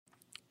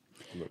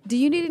Do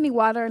you need any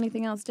water or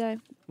anything else, Jay?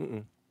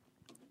 Mm-mm.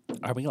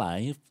 Are we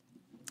live?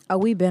 Oh,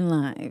 we've been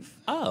live.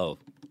 Oh,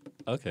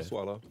 okay.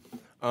 Swallow.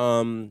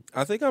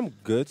 I think I'm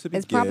good to begin.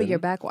 It's probably your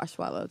backwash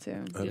swallow,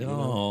 too. You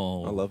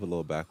know, I love a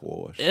little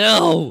backwash.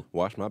 Ew.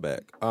 Wash my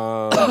back.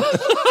 Let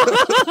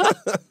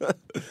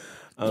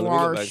me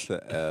go back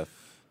to F.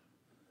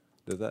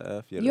 Does that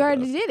F? Yeah, You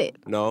already F. did it.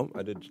 No,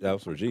 I did. That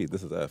was for G.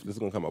 This is F. This is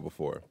going to come out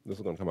before. This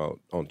is going to come out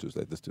on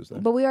Tuesday, this Tuesday.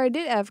 But we already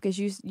did F because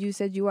you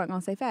said you weren't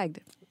going to say fagged.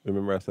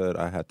 Remember I said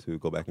I had to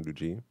go back and do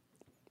G?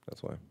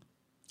 That's why.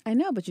 I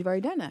know, but you've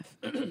already done F.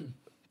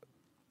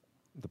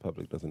 The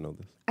public doesn't know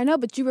this. I know,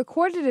 but you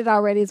recorded it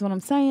already is what I'm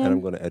saying. And I'm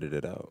going to edit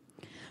it out.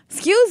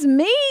 Excuse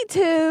me,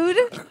 dude.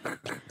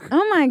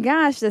 Oh, my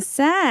gosh. The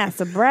sass,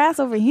 the brass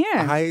over here.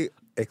 I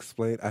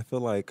feel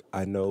like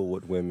I know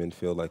what women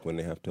feel like when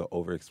they have to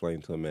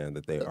over-explain to a man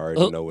that they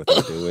already know what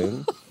they're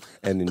doing.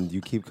 And then you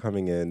keep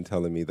coming in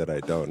telling me that I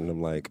don't. And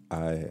I'm like,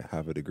 I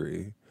have a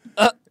degree.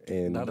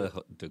 And Not a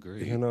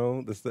degree. You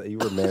know, you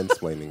were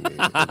mansplaining me.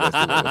 What was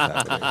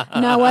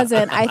happening. No, I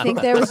wasn't. I think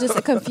there was just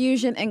a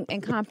confusion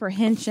and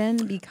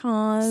comprehension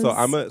because. So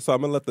I'm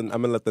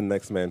gonna let the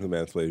next man who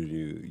mansplains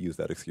you use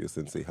that excuse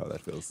and see how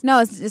that feels. No,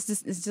 it's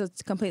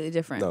just completely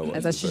different. No,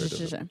 As it's a very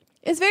different.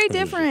 It's very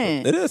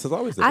different. It is. It's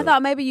always different. I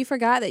thought maybe you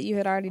forgot that you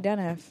had already done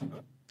F,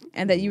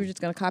 and that you were just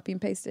going to copy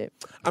and paste it.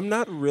 I'm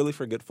not really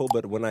forgetful,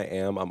 but when I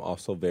am, I'm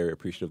also very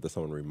appreciative that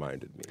someone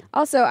reminded me.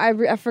 Also,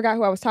 I forgot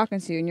who I was talking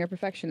to, and you're a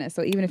perfectionist.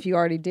 So even if you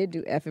already did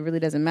do F, it really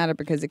doesn't matter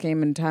because it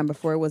came in time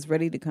before it was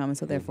ready to come, and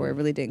so therefore it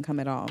really didn't come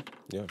at all.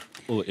 Yeah.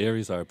 Well,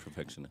 Aries are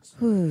perfectionists.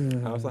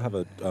 I also have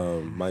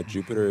my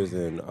Jupiter is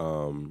in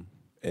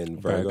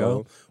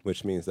Virgo,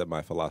 which means that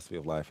my philosophy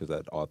of life is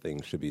that all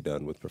things should be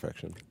done with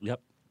perfection. Yep.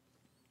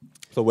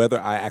 So whether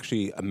I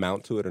actually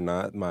amount to it or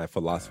not, my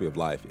philosophy of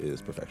life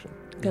is perfection.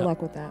 Good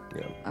luck with that.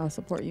 Yeah. I'll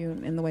support you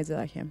in the ways that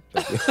I can.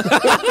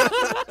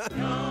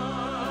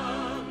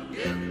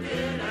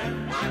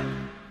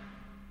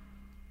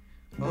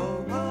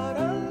 Oh, what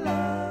a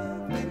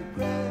lovely,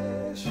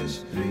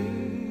 precious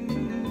dream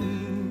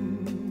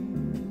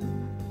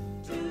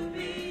to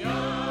be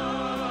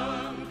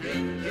young,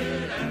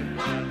 gifted, and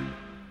white.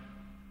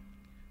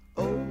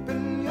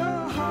 Open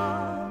your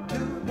heart to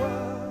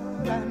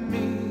what I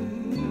mean.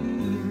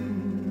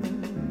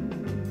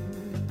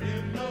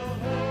 In the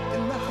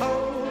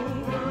whole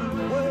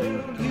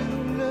world, you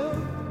know,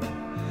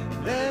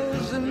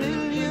 there's a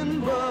million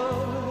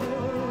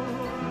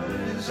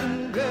boys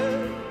and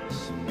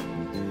girls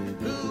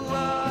who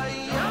are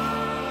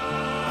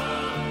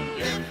young,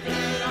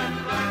 gifted,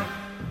 and bright,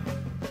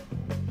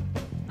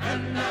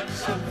 and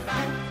that's a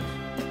fact.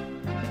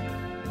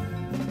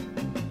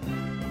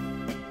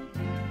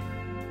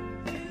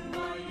 You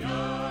are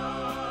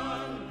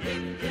young,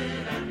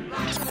 gifted, and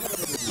bright.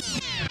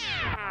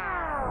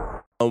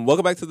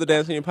 Welcome back to the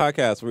Dance Union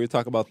Podcast, where we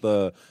talk about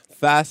the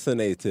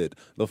fascinated,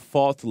 the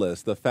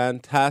faultless, the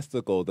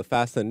fantastical, the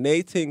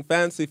fascinating,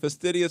 fancy,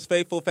 fastidious,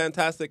 faithful,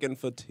 fantastic, and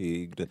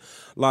fatigued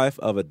life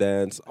of a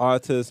dance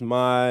artist.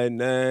 My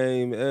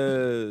name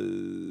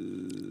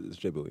is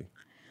Jay Bowie.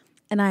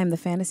 And I am the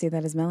fantasy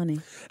that is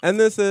Melanie. And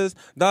this is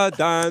the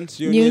Dance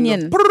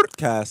Union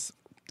Podcast.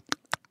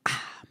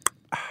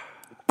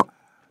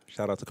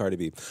 Shout out to Cardi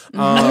B.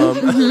 From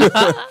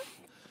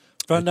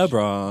the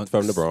Bronx.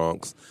 From the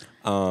Bronx.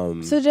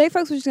 So, Jay,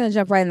 folks, we're just going to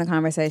jump right in the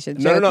conversation.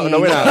 No, we're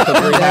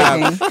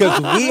not. Because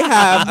we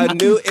have a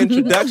new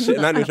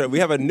introduction. Not new. We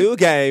have a new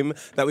game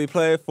that we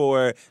play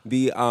for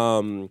the.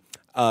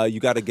 You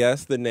got to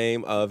guess the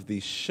name of the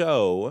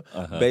show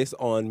based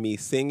on me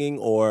singing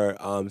or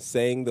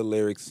saying the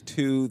lyrics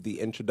to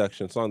the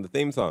introduction song, the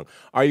theme song.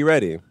 Are you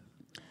ready?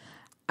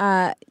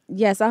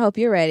 Yes, I hope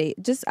you're ready.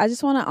 I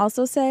just want to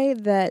also say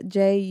that,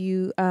 Jay,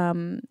 you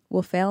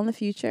will fail in the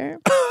future.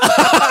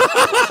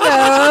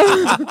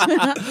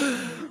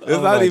 It's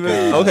not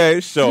even okay.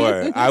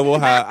 Sure, I will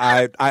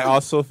have. I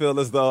also feel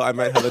as though I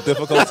might have a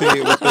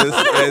difficulty with this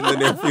in the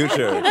near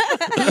future.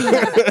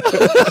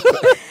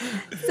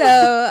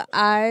 So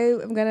I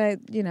am gonna,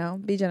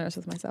 be generous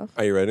with myself.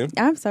 Are you ready?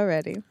 I'm so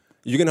ready.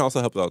 You can also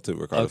help out too,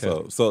 Ricardo.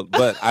 Okay. So,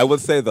 but I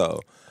would say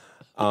though,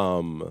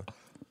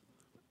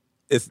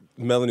 it's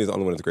Melanie's the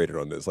only one that's graded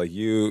on this. Like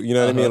you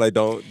know what I mean? Like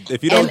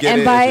if you don't get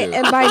it.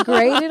 And by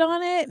graded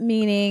on it,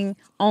 meaning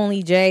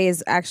only Jay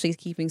is actually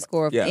keeping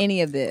score of any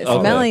of this.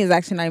 Okay. Melanie is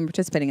actually not even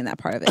participating in that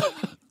part of it.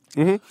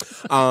 You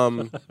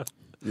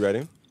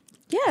ready?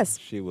 Yes.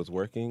 She was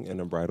working in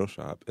a bridal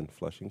shop in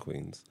Flushing,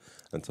 Queens,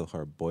 until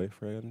her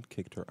boyfriend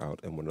kicked her out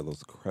in one of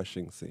those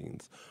crushing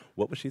scenes.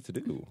 What was she to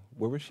do?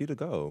 Where was she to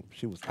go?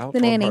 She was out The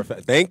on nanny. her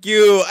Thank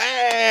you.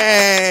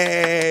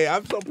 Hey,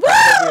 I'm so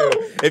proud of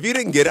you. If you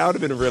didn't get it, I would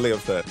have been really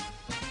upset.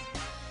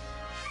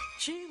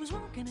 She was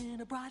working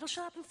in a bridal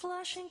shop in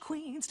Flushing,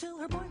 Queens, till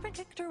her boyfriend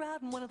kicked her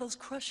out in one of those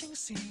crushing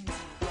scenes.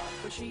 What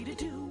was she to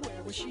do?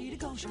 Where was she to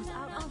go? She was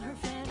out on her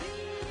fanny.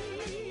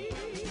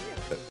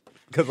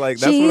 Because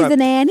that's She's the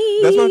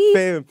nanny. That's my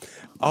favorite.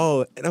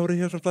 Oh, and over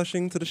here from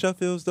Flushing to the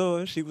Sheffield's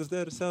door, she was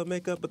there to sell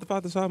makeup, but the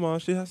father saw mom.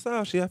 She had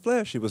style, she had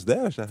flair. She was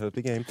there. She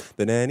became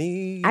the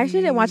nanny. I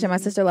actually didn't watch it. My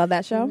sister loved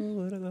that show.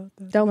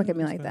 Don't look at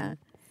me like that.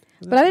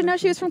 But I didn't know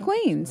she was from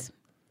Queens.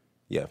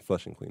 Yeah,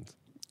 Flushing, Queens.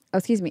 Oh,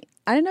 excuse me.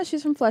 I didn't know she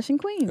was from Flushing,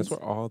 Queens. That's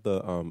where all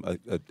the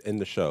in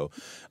the show.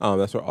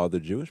 That's where all the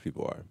Jewish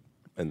people are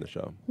in the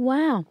show.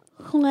 Wow.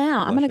 I'm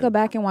going to go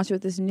back and watch it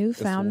with this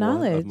newfound It's one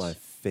knowledge. of my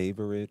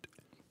favorite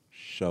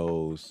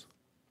shows.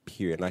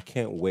 Period. And I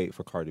can't wait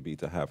for Cardi B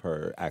to have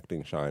her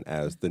acting shine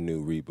as the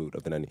new reboot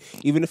of the nanny,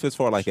 even if it's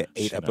for like an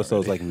 8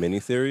 episodes like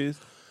miniseries.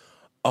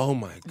 Oh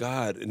my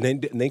God! And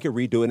then they can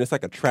redo it. And it's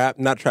like a trap,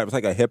 not trap. It's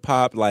like a hip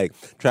hop like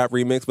trap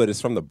remix, but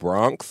it's from the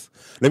Bronx.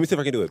 Let me see if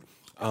I can do it.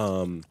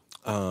 Oh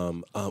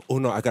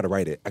no, I gotta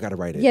write it.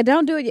 Yeah,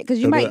 don't do it yet because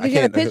you might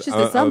get a pitch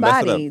to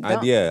somebody.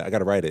 I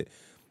gotta write it.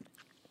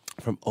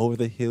 From over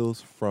the hills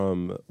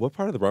from what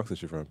part of the Bronx is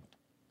she from?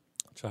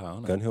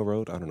 Gun Hill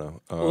Road? I don't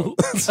know.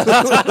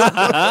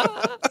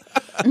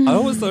 I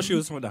always thought she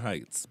was from the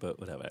Heights, but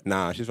whatever.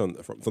 Nah, she's from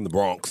the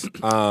Bronx.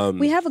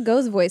 We have a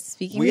ghost voice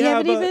speaking. We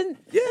haven't even.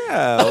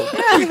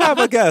 Yeah, we have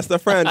a guest, a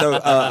friend,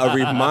 a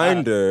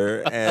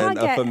reminder, and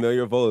a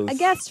familiar voice. A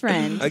guest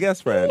friend. A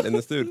guest friend in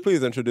the studio.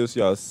 Please introduce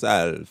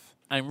yourself.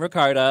 I'm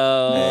Ricardo.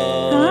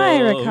 Hi,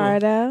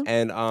 Ricardo.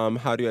 And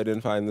how do you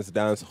identify in this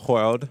dance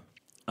world?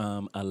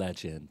 A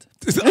legend.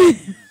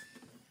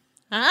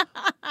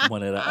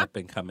 One of the up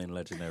and coming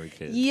legendary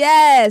kids.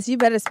 Yes, you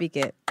better speak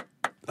it.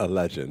 A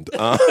legend.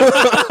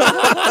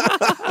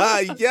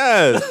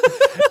 Yes.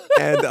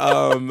 And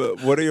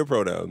what are your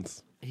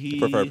pronouns?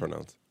 Preferred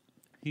pronouns?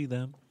 He,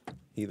 them.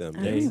 He, them,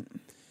 They.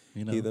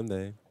 You know. He, them,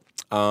 they.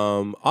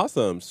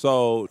 Awesome.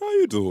 So, how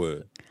you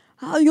doing?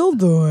 How you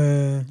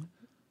doing?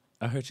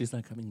 I heard she's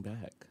not coming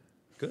back.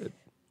 Good.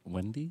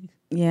 Wendy?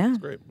 Yeah.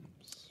 Great.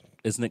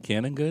 Is Nick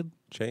Cannon good?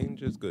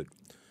 Change is good.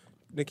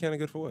 Nick Cannon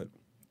good for what?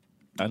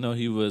 I know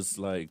he was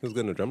like, He was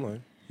good in the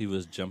drumline. he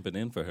was jumping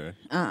in for her.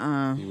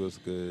 He was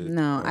good.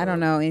 No, I don't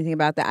know anything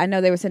about that. I know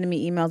they were sending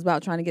me emails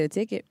about trying to get a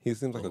ticket. He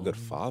seems like a good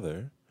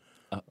father.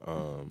 I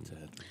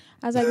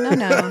was like,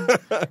 no.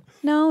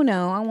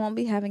 No, I won't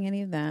be having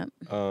any of that.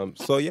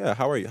 So yeah,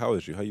 how are you? How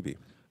is you? How you be?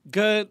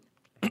 Good.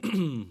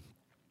 In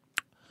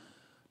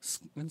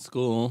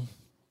school,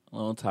 a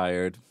little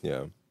tired.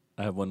 Yeah.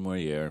 I have one more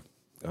year.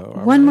 Oh, all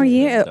One right. more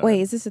year. Done. Wait,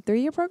 is this a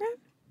 3-year program?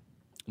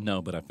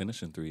 No, but I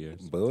finished in 3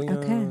 years. Booyah.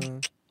 Okay.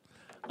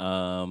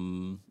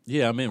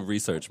 Yeah, I'm in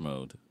research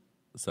mode.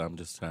 So I'm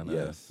just trying to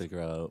Yes.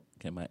 figure out,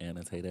 get my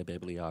annotated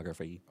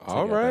bibliography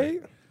All together.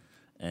 right.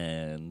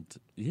 And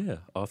yeah,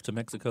 off to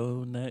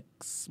Mexico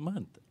next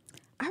month.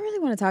 I really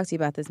want to talk to you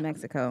about this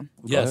Mexico.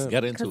 Yes, ahead.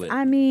 get into 'Cause, it.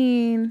 I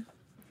mean,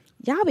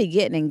 y'all be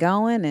getting and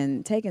going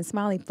and taking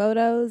smiley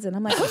photos. And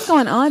I'm like, what's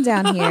going on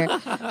down here?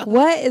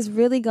 What is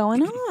really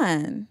going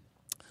on?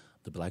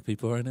 The black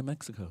people are in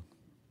Mexico.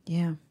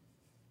 Yeah.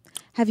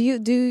 Have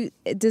you,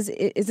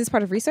 is this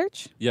part of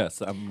research?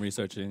 Yes, I'm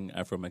researching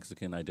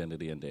Afro-Mexican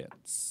identity and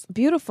dance.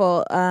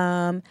 Beautiful.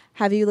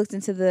 Have you looked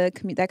into that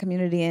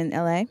community in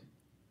LA?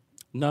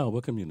 No,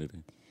 what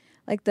community?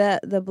 Like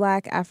the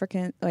black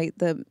African, like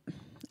the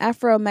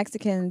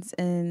Afro-Mexicans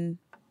in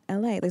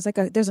LA.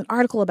 There's an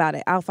article about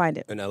it. I'll find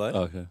it. In LA?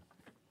 Okay.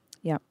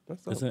 Yeah.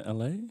 That's dope. Is it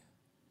LA?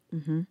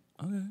 Mm-hmm.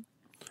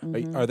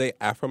 Okay. Are they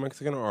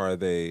Afro-Mexican or are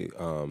they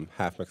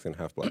half Mexican,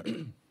 half black?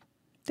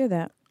 Do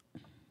that.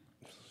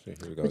 Here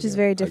we go Which is again.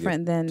 very I give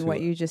different than what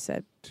you just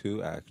said.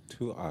 two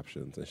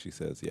options, and she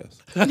says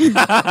yes.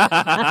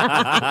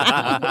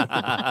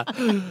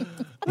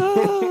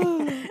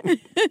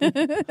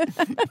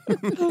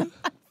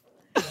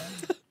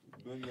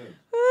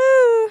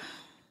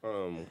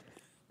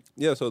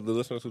 Yeah, so the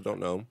listeners who don't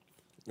know,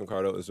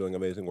 Ricardo is doing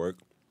amazing work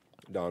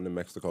down in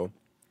Mexico,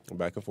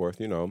 back and forth,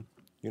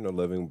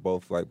 living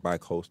both like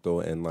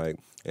bi-coastal and like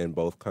in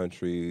both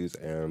countries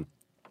and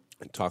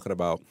talking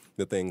about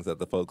the things that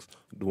the folks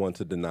want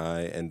to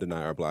deny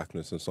our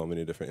blackness in so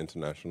many different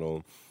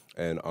international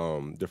and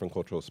different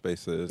cultural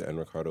spaces. And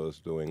Ricardo is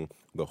doing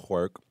the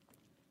work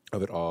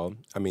of it all.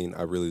 I mean,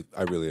 I really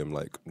am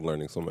like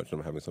learning so much.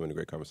 I'm having so many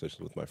great conversations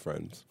with my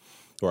friends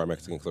who are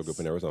Mexican because I grew up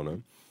in Arizona.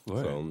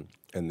 Right. So,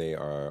 and they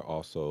are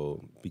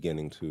also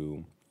beginning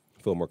to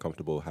feel more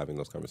comfortable having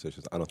those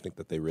conversations. I don't think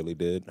that they really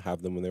did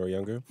have them when they were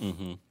younger.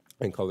 Mm-hmm.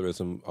 And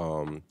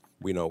colorism,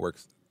 we know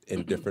works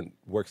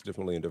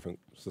differently in different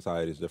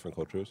societies, different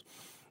cultures.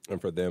 And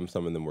for them,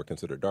 some of them were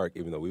considered dark,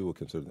 even though we would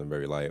consider them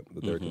very light.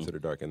 But they were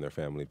considered dark in their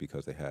family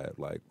because they had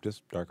like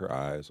just darker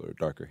eyes or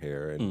darker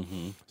hair,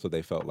 and so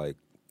they felt like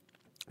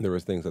there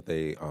was things that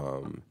they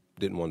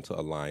didn't want to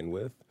align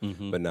with.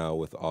 But now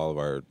with all of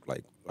our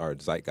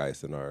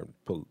zeitgeist and our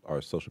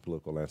social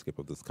political landscape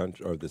of this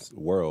country or this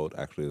world,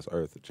 actually this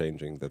earth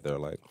changing, that they're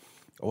like,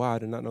 oh, wow, I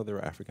did not know there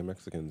were African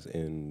Mexicans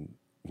in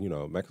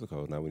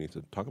Mexico. Now we need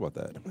to talk about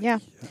that. Yeah.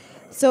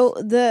 So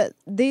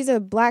these are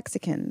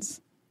Blaxicans.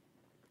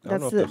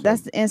 That's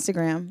the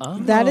Instagram. Oh.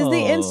 That is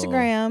the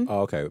Instagram.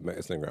 Oh, okay.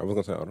 Instagram. I was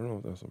gonna say I don't know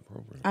if that's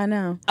appropriate. I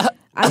know.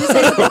 I'm just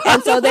saying,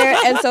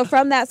 and so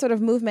from that sort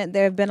of movement,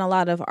 there have been a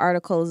lot of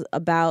articles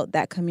about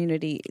that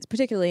community,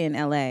 particularly in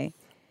LA,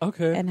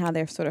 Okay. and how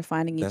they're sort of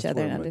finding each That's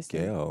other where and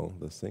understanding. Miguel,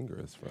 the singer,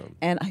 is from.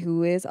 And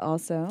who is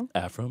also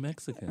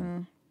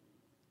Afro-Mexican.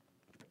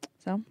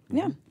 so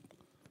yeah.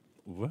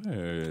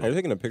 Word. Are you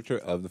taking a picture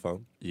of the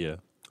phone? Yeah.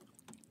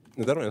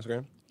 Is that on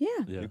Instagram? Yeah.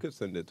 Yeah. You could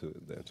send it to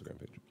the Instagram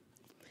page.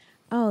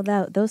 Oh,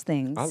 those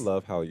things. I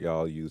love how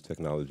y'all use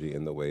technology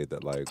in the way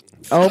that, like,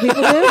 old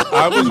people do.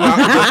 I was not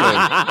listening.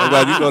 I'm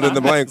glad you filled in the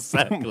blanks.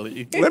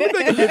 Exactly. Let me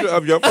take a picture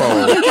of your phone.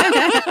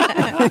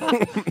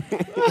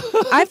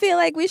 I feel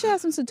like we should have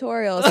some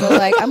tutorials. So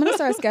like, I'm gonna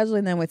start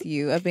scheduling them with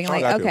you of being I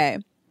like, got you. okay,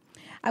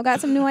 I've got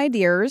some new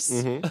ideas.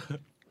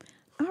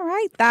 All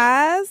right,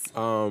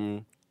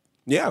 Thaz.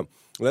 Yeah.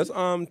 Let's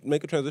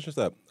make a transition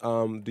step.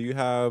 Do you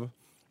have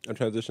a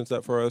transition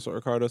step for us,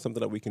 Ricardo?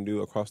 Something that we can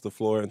do across the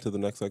floor into the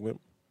next segment?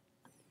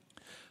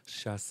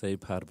 Chassé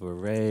pas de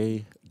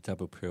beret,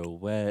 double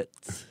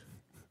pirouette,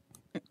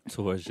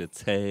 tours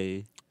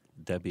jeté,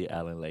 Debbie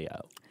Allen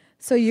layout.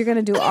 So you're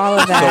gonna do all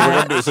of So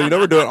that. we're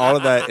we're doing all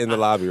of that in the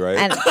lobby,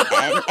 right?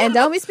 And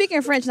don't be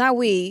speaking French, not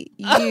we.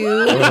 You.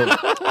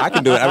 I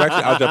can do it.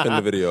 I'll jump in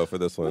the video for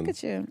this one. Look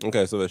at you.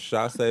 Okay, so it's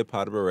chassé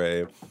pas de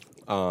beret.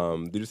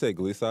 Did you say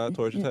glissade,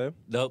 tours jeté?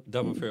 Nope,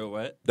 double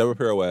pirouette. Double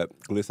pirouette,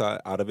 glissade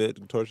out of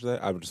it, tours jeté?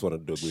 I just want to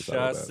do a glissade.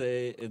 out of that.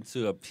 Chassé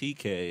into a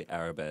piqué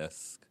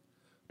arabesque,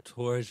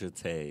 tours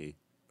jeté.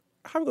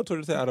 How am I going to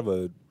tours jeté out of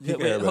a Yeah, piqué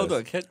wait, arabesque? hold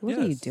on. What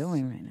are you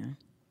doing right now?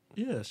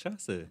 Yeah,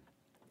 chassé.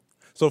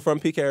 So from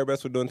piqué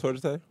arabesque, we're doing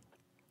tours jeté?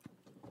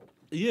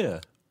 Yeah.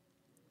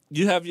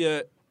 You have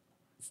your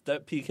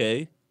step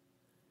piqué,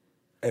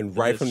 And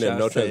right then from there,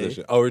 no chassé.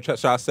 transition. Oh, we're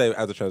chassé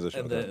as a transition.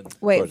 and okay. then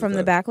Wait, Tours from jeté.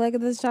 the back leg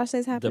of the chasse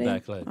is the happening.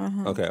 back leg.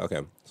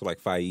 Okay. So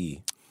like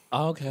failli,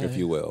 Okay. if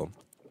you will.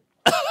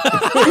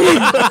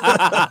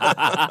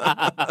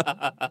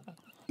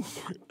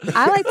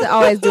 I like to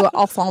always do an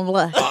ensemble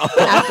after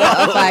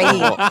a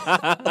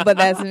failli, but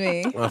that's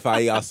me.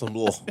 Failli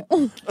ensemble.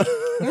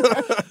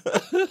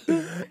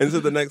 Into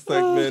the next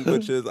segment,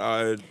 which is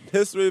our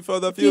history for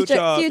the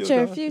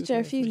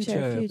future.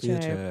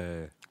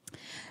 Future.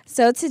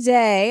 So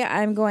today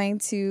I'm going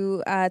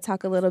to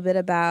talk a little bit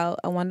about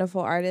a wonderful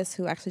artist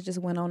who actually just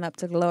went on up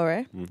to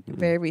glory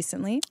very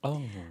recently,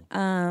 Oh.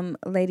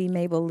 Lady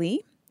Mabel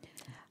Lee,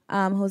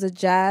 who's a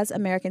jazz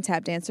American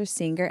tap dancer,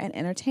 singer, and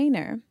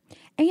entertainer.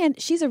 And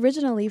she's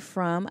originally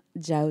from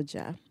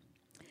Georgia.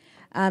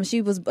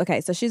 She was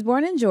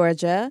born in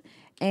Georgia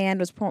and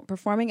was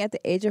performing at the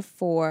age of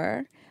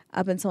 4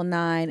 up until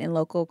 9 in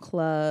local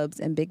clubs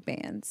and big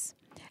bands.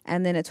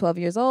 And then at 12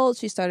 years old,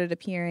 she started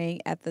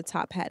appearing at the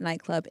Top Hat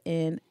nightclub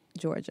in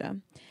Georgia.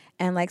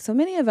 And like so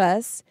many of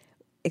us,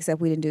 except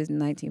we didn't do it in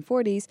the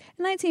 1940s,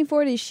 in the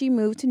 1940s, she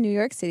moved to New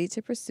York City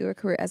to pursue a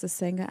career as a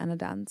singer and a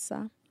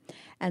dancer.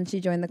 And she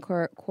joined the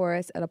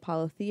chorus at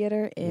Apollo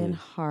Theater in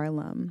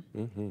Harlem.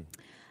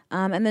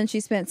 And then she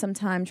spent some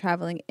time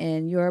traveling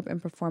in Europe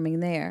and performing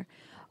there.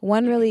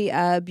 One really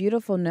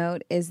beautiful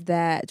note is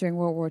that during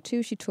World War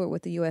II, she toured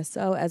with the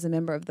USO as a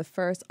member of the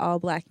first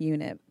all-black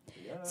unit.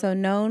 So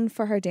known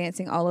for her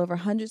dancing all over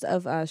hundreds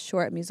of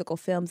short musical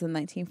films in the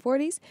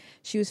 1940s,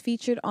 she was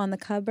featured on the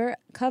cover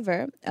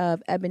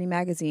of Ebony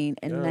magazine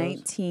in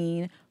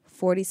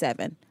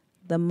 1947,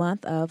 the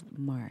month of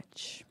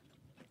March.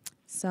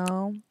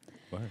 So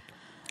Word.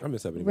 I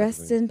miss Ebony rest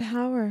magazine. in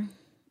power,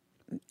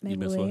 You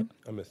miss Maybelline. what?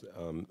 I miss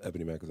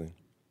Ebony magazine.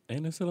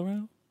 Ain't it still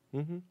around?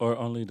 Or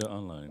only the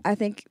online? I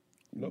think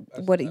Nope,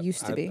 what it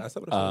used to be. I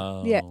said what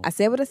I said. Yeah, I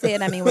said what I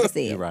said. I mean what I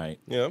said. You're right.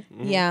 Yeah.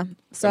 Yeah. I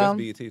So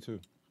miss BET too.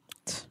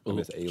 I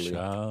miss Aileen.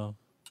 Child.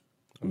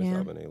 I miss Yeah.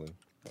 Alvin Aileen.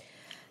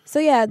 So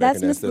yeah, that's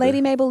American Miss Aesthetic.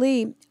 Lady Mabel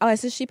Lee. Oh,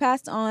 so she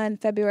passed on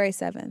February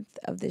 7th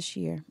of this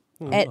year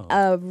at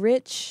a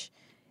rich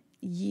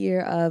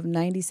year of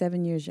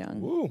 97 years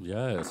young. Ooh,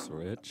 Yes,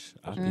 rich.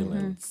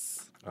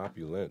 Opulence.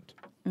 opulent.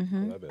 I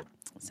love it.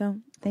 So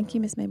thank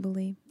you, Miss Mabel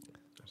Lee.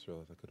 I just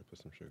realized I could have put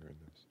some sugar in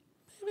this.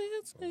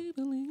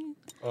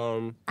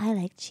 I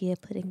like chia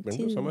pudding Thank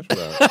too. you so much for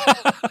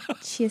that.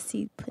 Chia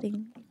seed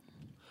pudding.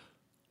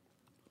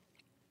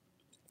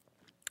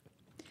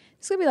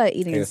 It's gonna be like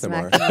eating and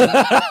ASMR. smacking.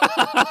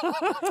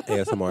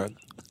 ASMR.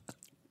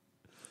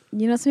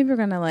 You know, some people are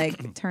gonna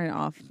like turn it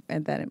off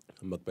at that.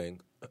 Mukbang.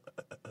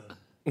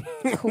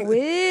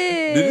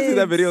 Quiz. Did you see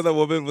that video of that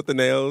woman with the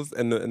nails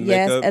and the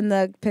Yes, makeup? and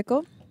the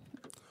pickle.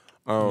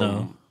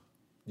 No.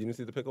 You didn't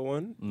see the pickle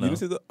one? No. You didn't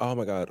see the? Oh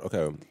my god.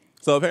 Okay.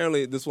 So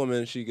apparently, this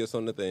woman, she gets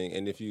on the thing,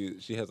 and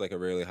she has like a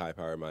really high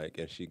power mic,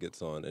 and she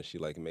gets on and she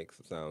like makes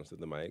sounds to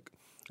the mic,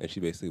 and she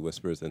basically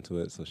whispers into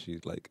it. So she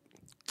like,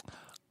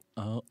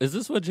 Oh, is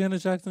this what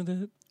Janet Jackson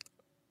did?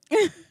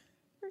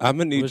 I'm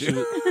gonna need Was you.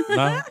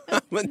 no.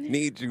 I'm gonna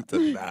need you to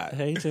not.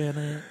 Hey,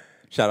 Janet.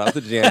 Shout out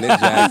to Janet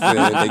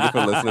Jackson. Thank you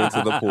for listening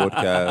to the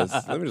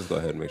podcast. Let me just go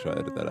ahead and make sure I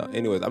edit that out.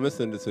 Anyways, I'm gonna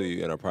send it to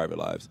you in our private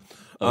lives.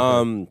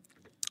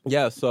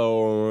 Yeah,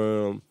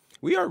 so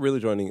we are really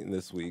joining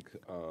this week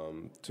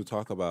to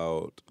talk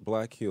about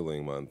Black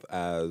Healing Month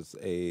as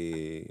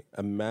a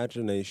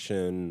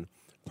imagination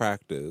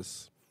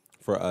practice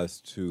for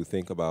us to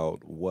think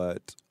about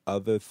what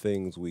other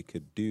things we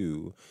could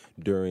do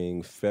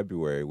during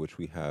February, which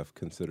we have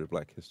considered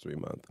Black History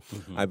Month.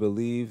 I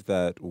believe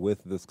that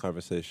with this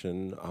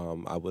conversation,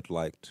 I would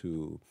like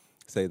to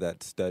say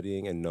that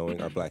studying and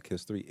knowing our Black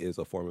history is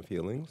a form of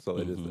healing. So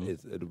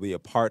it'll be a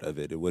part of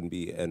it. It wouldn't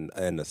be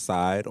an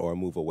aside or a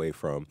move away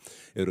from.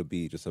 It'll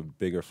be just a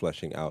bigger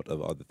fleshing out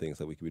of other things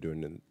that we could be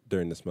doing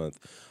during this month,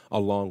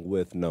 along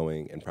with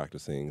knowing and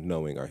practicing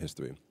knowing our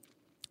history.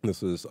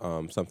 This was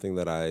something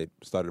that I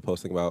started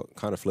posting about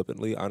kind of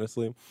flippantly,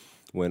 honestly,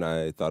 when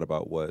I thought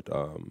about what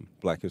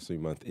Black History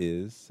Month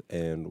is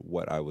and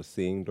what I was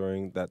seeing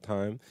during that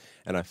time.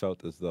 And I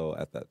felt as though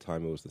at that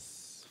time it was the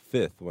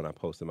 5th when I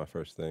posted my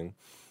first thing.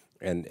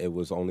 And it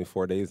was only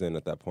 4 days in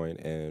at that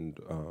point, and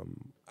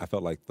I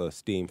felt like the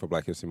steam for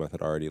Black History Month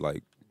had already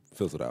like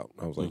fizzled out.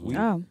 I was like, we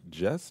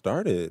just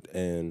started,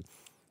 and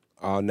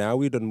now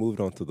we done moved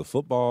on to the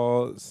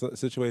football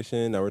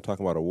situation. Now we're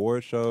talking about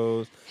award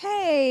shows.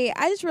 Hey,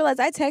 I just realized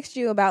I texted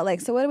you about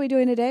so what are we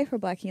doing today for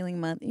Black Healing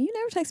Month? And you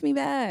never text me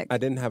back. I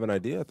didn't have an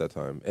idea at that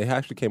time. It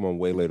actually came on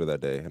way later that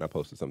day, and I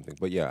posted something.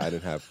 But yeah, I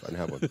didn't have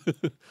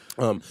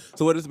one.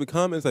 So what it's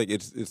become is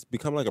it's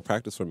become like a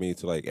practice for me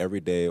to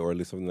every day, or at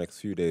least for the next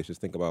few days, just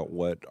think about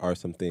what are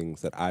some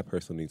things that I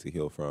personally need to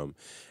heal from,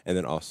 and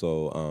then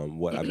also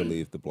what I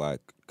believe the Black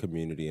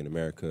community in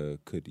America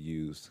could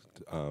use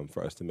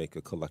for us to make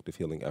a collective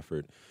healing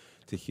effort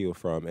to heal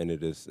from, and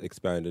it is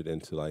expanded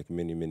into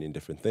many, many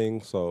different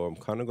things. So I'm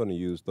kind of going to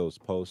use those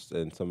posts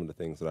and some of the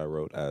things that I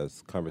wrote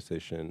as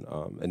conversation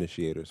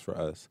initiators for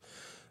us.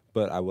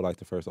 But I would like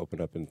to first open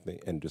up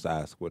and just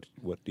ask, what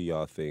do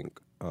y'all think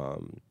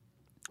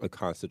a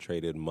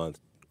concentrated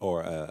month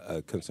or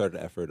a concerted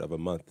effort of a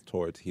month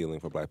towards healing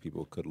for Black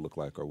people could look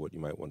like, or what you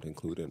might want to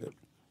include in it?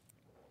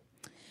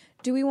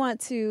 Do we want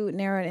to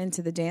narrow it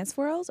into the dance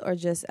world, or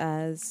just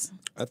as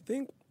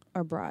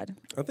or broad?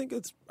 I think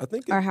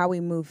or how we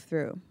move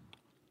through.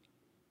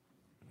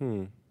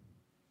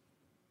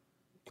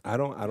 I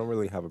don't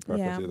really have a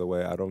preference Yeah. either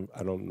way. I don't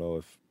know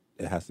if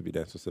it has to be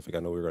dance specific. I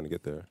know we're going to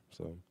get there.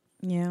 So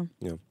Yeah.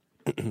 yeah.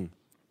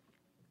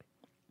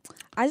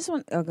 I just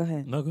want. Oh, go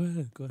ahead. No, go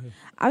ahead. Go ahead.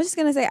 I was just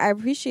gonna say I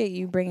appreciate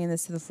you bringing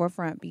this to the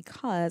forefront,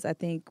 because I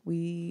think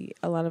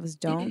a lot of us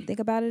don't think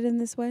about it in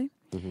this way,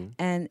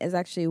 and it's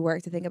actually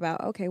work to think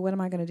about. Okay, what am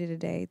I going to do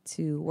today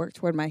to work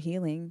toward my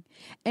healing,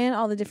 and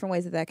all the different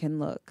ways that can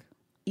look.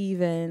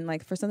 Even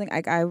for something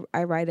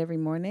I write every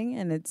morning,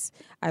 and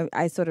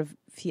I sort of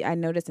I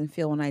notice and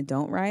feel when I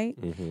don't write,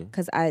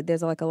 because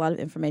there's a lot of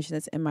information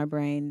that's in my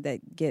brain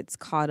that gets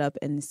caught up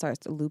and starts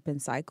to loop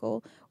and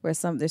cycle. Where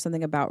there's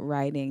something about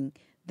writing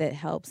that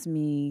helps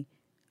me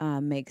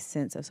make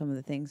sense of some of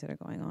the things that are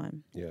going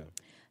on. Yeah.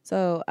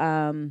 So,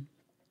 I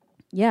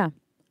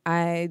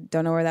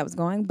don't know where that was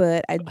going,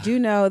 but I do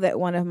know that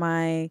one of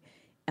my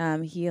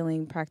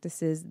healing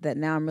practices that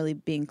now I'm really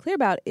being clear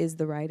about is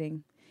the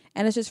writing.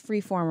 And it's just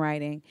free form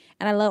writing.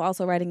 And I love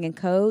also writing in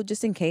code,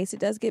 just in case it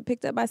does get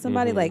picked up by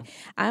somebody.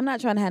 I'm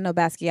not trying to have no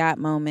Basquiat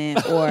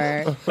moment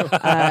or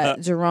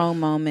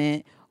Jerome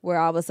moment where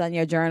all of a sudden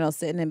your journal's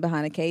sitting in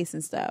behind a case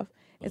and stuff.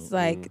 It's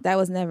that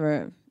was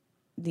never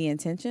the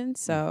intention.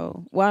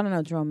 So, I don't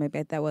know, Jerome,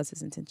 maybe that was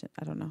his intention.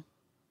 I don't know.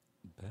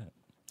 But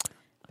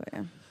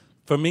yeah.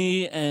 For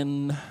me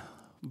in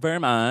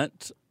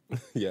Vermont,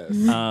 Yes.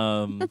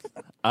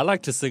 I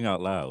like to sing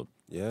out loud.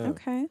 Yeah.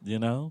 Okay.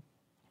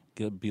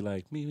 Be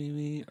like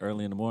me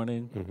early in the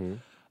morning,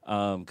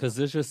 because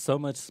there's just so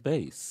much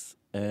space,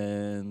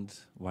 and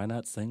why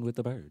not sing with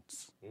the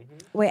birds?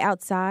 Wait,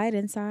 outside,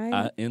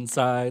 inside?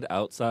 Inside,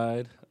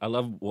 outside. I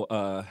love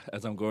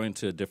as I'm going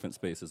to different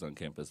spaces on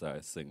campus, I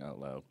sing out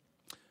loud.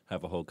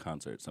 Have a whole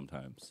concert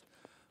sometimes.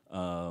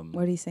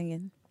 What are you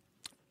singing?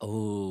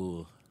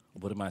 Oh,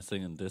 what am I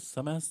singing this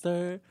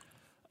semester?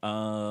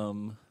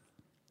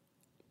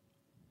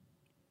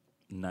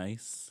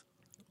 Nice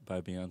by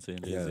Beyonce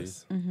and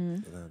Jay-Z.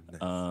 Yes.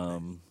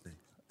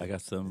 I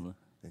got some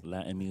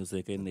Latin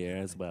music in there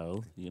as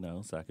well,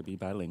 so I could be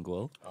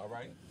bilingual. All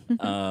right.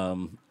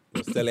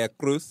 Celia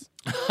Cruz.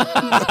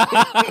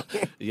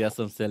 Yes,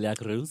 some Celia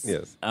Cruz.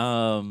 Yes.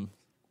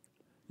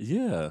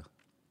 Yeah,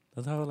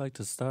 that's how I like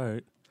to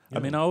start. I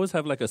mean, I always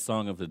have a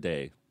song of the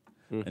day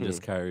and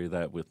just carry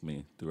that with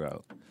me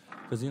throughout.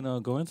 Because,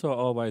 going to an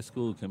all-white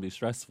school can be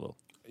stressful.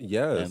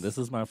 Yes. And this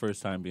is my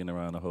first time being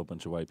around a whole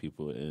bunch of white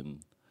people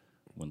in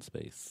one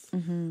space.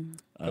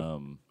 I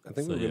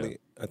think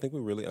we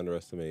really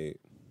underestimate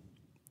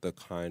the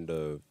kind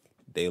of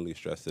daily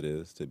stress it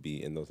is to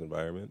be in those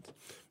environments.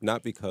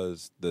 Not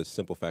because the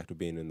simple fact of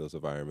being in those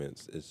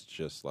environments is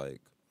just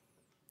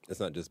it's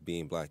not just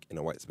being Black in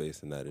a white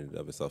space, and that in and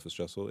of itself is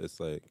stressful.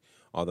 It's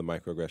all the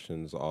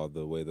microaggressions, all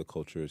the way the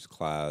cultures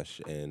clash,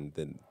 and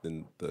then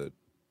the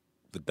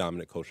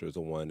dominant culture is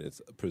the one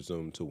it's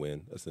presumed to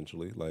win,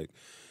 essentially.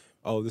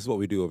 Oh, this is what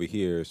we do over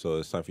here, so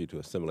it's time for you to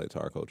assimilate to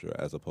our culture,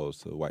 as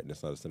opposed to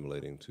whiteness not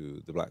assimilating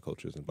to the Black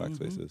cultures and Black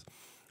spaces.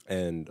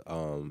 And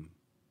and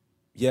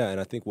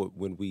I think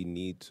when we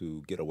need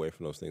to get away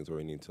from those things, or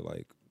we need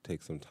to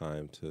take some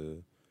time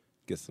to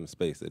get some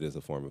space, it is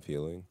a form of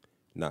healing.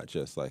 not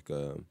just like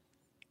a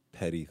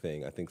petty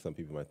thing. I think some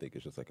people might think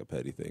it's just like a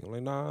petty thing. I'm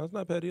like, nah, it's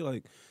not petty.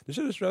 Like, this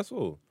shit is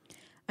stressful.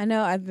 I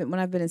know when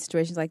I've been in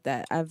situations like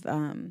that, I was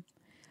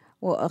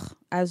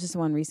just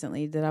one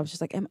recently that I was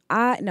just like,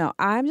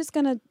 I'm just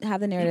going to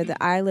have the narrative that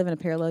I live in a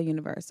parallel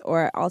universe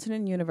or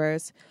alternate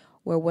universe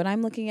where what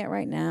I'm looking at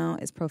right now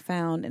is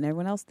profound and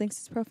everyone else thinks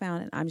it's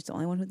profound and I'm just the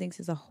only one who thinks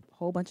it's a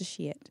whole bunch of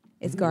shit.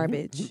 It's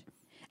garbage.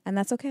 And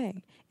that's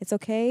okay. It's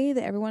okay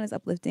that everyone is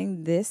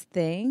uplifting this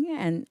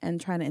thing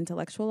and trying to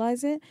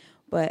intellectualize it,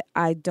 but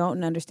I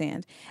don't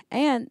understand.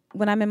 And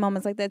when I'm in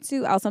moments like that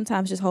too, I'll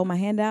sometimes just hold my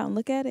hand out and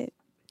look at it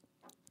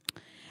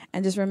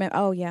and just remember,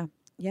 oh yeah,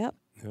 yep.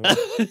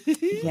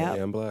 Yeah,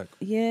 I'm black.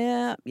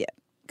 Yeah.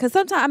 Because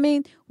sometimes, I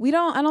mean,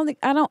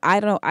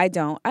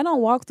 I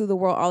don't walk through the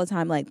world all the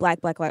time like black,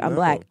 I'm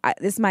black.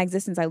 This is my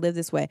existence. I live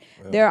this way.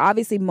 Yeah. There are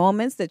obviously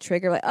moments that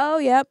trigger like, oh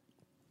yeah,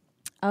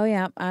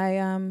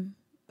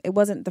 it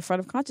wasn't the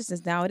front of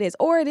consciousness. Now it is,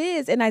 or it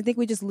is. And I think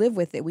we just live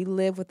with it. We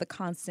live with the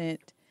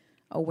constant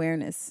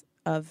awareness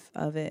of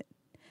it,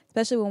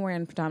 especially when we're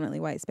in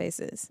predominantly white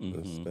spaces.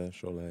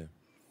 Especially.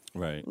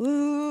 Right.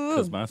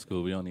 Because my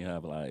school, we only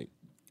have like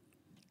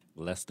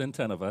less than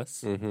 10 of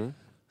us.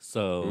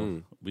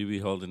 So we be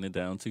holding it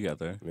down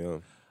together. Yeah.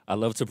 I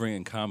love to bring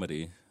in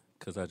comedy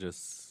because I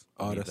just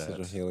that's such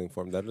a healing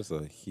form. That is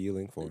a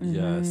healing form.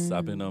 Yes.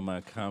 I've been on my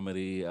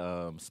comedy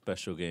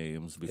special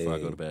games before I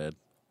go to bed.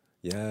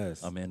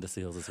 Yes. Amanda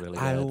Seals is really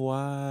good. I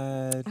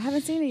watched. I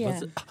haven't seen it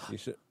yet. You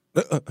should.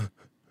 I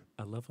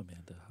love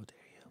Amanda. How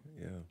dare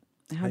you? Yeah.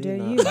 How dare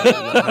you?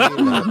 How do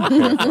you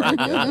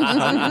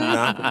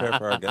not prepare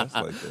for our guests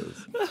like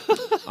this?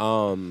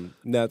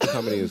 No, the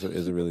comedy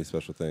is a really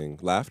special thing.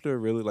 Laughter,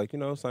 really, like,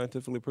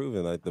 scientifically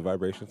proven. Like, the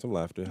vibrations from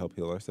laughter help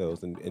heal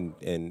ourselves and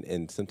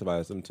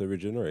incentivize them to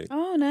regenerate.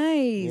 Oh,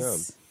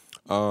 nice.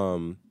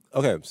 Yeah.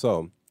 Okay,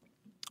 so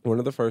one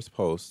of the first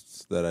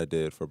posts that I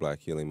did for Black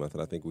Healing Month,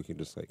 and I think we can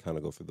just like kind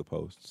of go through the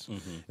posts,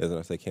 is that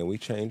I say, can we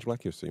change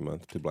Black History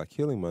Month to Black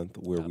Healing Month,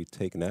 where we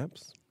take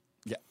naps?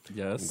 Yeah.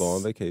 Yes. Go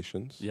on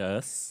vacations.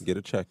 Yes. Get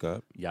a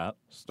checkup. Yeah.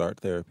 Start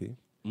therapy.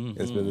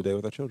 And spend the day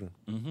with our children.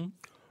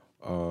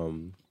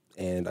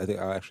 And I think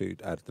I'll actually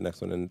add the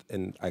next one.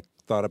 And I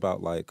thought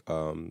about like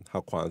how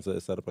Kwanzaa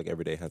is set up. Like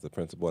every day has a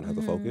principle and has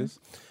a focus.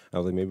 I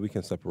was like, maybe we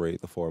can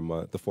separate the 4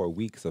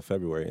 weeks of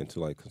February into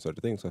like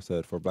concerted things. So I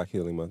said for Black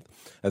Healing Month,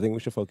 I think we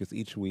should focus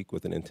each week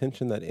with an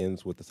intention that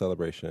ends with the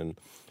celebration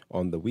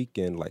on the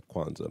weekend like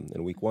Kwanzaa.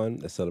 And week 1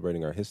 is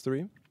celebrating our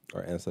history,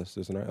 our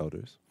ancestors, and our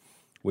elders.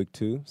 Week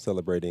 2,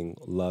 celebrating,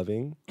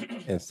 loving,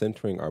 and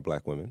centering our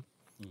Black women.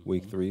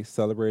 Week 3,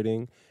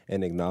 celebrating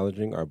and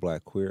acknowledging our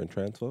Black queer and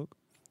trans folk.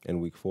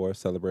 And week 4,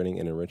 celebrating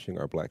and enriching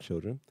our Black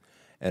children.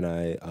 And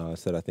I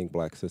said I think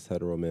Black cis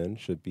hetero men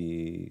should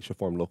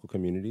form local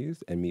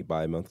communities and meet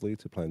bi-monthly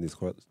to plan these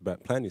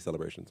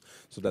celebrations,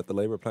 so that the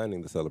labor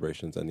planning the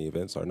celebrations and the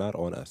events are not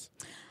on us.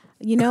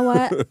 You know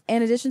what?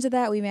 In addition to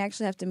that, we may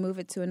actually have to move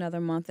it to another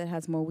month that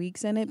has more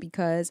weeks in it,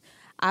 because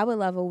I would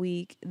love a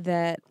week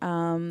that...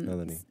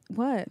 Melanie.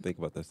 What? Think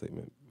about that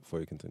statement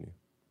before you continue.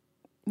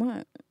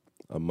 What?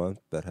 A month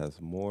that has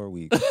more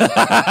weeks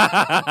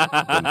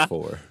than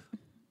 4.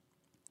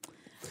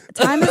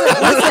 Time is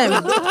listen,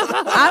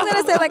 I'm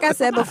going to say, like I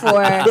said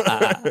before,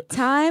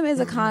 time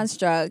is a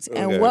construct,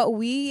 and what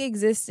we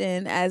exist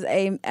in as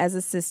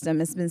a system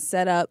has been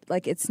set up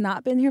like it's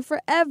not been here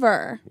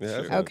forever.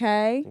 Yeah,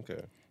 okay?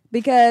 Okay.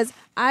 Because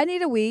I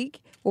need a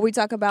week where we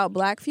talk about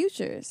Black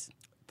futures.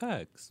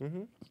 Facts.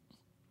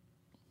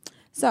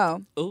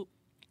 So, Ooh.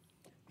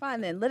 fine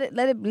then. Let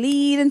it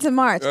bleed into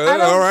March. I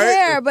don't all right.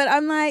 care, but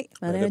I'm like,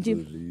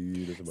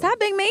 stop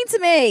being mean to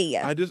me.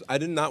 I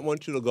did not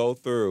want you to go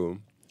through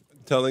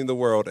telling the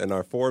world and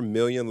our 4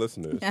 million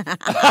listeners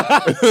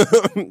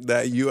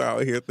that you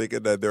out here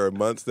thinking that there are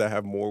months that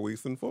have more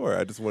weeks than 4.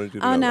 I just wanted you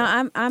to know. Oh no,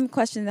 that. I'm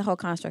questioning the whole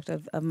construct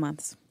of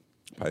months.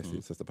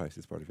 Pisces. That's the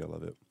Pisces part. If y'all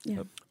love it.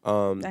 Yeah,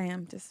 I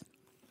am just.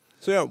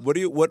 So yeah,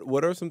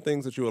 what are some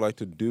things that you would like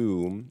to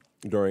do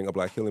during a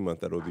Black Healing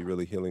Month that would be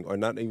really healing, or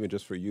not even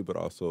just for you, but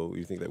also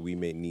you think that we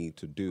may need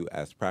to do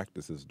as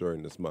practices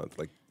during this month,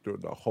 like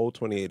during the whole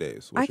 28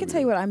 days? I can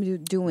tell you what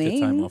I'm doing.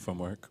 Get time off from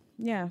work.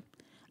 Yeah,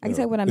 I can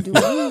tell you what I'm doing.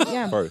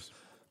 Yeah. First,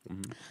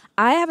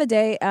 I have a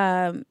day.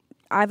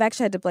 I've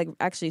actually had to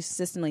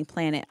systematically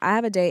plan it. I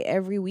have a day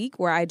every week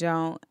where I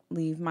don't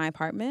leave my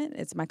apartment.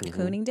 It's my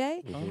cocooning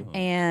day,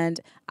 and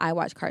I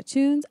watch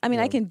cartoons. I mean,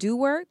 I can do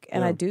work,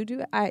 and I do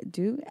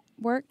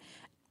work,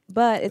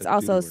 but it's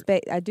also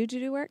space. I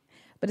do work,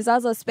 but it's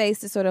also a space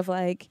to sort of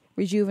like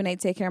rejuvenate,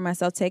 take care of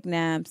myself, take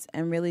naps,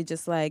 and really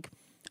just like.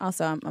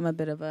 Also, I'm a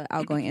bit of an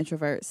outgoing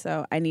introvert,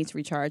 so I need to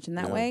recharge in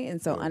that way, and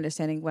so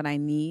understanding what I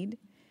need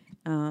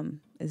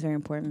is very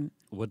important.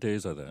 What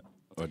days are that?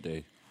 Or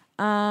day?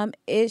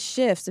 It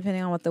shifts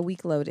depending on what the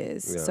week load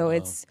is. Yeah.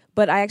 So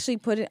but I actually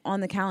put it on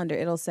the calendar.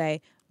 It'll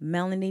say,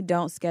 Melanie,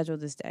 don't schedule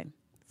this day.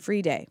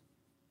 Free day.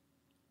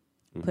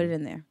 Put it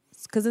in there.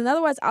 Because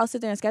otherwise I'll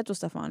sit there and schedule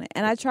stuff on it.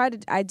 And I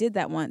did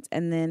that once.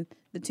 And then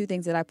the 2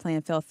 things that I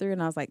planned fell through.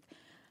 And I was like,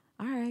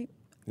 all right,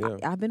 Yeah.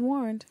 I've been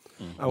warned.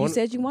 I You wanna-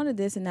 said you wanted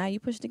this, and now you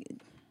pushed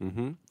it.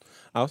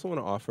 I also want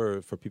to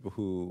offer for people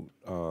who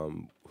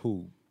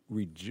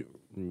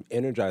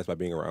energized by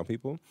being around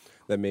people,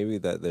 that maybe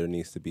that there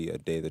needs to be a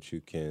day that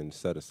you can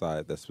set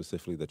aside that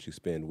specifically that you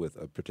spend with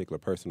a particular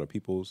person or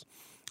people's.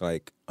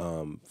 Like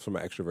for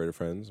my extroverted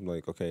friends, I'm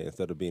like, okay,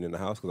 instead of being in the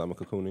house, because I'm a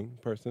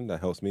cocooning person, that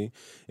helps me.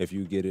 If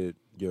you get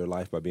your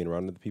life by being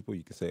around other people,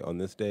 you can say on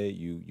this day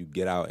you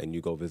get out and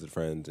you go visit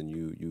friends and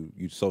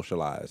you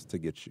socialize to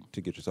get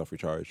yourself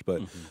recharged.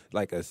 But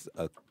like a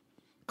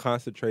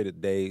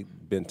concentrated day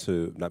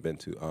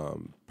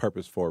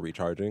purpose for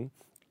recharging,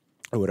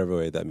 or whatever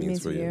way that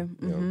means for you.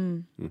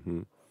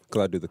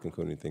 Because I do the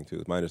cocooning thing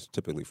too. Mine is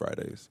typically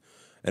Fridays,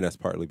 and that's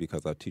partly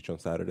because I teach on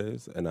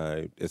Saturdays, and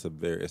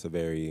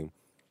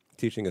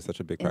teaching is such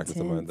a big practice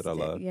of mine that I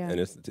love, and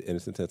it's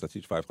intense. I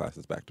teach 5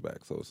 classes back to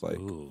back, so it's like,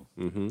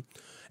 and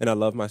I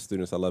love my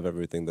students. I love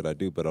everything that I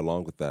do, but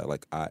along with that,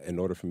 like in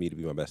order for me to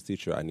be my best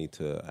teacher, I need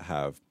to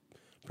have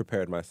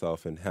prepared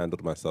myself and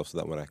handled myself so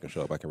that when I can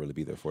show up, I can really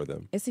be there for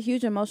them. It's a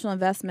huge emotional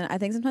investment. I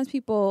think sometimes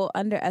people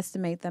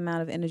underestimate the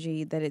amount of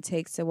energy that it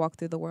takes to walk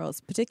through the world,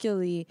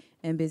 particularly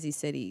in busy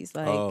cities.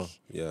 Like, oh,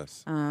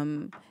 yes.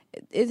 mine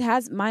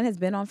has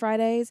been on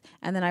Fridays,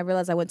 and then I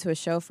realized I went to a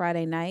show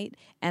Friday night,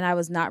 and I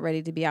was not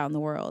ready to be out in the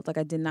world. Like,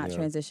 I did not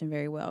transition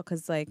very well,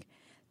 because like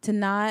to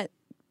not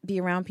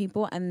be around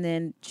people and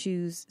then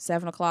choose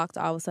 7 o'clock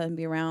to all of a sudden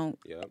be around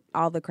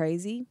all the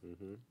crazy.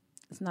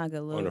 It's not a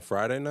good look. On a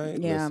Friday night?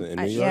 Yeah. Listen,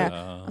 in New York?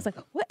 I was like,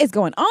 what is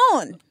going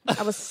on?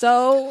 I was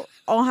so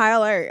on high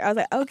alert. I was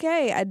like,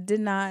 okay, I did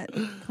not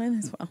plan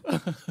this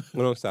well.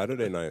 Well, on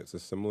Saturday nights,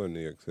 it's similar in New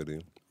York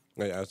City.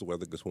 Like, as the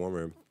weather gets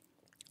warmer,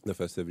 the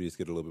festivities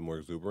get a little bit more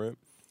exuberant.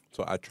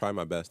 So I try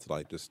my best to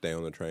like just stay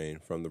on the train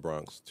from the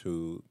Bronx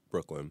to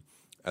Brooklyn,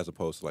 as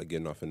opposed to like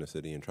getting off in the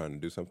city and trying to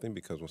do something.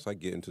 Because once I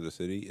get into the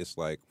city, it's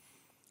like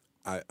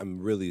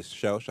I'm really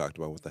shell-shocked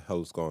about what the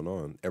hell is going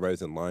on.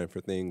 Everybody's in line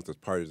for things. There's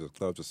parties, there's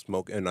clubs, there's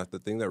smoke. And the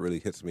thing that really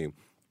hits me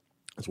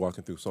is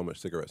walking through so much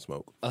cigarette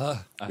smoke.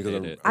 I hate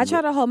it. I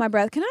try to hold my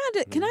breath. Can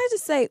I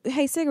just say,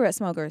 hey, cigarette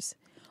smokers,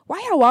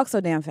 why y'all walk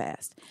so damn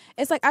fast?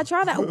 It's like I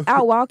try to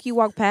outwalk you,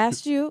 walk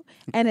past you,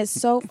 and it's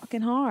so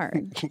fucking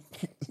hard.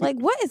 Like,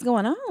 what is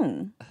going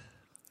on?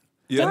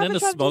 Yeah. And then ever the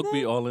try to do smoke that?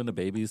 be all in the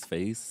baby's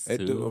face It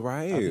too. do,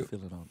 right. I be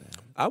feeling all that.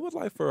 I would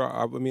like for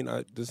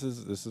this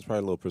is probably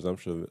a little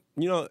presumption.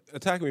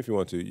 Attack me if you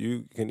want to.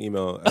 You can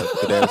email at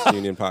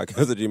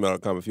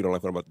thedanceunionpodcast@gmail.com if you don't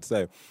like what I'm about to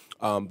say.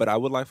 But I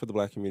would like for the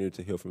black community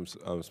to heal from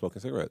smoking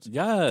cigarettes.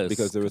 Yes,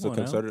 Because there was a come on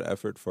now. concerted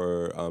effort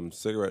for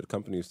cigarette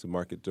companies to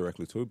market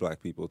directly to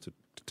black people to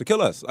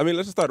kill us. I mean,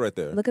 let's just start right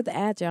there. Look at the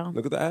ad, y'all.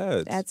 Look at the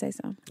ads. The ad say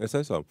so. It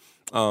says so.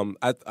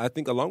 I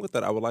think along with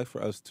that, I would like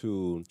for us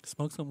to.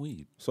 Smoke some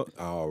weed, So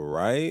all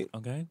right,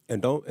 okay?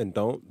 and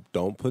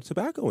don't put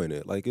tobacco in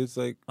it. Like it's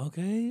like.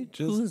 Okay,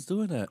 Just- who is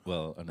doing that?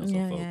 Well, I know some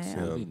Yeah, folks. yeah,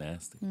 yeah. It'll be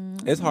nasty.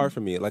 It's hard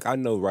for me. Like I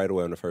know right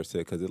away on the first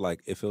hit because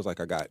it feels like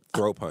I got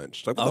throat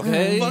punched. Like, what the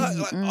Okay. fuck?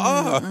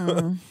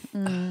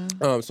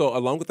 Like, so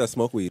along with that,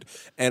 smoke weed,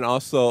 and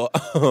also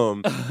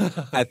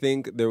I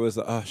think there was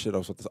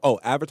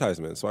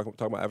advertisements. So I can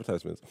talk about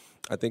advertisements.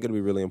 I think it'd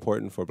be really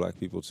important for black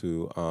people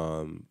to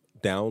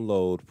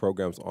download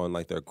programs on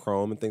like their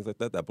Chrome and things like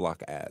that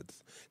block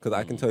ads. Because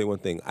I can tell you one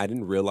thing, I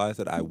didn't realize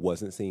that I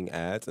wasn't seeing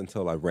ads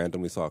until I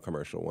randomly saw a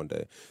commercial one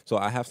day. So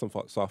I have some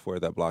software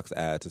that blocks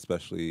ads,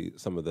 especially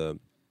some of the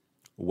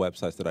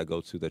websites that I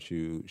go to that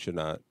you should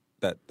not,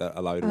 that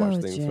allow you to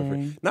watch things for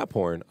free. Jay. Not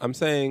porn. I'm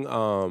saying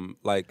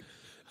like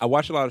I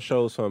watch a lot of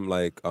shows from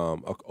like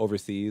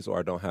overseas, or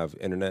I don't have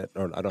internet,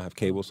 or I don't have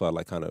cable, so I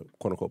like kind of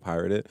quote unquote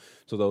pirate it.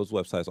 So those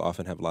websites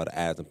often have a lot of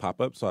ads and pop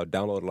ups. So I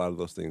download a lot of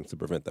those things to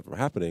prevent that from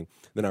happening.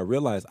 Then I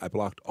realized I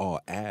blocked all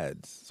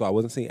ads, so I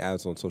wasn't seeing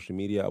ads on social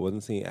media. I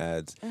wasn't seeing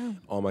ads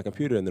on my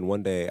computer. And then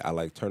one day I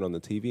like turned on the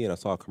TV and I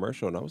saw a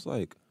commercial, and I was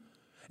like.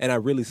 And I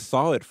really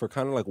saw it for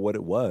kind of like what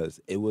it was.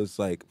 It was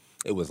like,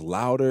 it was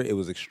louder. It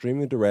was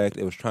extremely direct.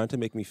 It was trying to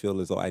make me feel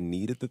as though I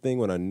needed the thing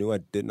when I knew I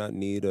did not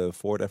need a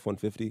Ford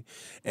F-150.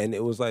 And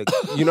it was like,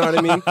 you know what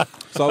I mean?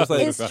 So I was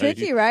like, It's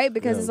tricky, right?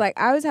 Because it's like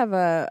I always have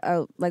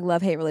a like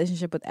love-hate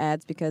relationship with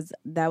ads, because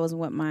that was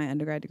what my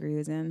undergrad degree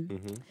was in.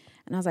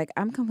 And I was like,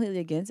 I'm completely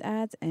against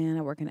ads, and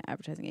I work in an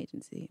advertising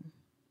agency.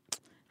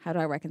 How do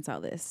I reconcile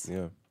this?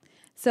 yeah.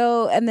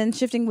 So, and then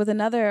shifting with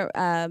another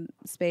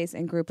space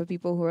and group of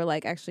people who are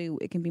like, actually,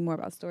 it can be more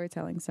about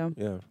storytelling. So,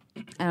 Yeah.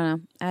 I don't know,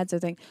 ads are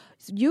thing.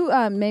 So you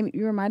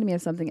you reminded me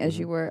of something as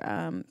you were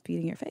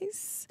feeding your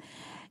face.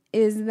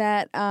 Is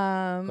that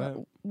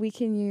we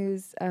can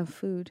use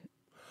food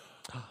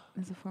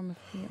as a form of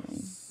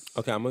healing.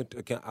 Okay, I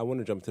want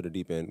to jump to the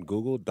deep end.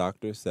 Google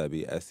Dr.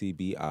 Sebi,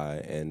 Sebi,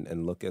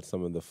 and look at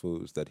some of the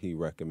foods that he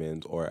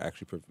recommends, or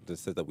actually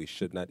says that we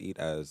should not eat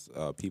as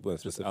people, and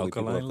specifically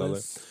people of alkaline color.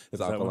 list? It's Is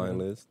that alkaline one of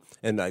them? list.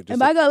 And like, just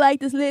Am I gonna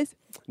like this list?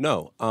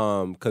 no,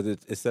 because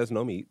it says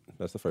no meat.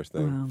 That's the first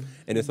thing. Wow.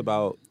 And it's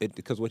about it,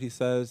 because what he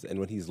says and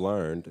what he's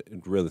learned,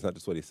 really, it's not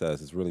just what he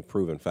says, it's really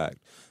proven fact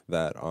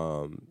that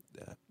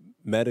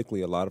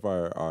medically, a lot of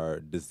our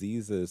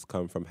diseases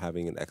come from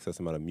having an excess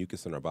amount of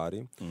mucus in our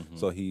body.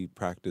 So he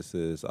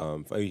practices.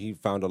 He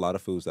found a lot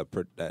of foods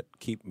that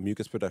keep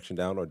mucus production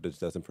down or just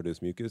doesn't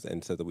produce mucus,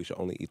 and said that we should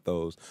only eat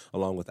those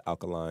along with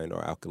alkaline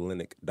or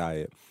alkalinic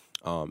diet.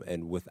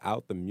 And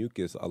without the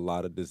mucus, a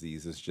lot of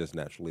diseases just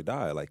naturally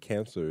die, like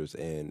cancers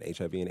and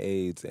HIV and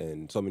AIDS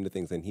and so many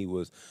things. And he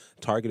was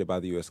targeted by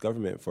the U.S.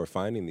 government for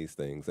finding these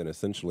things. And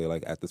essentially,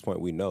 like at this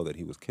point, we know that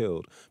he was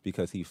killed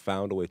because he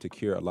found a way to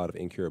cure a lot of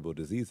incurable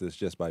diseases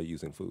just by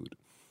using food.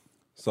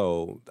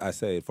 So I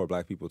say for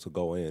Black people to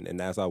go in,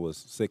 and as I was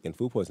sick and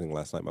food poisoning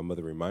last night, my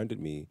mother reminded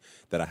me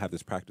that I have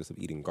this practice of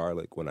eating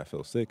garlic when I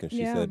feel sick. And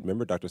she said,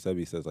 remember Dr.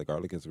 Sebi says like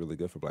garlic is really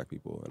good for Black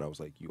people. And I was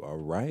like, you are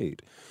right.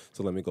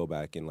 So let me go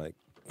back and like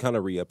kind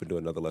of re-up and do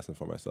another lesson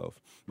for myself.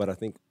 But I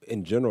think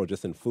in general,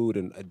 just in food,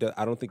 and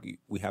I don't think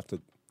we have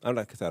to, I'm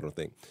not going to say I don't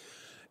think.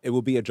 It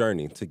will be a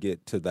journey to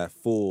get to that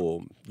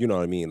full, you know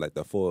what I mean, like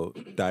the full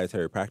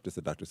dietary practice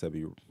that Dr.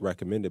 Sebi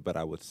recommended. But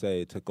I would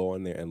say to go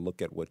in there and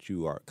look at what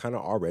you are kind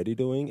of already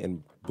doing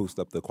and boost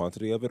up the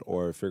quantity of it,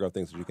 or figure out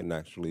things that you can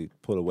actually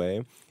put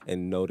away,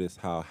 and notice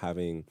how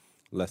having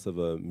less of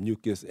a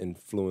mucus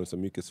influence, a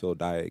mucus-filled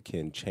diet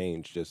can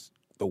change just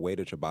the way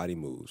that your body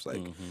moves.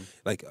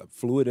 Like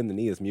fluid in the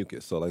knee is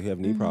mucus. So like you have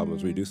knee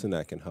problems, reducing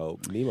that can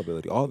help knee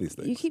mobility, all these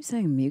things. You keep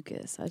saying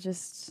mucus.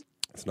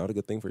 It's not a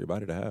good thing for your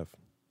body to have.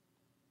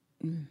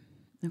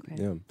 Okay.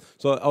 Yeah.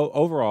 So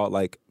overall,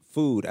 like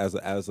food as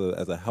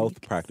a health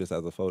practice,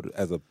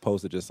 as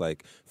opposed to just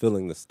like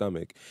filling the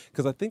stomach,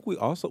 because I think we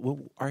also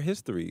our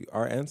history,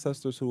 our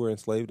ancestors who were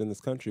enslaved in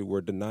this country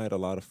were denied a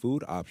lot of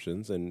food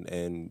options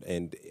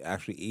and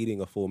actually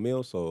eating a full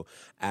meal. So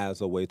as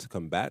a way to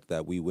combat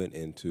that, we went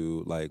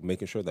into like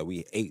making sure that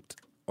we ate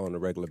on a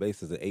regular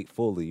basis and ate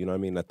fully, you know what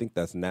I mean? I think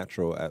that's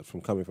natural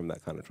from coming from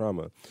that kind of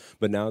trauma.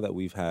 But now that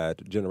we've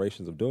had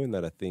generations of doing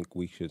that, I think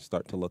we should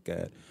start to look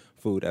at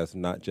food as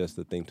not just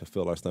the thing to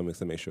fill our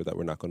stomachs and make sure that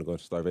we're not going to go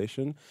into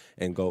starvation,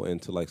 and go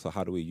into like, so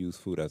how do we use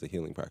food as a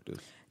healing practice?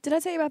 Did I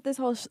tell you about this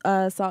whole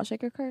salt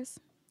shaker curse?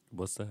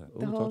 What's that?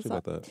 Talk to you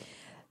about that.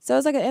 So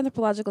it's like an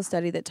anthropological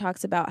study that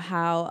talks about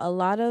how a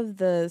lot of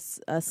the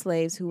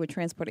slaves who were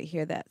transported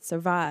here that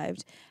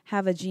survived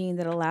have a gene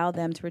that allowed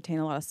them to retain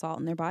a lot of salt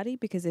in their body.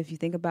 Because if you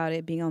think about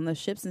it, being on the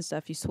ships and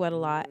stuff, you sweat a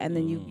lot, and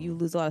then you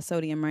lose a lot of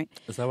sodium, right?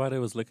 Is that why they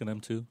was licking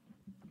them too?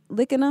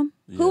 Licking them?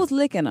 Yeah. Who was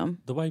licking them?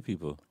 The white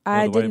people.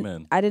 I the white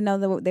men. I didn't know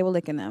that they were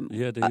licking them.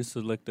 Yeah, they used to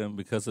lick them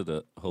because of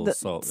the whole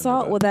salt.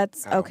 Salt. Well,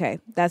 that's okay.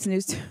 That's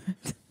news to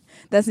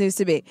that's news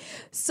to me.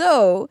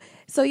 So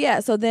yeah.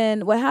 So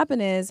then what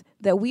happened is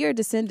that we are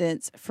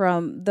descendants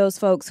from those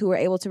folks who were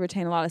able to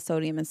retain a lot of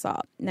sodium and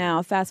salt.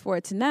 Now, fast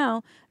forward to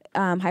now.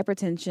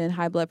 Hypertension,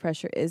 high blood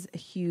pressure is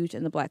huge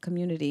in the Black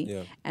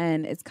community,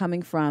 and it's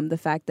coming from the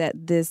fact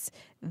that this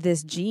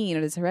gene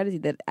or this heredity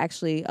that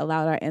actually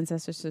allowed our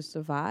ancestors to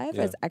survive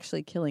is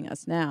actually killing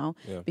us now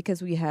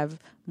because we have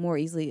more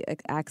easily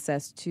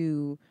access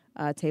to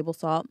table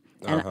salt,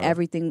 and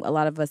everything a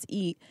lot of us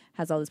eat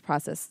has all this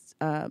processed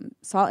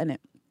salt in it.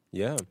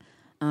 Yeah.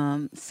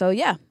 So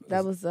yeah,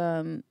 that was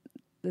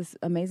this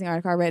amazing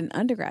article I read in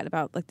undergrad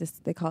about like this.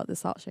 They call it the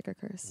salt shaker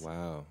curse.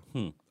 Wow.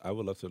 I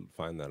would love to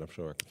find that. I'm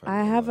sure I can find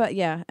it. I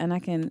have and I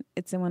can.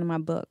 It's in one of my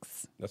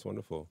books. That's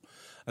wonderful.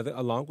 I think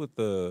along with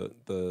the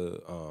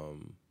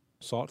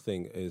salt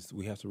thing is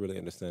we have to really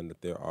understand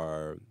that there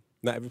are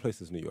not every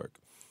place is New York,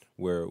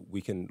 where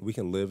we can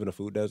live in a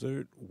food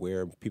desert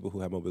where people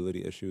who have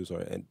mobility issues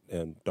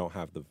and don't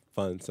have the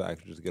funds to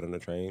actually just get on a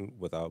train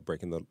without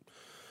breaking the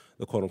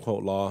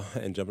quote-unquote law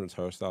and jumping a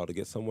turnstile to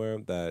get somewhere,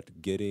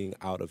 that getting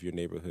out of your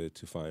neighborhood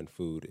to find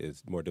food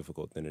is more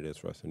difficult than it is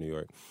for us in New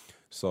York.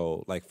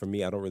 So, like, for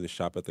me, I don't really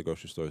shop at the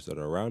grocery stores that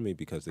are around me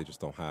because they just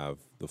don't have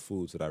the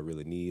foods that I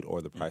really need,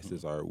 or the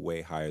prices are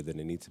way higher than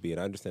they need to be. And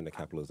I understand that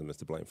capitalism is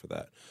to blame for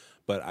that.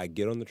 But I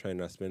get on the train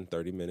and I spend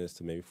 30 minutes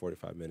to maybe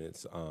 45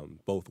 minutes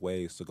both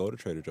ways to go to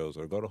Trader Joe's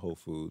or go to Whole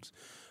Foods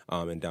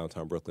in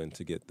downtown Brooklyn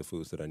to get the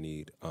foods that I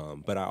need.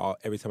 But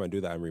every time I do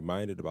that, I'm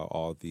reminded about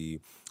all the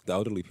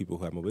elderly people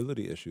who have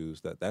mobility issues,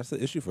 that's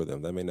the issue for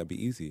them. That may not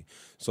be easy.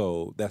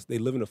 So they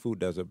live in a food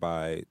desert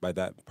by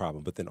that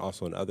problem. But then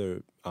also in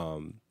other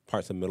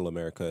parts of Middle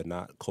America,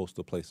 not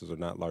coastal places or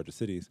not larger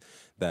cities,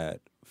 that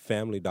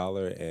Family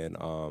Dollar and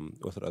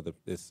what's the other?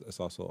 It's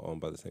also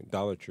owned by the same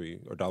Dollar Tree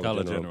or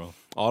Dollar General.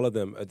 All of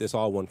them. It's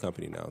all one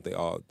company now.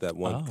 That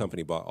one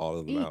company bought all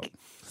of them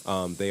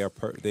out. They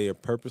are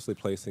purposely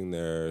placing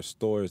their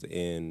stores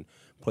in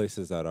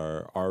places that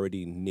are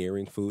already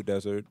nearing food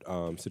desert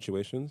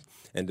situations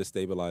and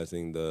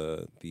destabilizing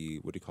the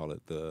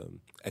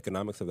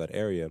economics of that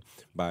area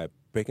by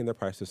breaking their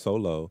prices so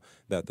low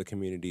that the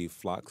community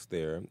flocks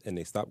there and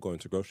they stop going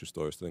to grocery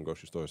stores, so then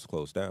grocery stores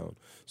close down.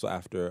 So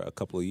after a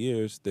couple of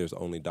years, there's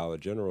only Dollar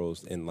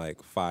Generals in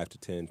like 5 to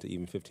 10 to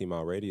even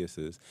 15-mile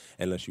radiuses.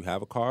 Unless you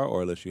have a car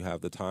or unless you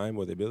have the time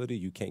or the ability,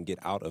 you can't get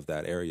out of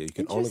that area. You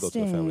can only go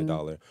to a Family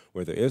Dollar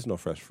where there is no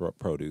fresh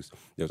produce.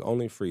 There's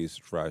only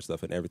freeze-dried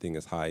stuff, and everything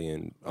is high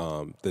in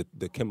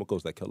the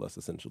chemicals that kill us,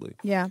 essentially.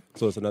 Yeah.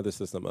 So it's another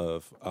system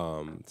of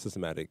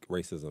systematic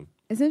racism.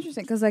 It's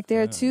interesting because like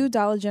there are two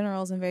Dollar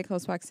Generals in very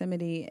close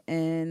proximity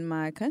in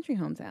my country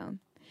hometown.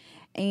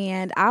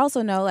 And I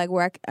also know like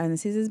where and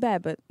this is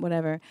bad, but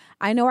whatever.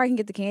 I know where I can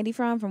get the candy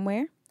from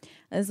where?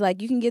 It's like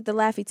you can get the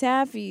Laffy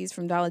Taffies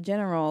from Dollar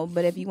General,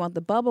 but if you want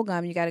the bubble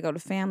gum, you got to go to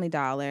Family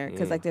Dollar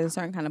because like there's a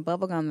certain kind of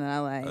bubble gum that I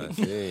like. I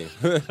see.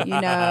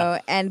 You know,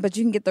 but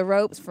you can get the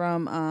ropes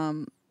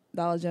from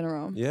Dollar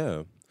General.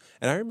 Yeah.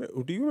 And I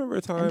remember. Do you remember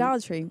a time? And Dollar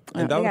Tree.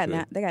 And Dollar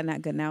Tree. They got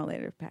not good now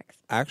later packs.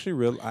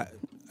 Actually,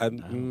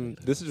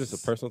 this is just a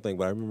personal thing,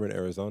 but I remember in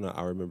Arizona,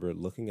 I remember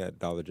looking at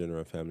Dollar General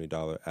and Family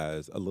Dollar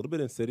as a little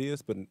bit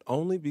insidious, but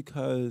only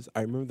because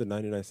I remember the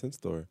 99-cent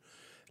store.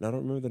 And I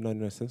don't remember the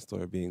 99-cent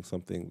store being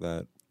something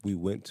that we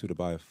went to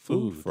buy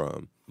food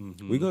from.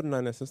 Mm-hmm. We go to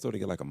 99-cent store to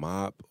get like a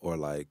mop or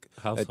like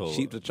household. a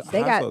cheap.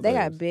 They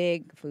got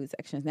big food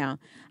sections now.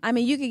 I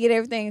mean, you could get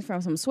everything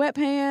from some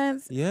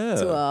sweatpants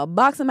to a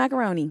box of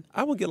macaroni.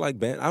 I would get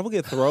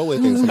throwaway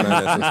things from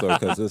 99-cent store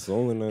because it's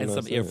only 99 and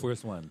some cents. Air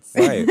Force Ones.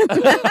 Right.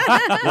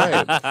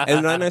 Right.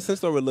 And the 99-cent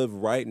store would live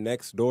right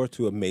next door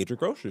to a major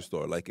grocery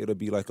store. Like it'll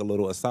be like a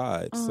little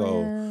aside.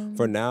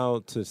 For now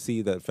to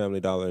see that Family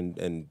Dollar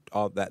and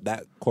all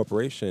that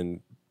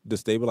corporation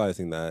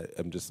destabilizing that,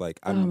 I'm just like,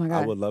 I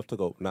would love to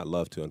go, not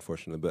love to,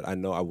 unfortunately, but I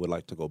know I would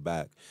like to go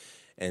back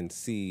and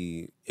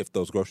see if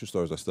those grocery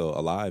stores are still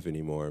alive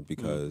anymore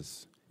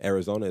because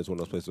Arizona is one of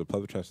those places where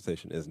public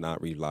transportation is not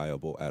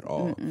reliable at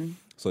all. Mm-mm.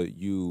 So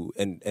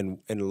and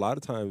a lot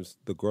of times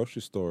the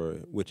grocery store,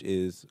 which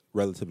is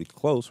relatively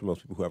close for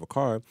most people who have a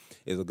car,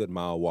 is a good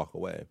mile walk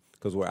away.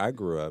 Because where I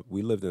grew up,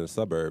 we lived in a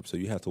suburb, so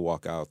you had to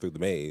walk out through the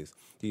maze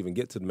to even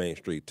get to the main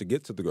street, to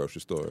get to the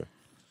grocery store.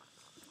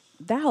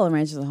 That whole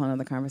range is a whole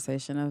other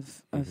conversation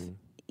of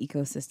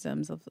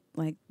ecosystems, of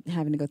like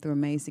having to go through a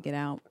maze to get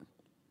out.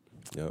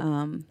 Yep.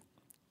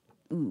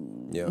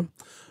 Yeah.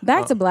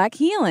 Back to Black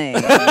healing.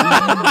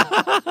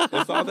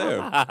 It's all there.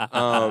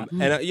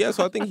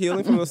 So I think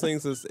healing from those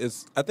things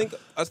is I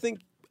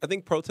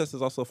think protest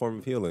is also a form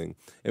of healing.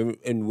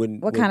 And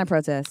when kind of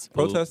protest?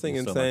 Protesting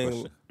and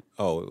saying,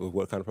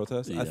 what kind of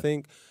protest? Yeah. I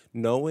think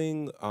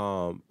knowing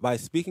by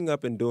speaking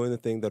up and doing the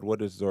thing that what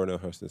does Zora Neale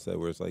Hurston say,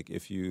 where it's like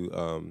if you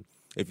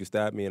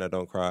stab me and I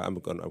don't cry, I'm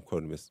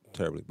quoting this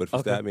terribly, but if you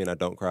stab me and I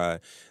don't cry,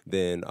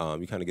 then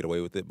you kind of get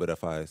away with it. But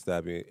if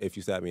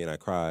you stab me and I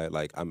cry,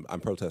 like I'm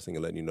protesting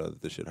and letting you know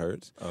that this shit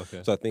hurts.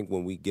 Okay. So I think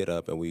when we get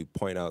up and we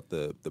point out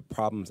the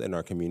problems in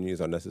our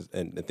communities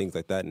and things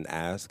like that and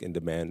ask and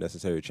demand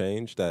necessary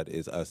change, that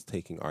is us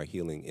taking our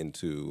healing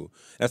into.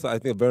 That's I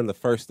think one of the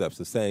first steps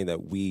is saying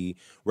that we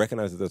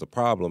recognize that there's a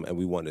problem and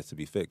we want it to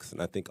be fixed.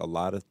 And I think a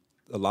lot of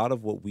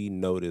what we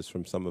notice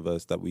from some of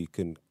us that we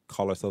can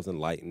call ourselves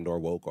enlightened or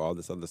woke or all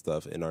this other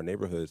stuff in our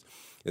neighborhoods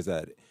is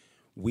that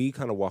we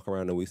kind of walk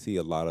around and we see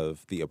a lot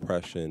of the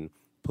oppression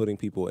putting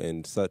people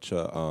in such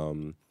a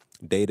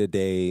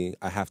day-to-day,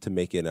 I have to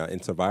make it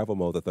in survival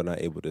mode that they're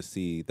not able to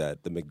see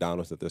that the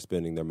McDonald's that they're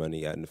spending their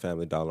money at and the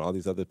Family Dollar, all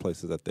these other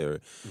places that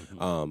they're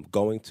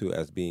going to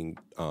as being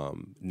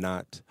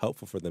not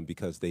helpful for them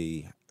because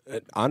they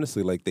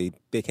honestly, like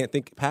they can't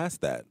think past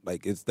that.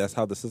 Like that's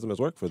how the system has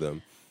worked for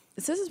them.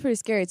 This is pretty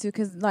scary too,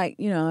 because like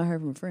I heard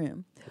from a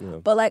friend,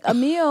 but like a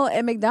meal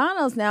at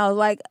McDonald's now is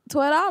like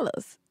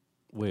 $12.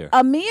 Where?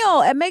 A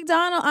meal at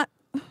McDonald's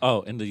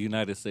in the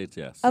United States,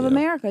 yes. of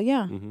America,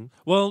 yeah. Mm-hmm.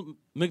 Well,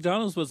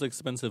 McDonald's was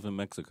expensive in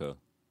Mexico.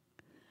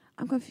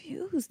 I'm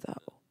confused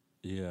though.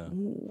 Yeah.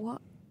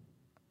 What?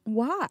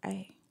 Why?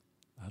 I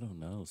don't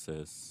know,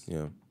 sis.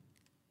 Yeah.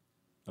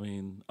 I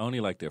mean, I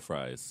only like their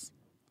fries.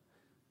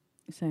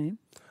 Same.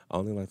 I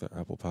only like their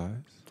apple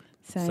pies.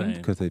 Same.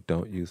 Because they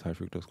don't use high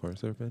fructose corn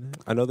syrup in it.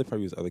 I know they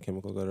probably use other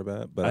chemicals that are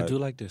bad, but I do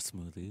like their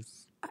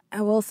smoothies.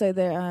 I will say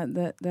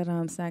that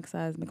snack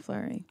size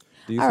McFlurry.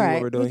 Do you All see right,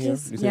 what we're doing here?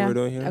 just- You see what we're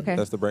doing here? okay.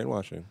 That's the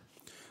brainwashing.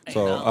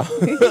 So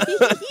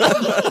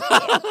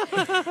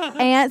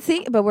And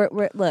see, but we're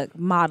look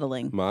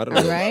modeling.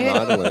 modeling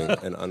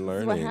and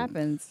unlearning. What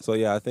happens? So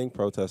yeah, I think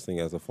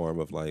protesting as a form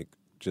of like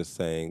just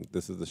saying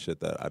this is the shit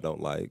that I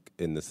don't like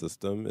in the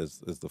system is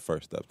the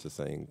first step to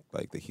saying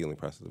like the healing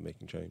process of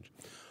making change.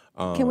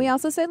 Can we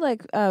also say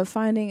like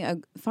finding a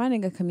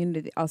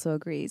community that also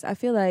agrees? I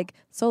feel like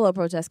solo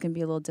protests can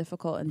be a little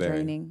difficult and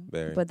draining,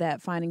 but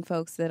that finding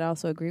folks that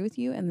also agree with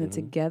you and that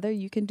together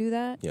you can do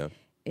that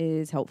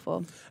is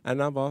helpful.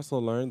 And I've also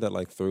learned that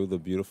like through the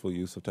beautiful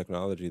use of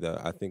technology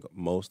that I think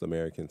most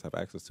Americans have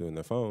access to in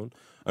their phone,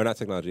 or not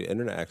technology,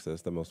 internet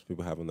access that most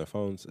people have on their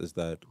phones, is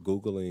that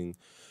Googling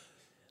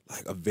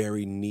like a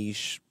very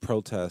niche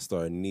protest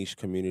or a niche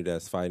community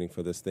that's fighting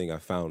for this thing, I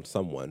found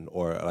someone,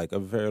 or like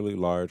a fairly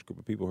large group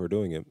of people who are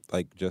doing it.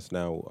 Like just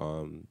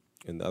now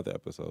in the other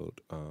episode,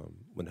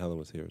 when Helen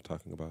was here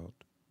talking about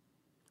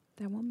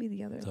That won't be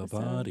the other The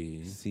episode.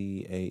 body.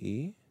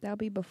 CAE. That'll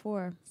be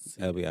before.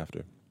 That'll be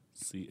after.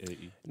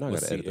 CAE. No, I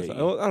What's gotta edit this.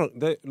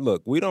 CAE?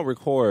 Look, we don't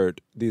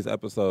record these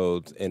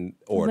episodes in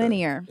order.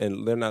 Linear.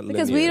 And they're not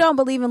Because linear. we don't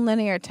believe in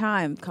linear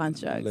time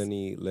constructs.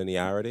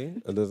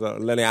 Linearity. There's a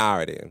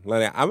linearity.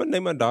 I'm gonna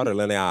name my daughter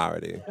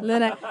Linearity.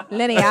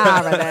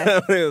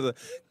 Linearity.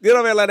 Get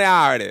over here,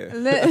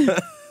 linearity.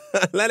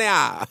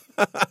 Linnea.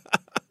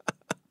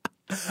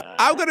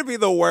 I'm gonna be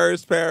the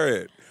worst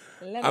parent.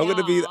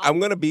 I'm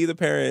gonna be the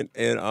parent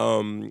in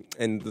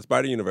the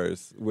Spider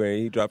Universe where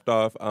he dropped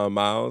off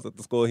Miles at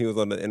the school. He was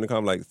on the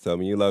intercom like, "Tell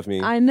me you love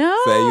me." I know.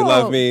 Say you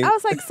love me. I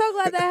was like so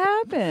glad that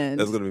happened.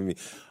 That's gonna be me.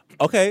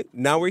 Okay,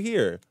 now we're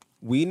here.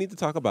 We need to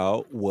talk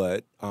about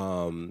what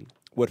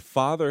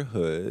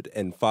fatherhood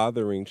and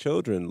fathering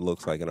children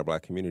looks like in our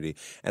Black community.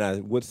 And I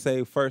would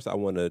say first, I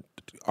want to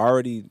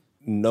already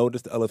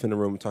notice the elephant in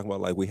the room, talking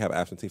about like we have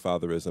absentee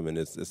fatherism and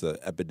it's an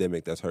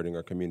epidemic that's hurting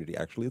our community.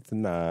 Actually, it's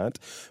not.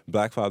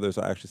 Black fathers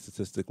are actually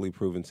statistically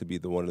proven to be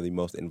one of the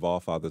most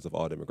involved fathers of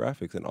all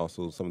demographics, and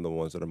also some of the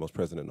ones that are most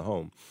present in the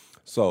home.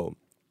 So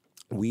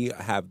we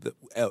have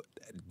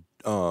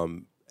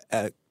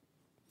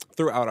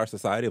throughout our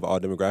society of all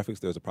demographics,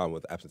 there's a problem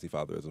with absentee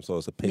fatherism. So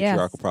it's a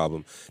patriarchal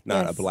problem,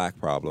 not a Black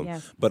problem.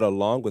 Yes. But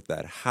along with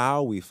that,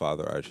 how we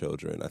father our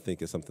children, I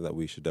think, is something that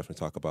we should definitely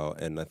talk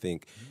about. And I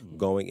think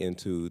going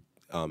into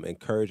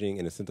encouraging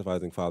and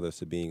incentivizing fathers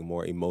to being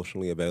more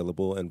emotionally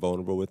available and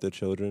vulnerable with their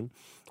children,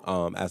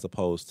 as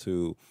opposed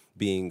to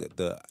being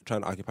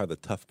trying to occupy the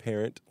tough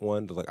parent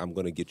one, like I'm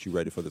going to get you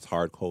ready for this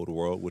hard, cold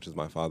world, which is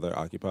my father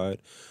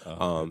occupied.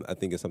 I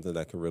think it's something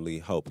that can really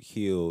help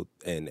heal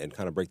and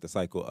kind of break the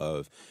cycle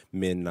of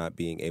men not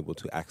being able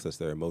to access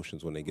their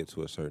emotions when they get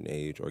to a certain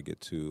age or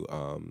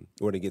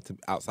when they get to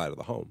outside of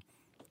the home.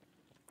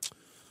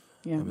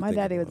 Yeah, my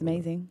daddy was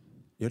amazing.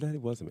 Your daddy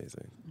was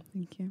amazing.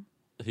 Thank you.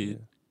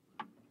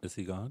 Is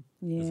he gone?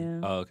 Yeah.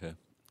 Oh, okay.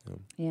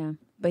 Yeah.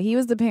 But he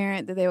was the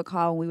parent that they would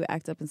call when we would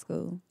act up in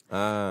school.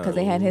 Because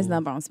they had his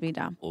number on speed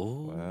dial.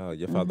 Oh. Wow.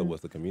 Your father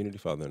was the community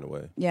father in a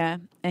way. Yeah.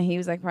 And he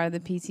was like part of the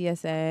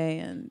PTSA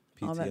and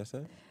all that.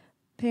 PTSA?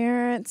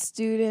 Parent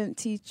Student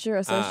Teacher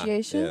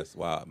Association. Yes.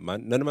 Wow.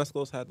 None of my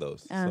schools had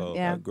those. So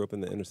yeah. I grew up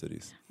in the inner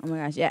cities. Oh my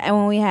gosh. Yeah. And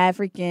when we had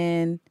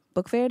freaking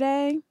book fair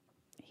day,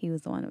 he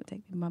was the one that would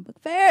take me to my book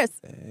fairs.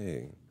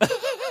 Hey.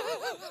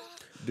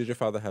 Did your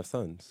father have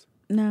sons?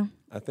 No.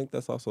 I think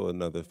that's also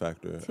another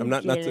factor. Too I'm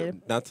not creative.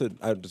 to.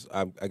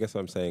 I guess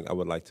what I'm saying, I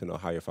would like to know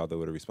how your father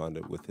would have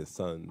responded with his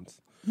sons,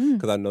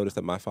 because I noticed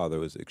that my father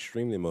was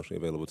extremely emotionally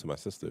available to my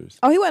sisters.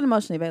 Oh, he wasn't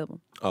emotionally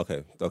available.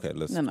 Okay,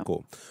 let's No.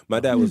 cool.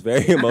 My dad was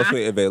very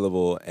emotionally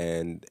available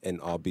and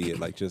albeit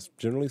like just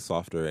generally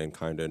softer and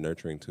kinder and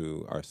nurturing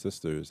to our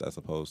sisters as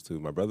opposed to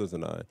my brothers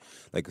and I.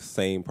 Like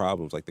same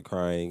problems, like the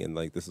crying and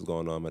like this is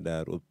going on. My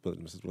dad would be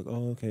like,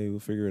 "Oh, okay, we'll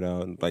figure it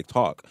out," and like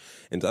talk,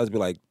 and to us be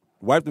like,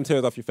 wipe them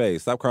tears off your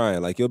face. Stop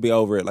crying. Like, you'll be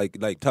over it.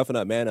 Like toughen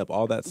up, man up,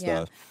 all that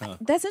stuff.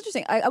 That's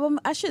interesting.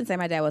 I shouldn't say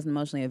my dad wasn't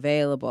emotionally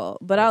available,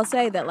 but I'll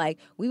say that, like,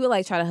 we would,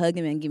 like, try to hug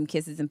him and give him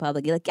kisses in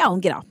public. You're like, y'all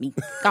don't get off me.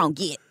 Go on,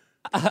 get.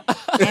 So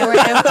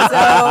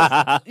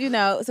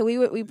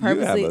we purposely.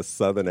 You have a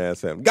southern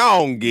ass family.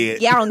 Go on,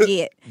 get. Y'all don't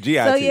get.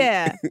 G-I-T. So,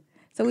 yeah.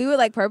 So we would,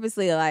 like,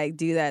 purposely, like,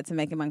 do that to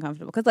make him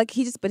uncomfortable. Because, like,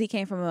 he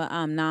came from a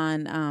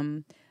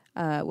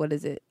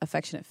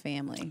affectionate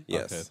family.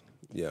 Yes. Okay.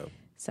 Yeah.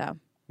 So.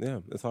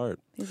 Yeah, it's hard.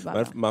 He's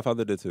about My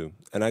father did too,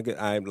 and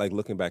I like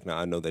looking back now.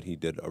 I know that he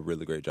did a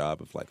really great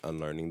job of like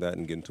unlearning that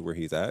and getting to where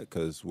he's at.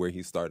 Because where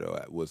he started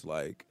at was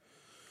like,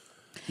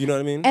 you know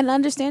what I mean. And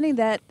understanding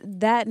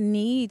that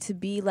need to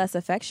be less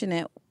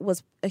affectionate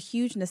was a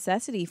huge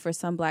necessity for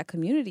some Black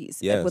communities.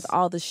 Yes. With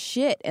all the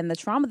shit and the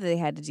trauma that they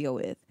had to deal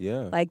with.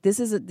 Yeah. Like this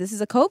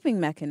is a coping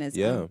mechanism.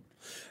 Yeah.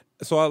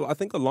 So I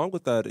think along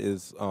with that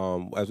is,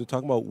 as we're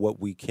talking about what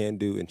we can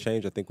do and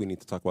change, I think we need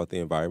to talk about the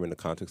environment, the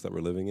context that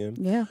we're living in.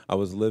 Yeah. I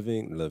was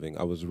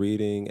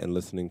reading and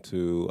listening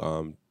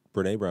to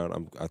Brene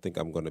Brown. I think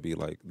I'm going to be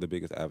like the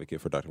biggest advocate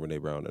for Dr.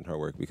 Brene Brown and her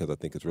work because I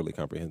think it's really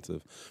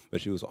comprehensive.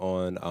 But she was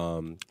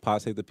on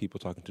Pod Save the People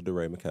talking to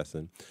DeRay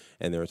McKesson,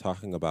 and they were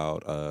talking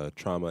about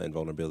trauma and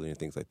vulnerability and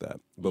things like that.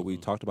 But we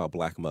talked about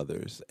Black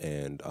mothers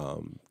and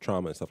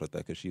trauma and stuff like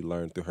that because she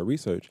learned through her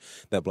research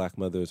that Black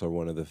mothers are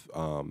one of the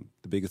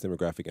biggest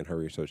demographic in her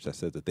research that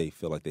says that they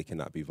feel like they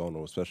cannot be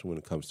vulnerable, especially when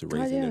it comes to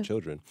raising their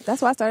children.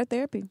 That's why I started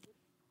therapy.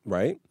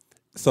 Right?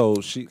 So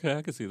Okay,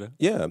 I can see that.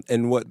 Yeah,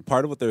 and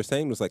part of what they're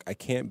saying was like, I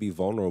can't be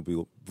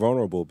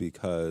vulnerable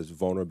because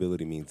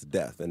vulnerability means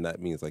death, and that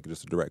means like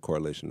just a direct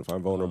correlation. If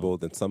I'm vulnerable,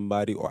 then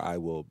somebody or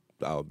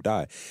I'll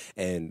die.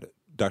 And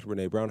Dr.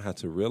 Brene Brown had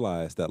to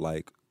realize that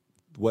like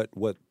what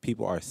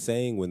people are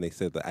saying when they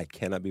say that I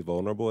cannot be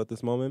vulnerable at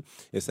this moment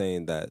is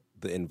saying that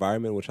the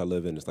environment in which I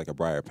live in is like a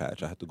briar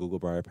patch. I have to Google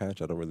briar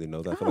patch. I don't really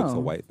know that. I feel like it's a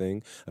white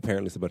thing.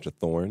 Apparently, it's a bunch of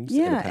thorns.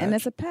 Yeah, and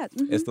it's a pet.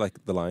 Mm-hmm. It's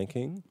like the Lion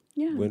King.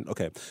 Yeah.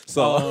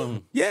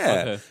 So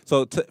yeah. Okay.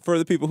 So for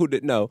the people who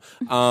didn't know,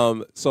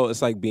 so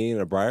it's like being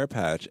in a briar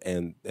patch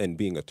and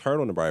being a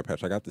turtle in a briar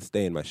patch. I got to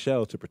stay in my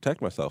shell to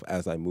protect myself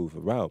as I move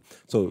around.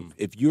 So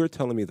if you're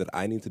telling me that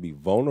I need to be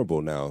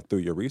vulnerable now through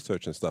your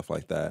research and stuff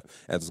like that,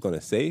 as it's going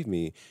to save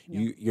me,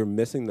 you're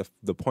missing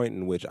the point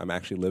in which I'm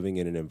actually living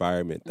in an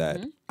environment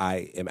that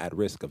I am at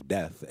risk of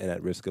death and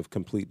at risk of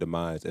complete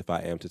demise if I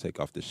am to take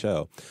off the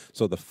shell.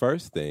 So the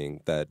first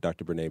thing that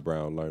Dr. Brene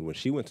Brown learned when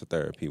she went to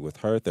therapy with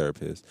her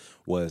therapist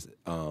was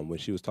when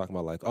she was talking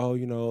about like, oh,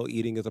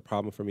 eating is a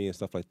problem for me and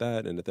stuff like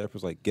that. And the therapist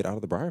was like, get out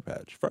of the briar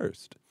patch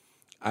first.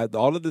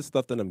 all of this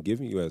stuff that I'm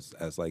giving you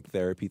as like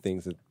therapy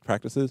things and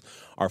practices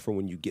are for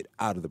when you get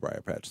out of the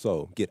briar patch.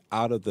 So get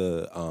out of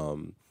the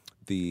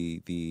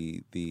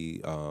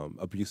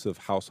abusive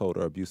household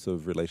or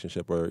abusive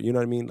relationship, or you know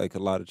what I mean. Like a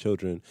lot of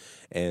children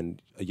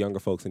and younger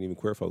folks and even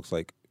queer folks,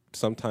 like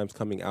sometimes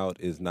coming out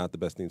is not the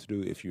best thing to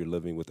do if you're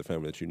living with a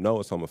family that you know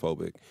is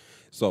homophobic.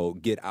 So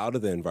get out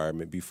of the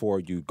environment before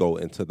you go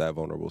into that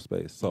vulnerable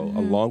space. So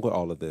along with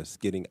all of this,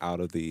 getting out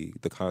of the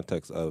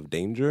context of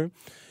danger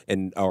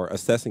and or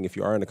assessing if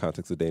you are in the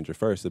context of danger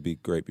first, it'd be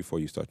great before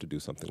you start to do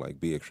something like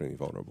be extremely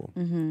vulnerable.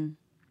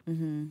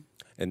 And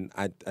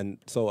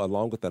so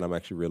along with that, I'm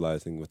actually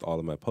realizing with all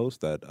of my posts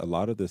that a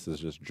lot of this is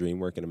just dream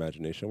work and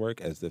imagination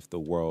work, as if the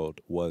world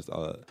was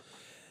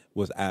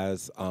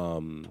as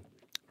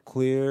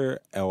clear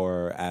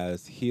or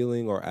as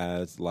healing or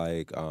as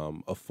like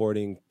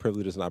affording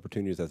privileges and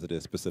opportunities as it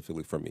is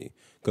specifically for me.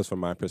 Because from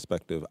my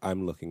perspective,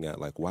 I'm looking at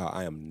like, wow,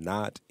 I am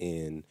not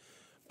in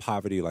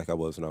poverty like I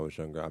was when I was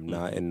younger. I'm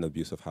not in an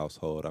abusive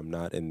household. I'm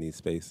not in these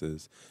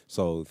spaces.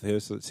 So here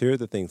are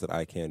the things that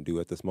I can do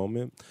at this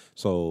moment.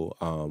 So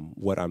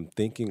what I'm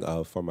thinking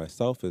of for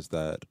myself is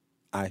that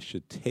I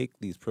should take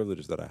these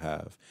privileges that I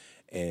have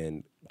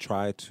and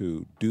try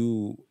to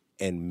do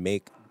and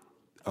make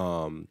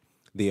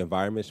the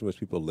environment in which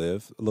people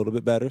live a little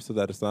bit better so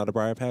that it's not a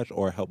briar patch,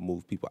 or help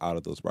move people out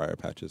of those briar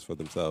patches for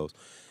themselves.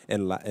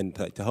 And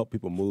to help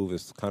people move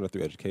is kind of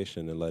through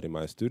education and letting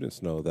my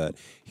students know that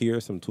here are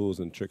some tools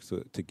and tricks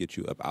to get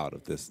you up out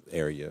of this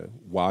area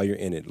while you're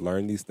in it.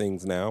 Learn these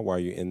things now while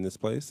you're in this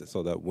place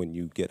so that when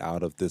you get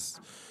out of this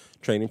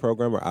training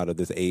program or out of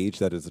this age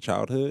that is a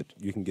childhood,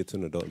 you can get to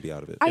an adult and be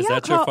out of it. Is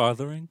that your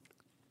fathering?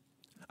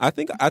 I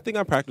think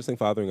I'm practicing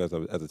fathering as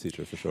a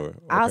teacher for sure.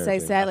 I'll say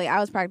sadly, I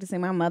was practicing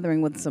my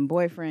mothering with some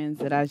boyfriends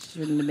that I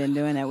shouldn't have been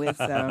doing that with.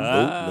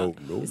 So,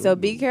 No.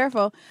 be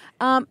careful.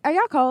 Are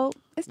y'all cold?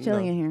 It's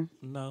chilly in here.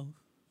 No.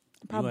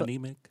 Probably. You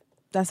anemic?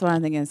 That's what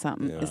I'm thinking.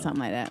 Something. Yeah. It's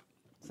something like that.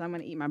 So I'm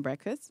gonna eat my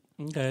breakfast.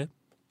 Okay.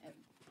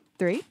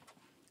 3.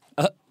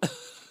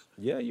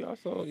 Yeah, you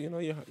also,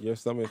 your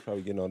stomach is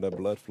probably getting all that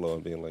blood flow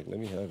and being like, let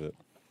me have it.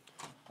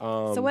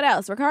 So what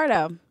else,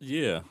 Ricardo?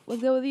 Yeah. What's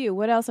good with you?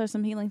 What else are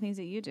some healing things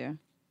that you do?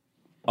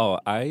 Oh,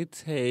 I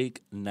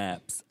take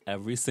naps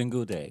every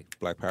single day.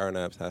 Black Power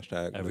Naps, #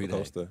 Every day.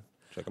 Coaster.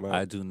 Check them out.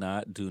 I do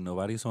not do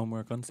nobody's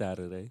homework on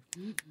Saturday.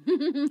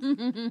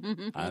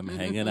 I'm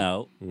hanging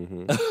out.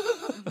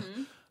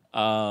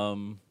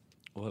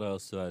 What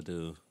else do I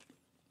do?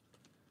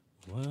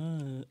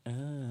 What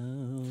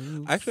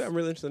else? Actually, I'm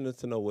really interested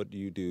to know what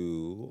you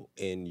do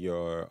in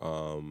your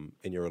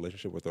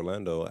relationship with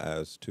Orlando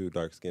as two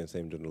dark-skinned,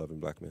 same-gender-loving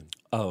black men.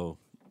 Oh,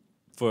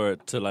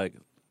 to like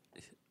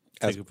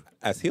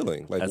As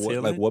healing, like As what,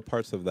 healing? like what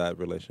parts of that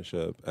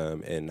relationship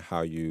and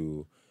how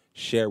you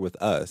share with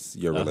us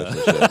your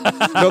relationship.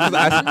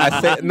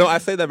 I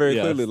say that very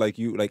Yes. clearly.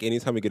 Like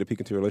anytime we get a peek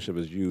into your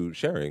relationship, is you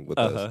sharing with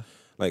us.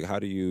 Like, how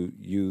do you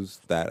use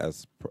that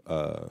as,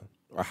 or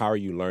how are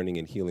you learning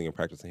and healing and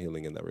practicing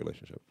healing in that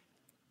relationship?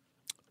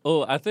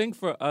 Oh, I think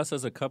for us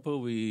as a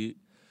couple,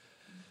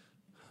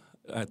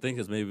 I think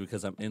it's maybe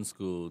because I'm in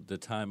school, the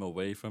time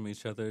away from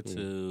each other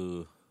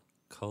to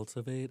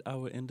cultivate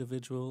our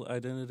individual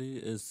identity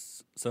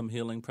is some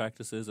healing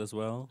practices as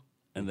well.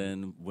 And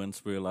then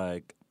once we're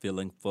like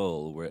feeling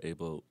full, we're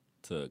able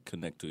to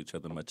connect to each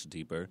other much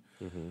deeper.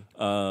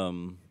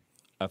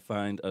 I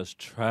find us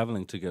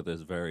traveling together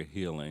is very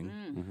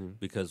healing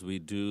because we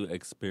do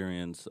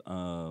experience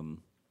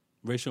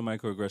racial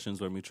microaggressions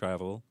when we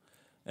travel.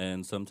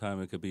 And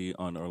sometimes it could be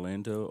on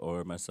Orlando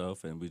or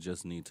myself, and we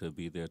just need to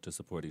be there to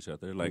support each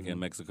other. Like in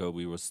Mexico,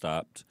 we were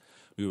stopped.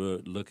 We were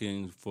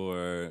looking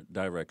for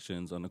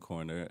directions on the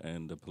corner,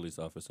 and the police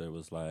officer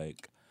was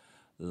like,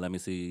 "Let me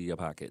see your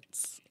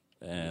pockets."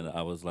 And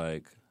I was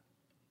like,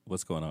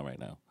 "What's going on right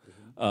now?"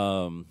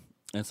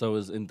 And so it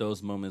was in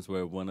those moments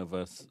where one of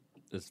us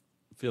is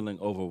feeling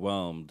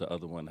overwhelmed, the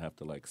other one have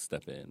to like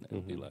step in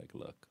and be like,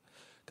 "Look."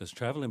 Because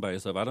traveling by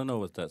yourself, I don't know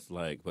what that's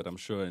like, but I'm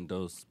sure in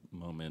those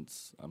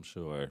moments, I'm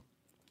sure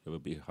it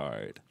would be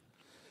hard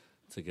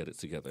to get it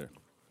together.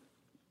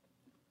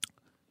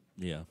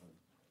 Yeah.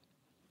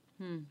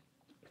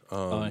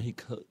 He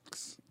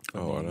cooks.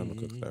 Orlando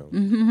cooks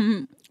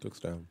down. Cooks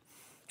down.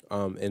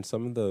 And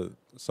some of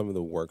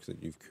the works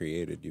that you've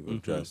created, you've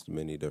addressed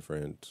many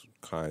different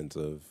kinds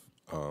of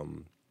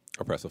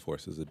oppressive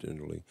forces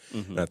generally.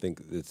 And I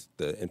think it's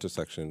the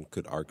intersection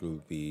could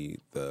arguably be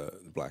the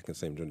black and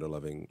same gender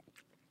loving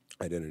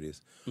identities,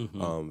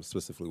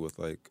 specifically with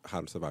like How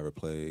to Survive a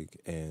Plague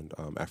and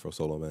Afro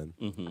Solo Men.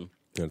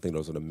 And I think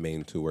those are the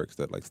main two works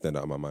that like stand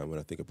out in my mind when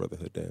I think of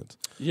Brotherhood Dance.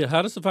 Yeah,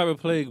 How to Survive a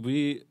Plague,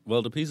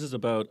 the piece is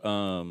about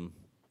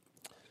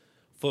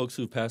folks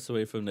who passed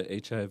away from the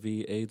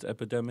HIV/AIDS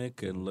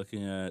epidemic and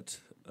looking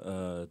at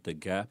the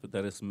gap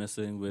that is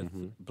missing with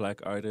black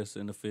artists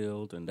in the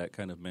field and that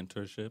kind of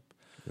mentorship.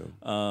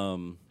 Yeah.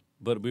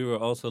 But we were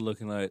also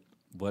looking at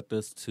what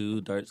does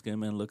two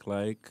dark-skinned men look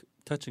like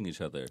touching each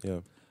other.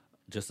 Yeah.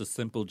 just a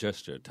simple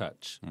gesture,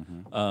 touch,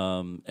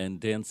 Mm-hmm. and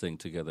dancing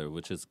together,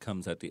 which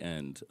comes at the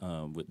end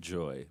with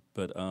joy.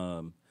 But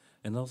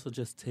and also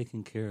just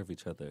taking care of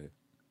each other.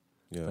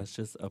 Yeah. That's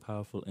just a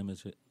powerful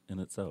image in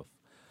itself.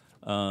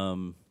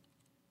 And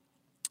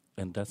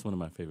that's one of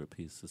my favorite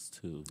pieces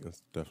too.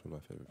 That's definitely my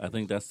favorite. I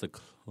think that's the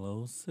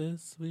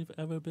closest we've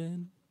ever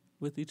been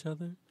with each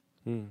other.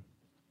 Hmm.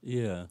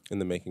 Yeah, In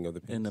the making of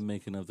the piece. in the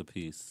making of the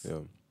piece.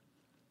 Yeah.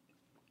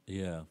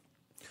 Yeah.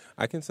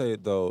 I can say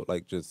though,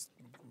 like just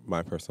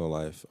my personal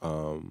life,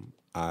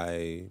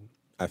 I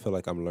feel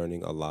like I'm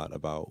learning a lot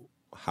about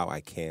how I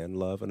can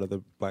love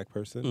another black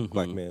person,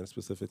 black man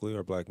specifically,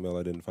 or black male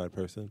identified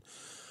person,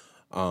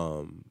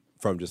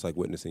 from just like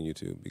witnessing you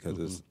two,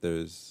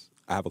 because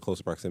I have a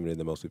closer proximity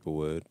than most people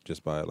would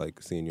just by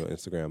like seeing you on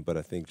Instagram. But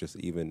I think just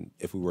even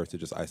if we were to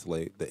just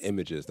isolate the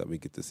images that we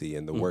get to see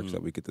and the works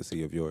that we get to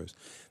see of yours,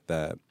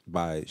 that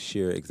by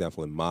sheer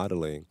example and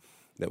modeling,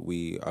 that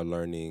we are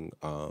learning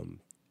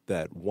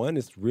that one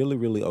is really,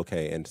 really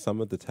okay, and some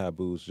of the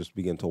taboos just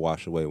begin to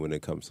wash away when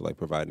it comes to like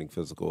providing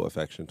physical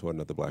affection to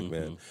another black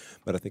man.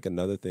 But I think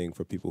another thing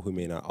for people who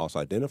may not also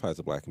identify as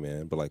a black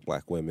man, but like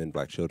black women,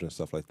 black children,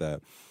 stuff like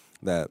that,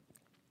 that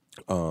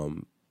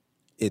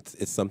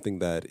it's something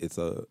that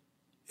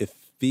it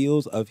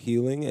feels of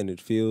healing, and it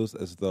feels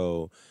as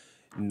though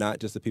not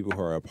just the people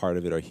who are a part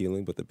of it are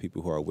healing, but the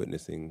people who are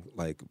witnessing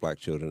like black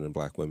children and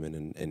black women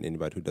and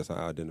anybody who does not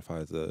identify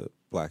as a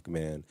black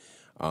man,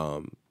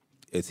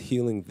 it's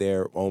healing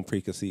their own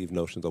preconceived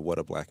notions of what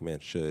a black man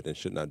should and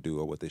should not do,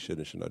 or what they should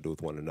and should not do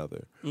with one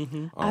another.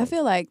 I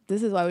feel like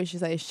this is why we should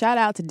say shout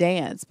out to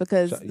dance,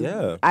 because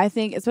Yeah. I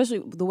think, especially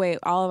the way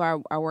all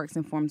of our works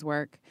and forms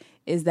work,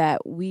 is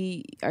that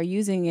we are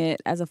using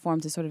it as a form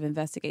to sort of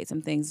investigate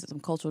some things, some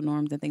cultural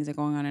norms and things that are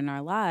going on in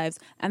our lives.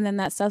 And then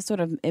that stuff sort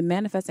of, it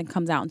manifests and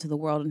comes out into the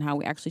world and how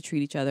we actually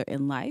treat each other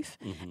in life.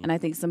 And I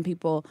think some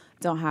people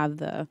don't have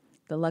the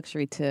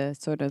luxury to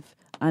sort of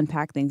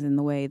unpack things in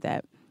the way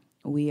that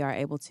we are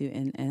able to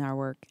in our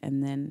work,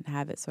 and then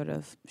have it sort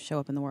of show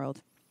up in the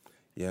world.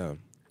 Yeah.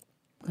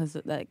 Because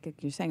like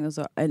you're saying, those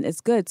are, and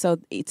it's good. So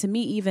to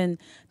me, even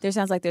there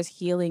sounds like there's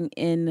healing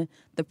in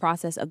the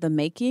process of the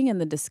making and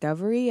the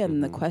discovery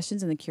and the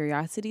questions and the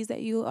curiosities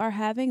that you are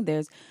having.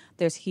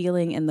 There's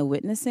healing in the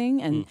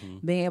witnessing and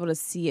being able to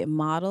see it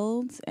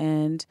modeled,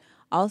 and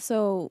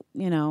also,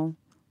 you know,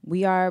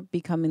 we are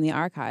becoming the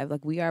archive.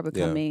 Like we are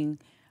becoming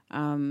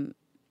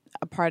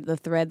a part of the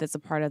thread that's a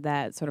part of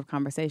that sort of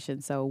conversation.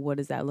 So what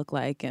does that look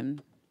like?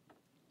 And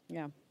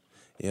yeah.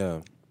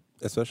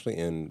 Especially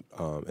in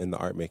the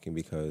art making,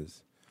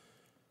 because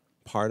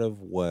part of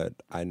what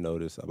I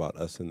notice about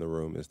us in the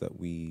room is that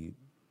we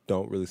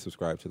don't really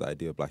subscribe to the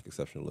idea of black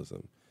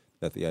exceptionalism.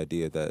 That the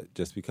idea that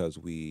just because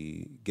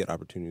we get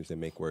opportunities to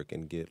make work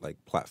and get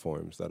like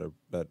platforms that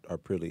are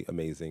pretty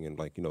amazing, and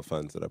like, you know,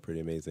 funds that are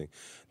pretty amazing,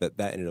 that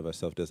in and of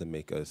itself doesn't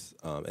make us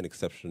an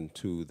exception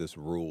to this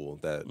rule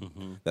that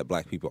that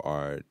black people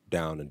are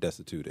down and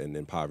destitute and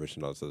impoverished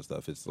and all this other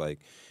stuff. It's like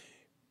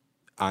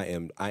I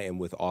am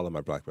with all of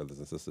my black brothers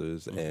and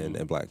sisters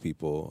and black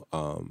people,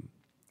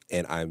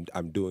 and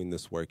I'm doing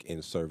this work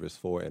in service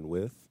for and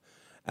with,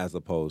 as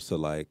opposed to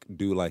like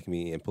do like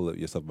me and pull up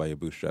yourself by your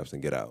bootstraps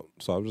and get out.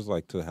 So I would just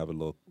like to have a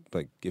little,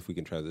 like, if we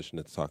can transition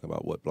to talking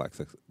about what black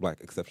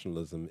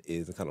exceptionalism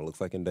is and kind of looks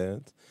like in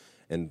dance,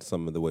 and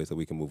some of the ways that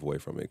we can move away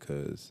from it,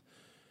 because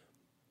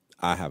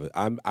I have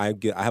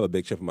a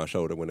big chip on my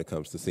shoulder when it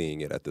comes to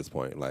seeing it at this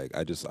point. Like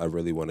I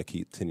really want to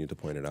continue to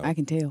point it out. I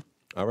can tell.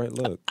 All right,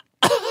 look.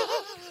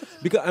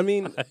 Because I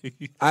mean,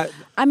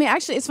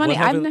 actually, it's funny.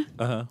 What I've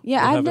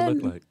does it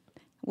look like?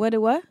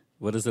 What?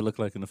 What does it look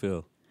like in the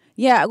field?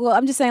 Yeah, well,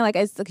 I'm just saying, like,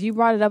 it's like you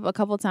brought it up a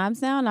couple of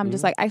times now, and I'm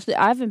just like, actually,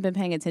 I haven't been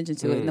paying attention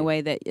to it in the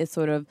way that it's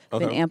sort of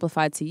been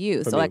amplified to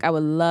you. So, like, I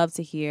would love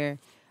to hear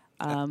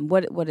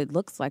what it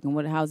looks like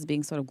and how it's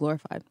being sort of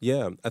glorified.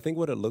 Yeah, I think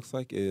what it looks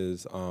like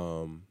is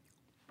I'm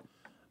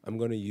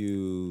going to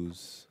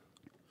use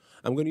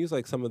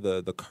like some of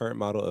the current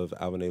model of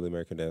Alvin Ailey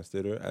American Dance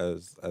Theater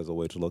as a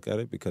way to look at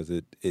it, because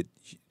the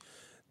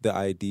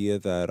idea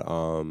that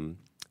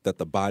that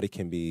the body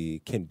can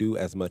do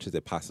as much as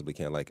it possibly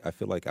can. Like, I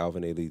feel like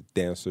Alvin Ailey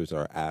dancers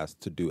are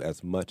asked to do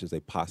as much as they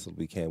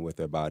possibly can with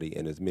their body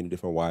and as many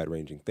different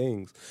wide-ranging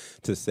things,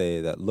 to say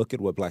that look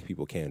at what black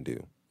people can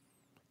do.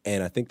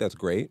 And I think that's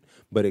great,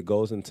 but it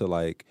goes into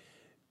like,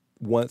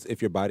 if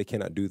your body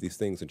cannot do these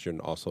things, then you're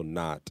also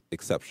not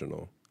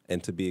exceptional.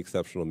 And to be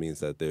exceptional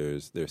means that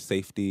there's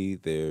safety,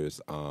 there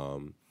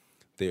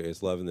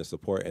is love and there's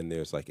support, and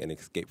there's like an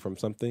escape from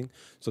something.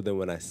 So then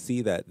when I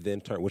see that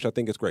then turn, which I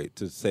think is great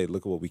to say,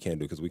 look at what we can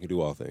do, because we can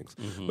do all things.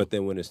 But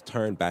then when it's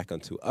turned back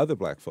onto other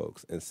black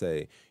folks and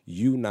say,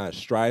 you not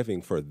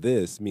striving for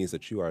this means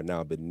that you are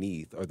now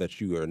beneath, or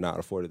that you are not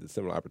afforded the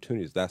similar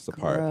opportunities, that's the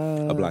part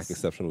of black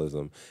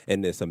exceptionalism.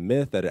 And it's a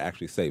myth that it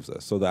actually saves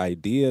us. So the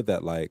idea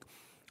that like,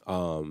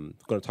 going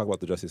to talk about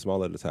the Jussie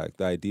Smollett attack.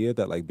 The idea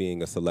that like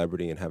being a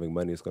celebrity and having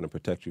money is going to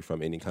protect you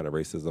from any kind of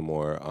racism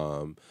or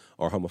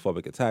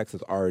homophobic attacks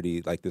is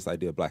already like this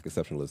idea of black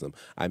exceptionalism.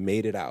 I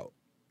made it out.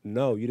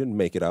 no, you didn't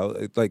make it out.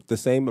 It's like the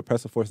same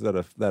oppressive forces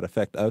that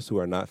affect us who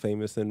are not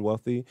famous and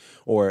wealthy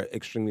or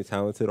extremely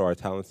talented, or our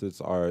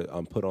talents are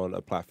put on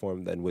a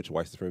platform in which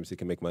white supremacy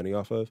can make money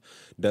off of,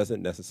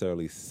 doesn't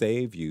necessarily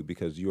save you,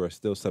 because you are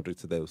still subject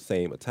to those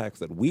same attacks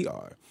that we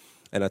are.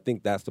 And I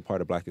think that's the part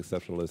of black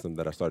exceptionalism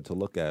that I started to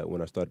look at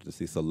when I started to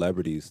see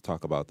celebrities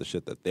talk about the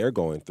shit that they're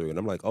going through. And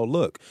I'm like, oh,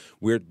 look,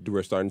 we're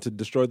starting to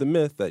destroy the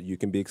myth that you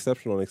can be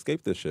exceptional and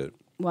escape this shit.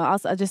 Well,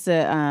 also, just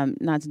to,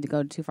 not to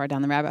go too far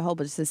down the rabbit hole,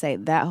 but just to say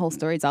that whole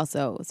story is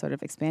also sort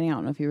of expanding. I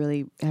don't know if you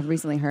really have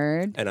recently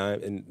heard.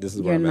 And this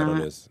is where I'm at on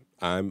this.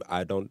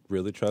 I don't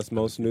really trust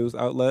most news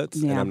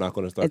outlets, and I'm not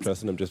going to start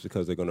trusting them just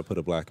because they're going to put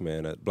a black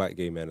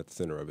gay man at the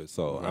center of it.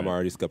 So I'm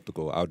already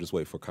skeptical. I'll just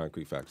wait for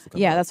concrete facts to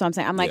come out. That's what I'm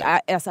saying. I'm like,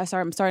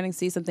 I'm starting to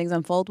see some things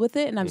unfold with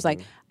it, and I'm just like,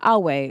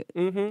 I'll wait.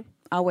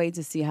 I'll wait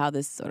to see how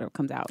this sort of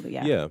comes out.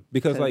 Yeah,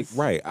 because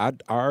I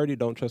already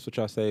don't trust what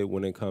y'all say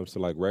when it comes to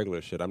like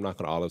regular shit. I'm not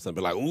going to all of a sudden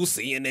be like, ooh,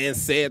 CNN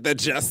said that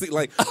Jussie.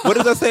 Like, what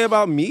does that say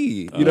about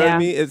me? You know what I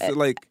mean? It's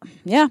like,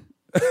 yeah.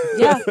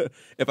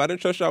 If I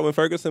didn't trust y'all when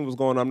Ferguson was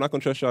going on, I'm not going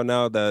to trust y'all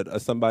now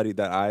that somebody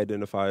that I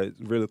identify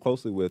really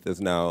closely with is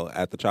now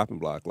at the chopping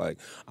block. Like,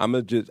 I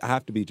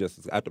have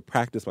to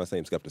practice my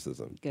same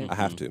skepticism. Good. I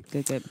have to.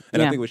 Good.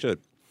 And I think we should.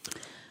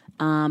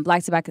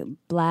 Black tobacco,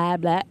 blah.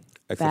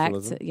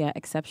 Exceptionalism?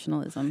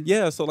 Exceptionalism.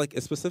 Yeah, so like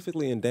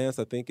specifically in dance,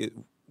 I think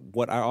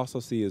what I also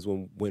see is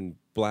when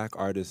black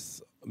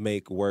artists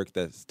make work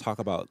that's talk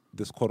about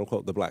this quote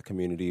unquote the black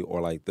community, or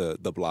like the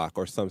block,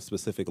 or some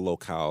specific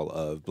locale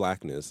of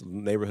blackness,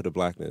 neighborhood of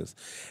blackness,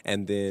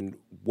 and then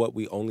what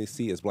we only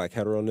see is black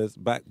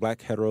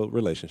hetero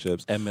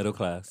relationships and middle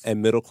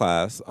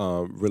class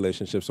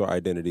relationships or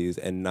identities,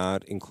 and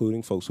not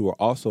including folks who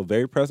are also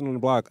very present on the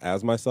block,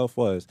 as myself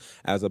was,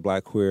 as a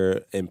black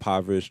queer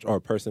impoverished or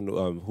person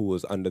who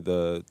was under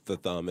the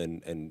thumb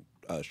and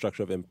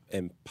structure of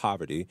in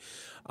poverty,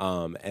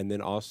 and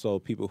then also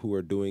people who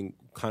are doing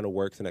kind of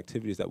works and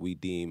activities that we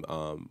deem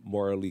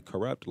morally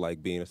corrupt,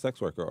 like being a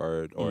sex worker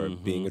or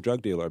being a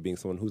drug dealer, or being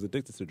someone who's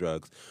addicted to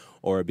drugs,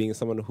 or being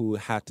someone who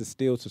had to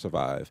steal to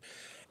survive.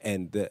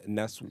 And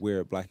that's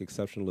where black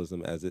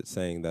exceptionalism, as it's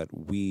saying that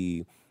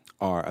we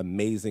are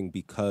amazing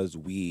because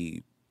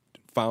we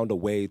found a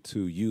way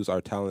to use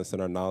our talents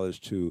and our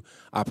knowledge to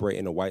operate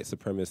in a white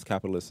supremacist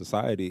capitalist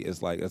society,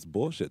 is like, that's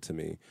bullshit to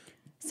me.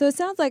 So it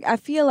sounds like, I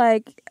feel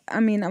like,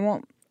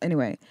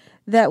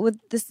 that with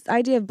this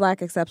idea of black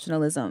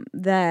exceptionalism,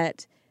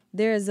 that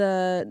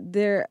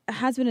there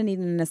has been a need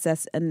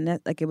and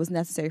like it was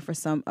necessary for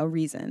a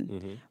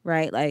reason,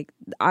 right? Like,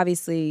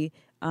 obviously,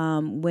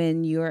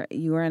 when you're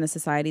in a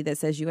society that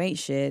says you ain't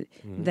shit,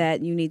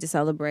 that you need to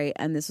celebrate,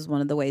 and this is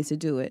one of the ways to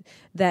do it.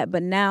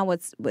 But now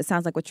what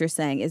sounds like what you're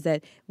saying is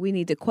that we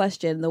need to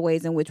question the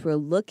ways in which we're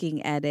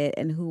looking at it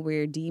and who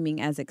we're deeming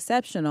as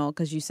exceptional,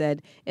 because you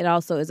said it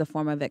also is a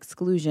form of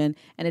exclusion,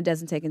 and it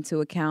doesn't take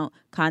into account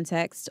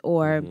context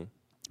or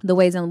the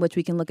ways in which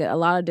we can look at a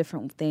lot of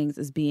different things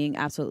as being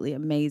absolutely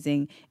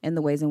amazing, and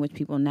the ways in which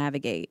people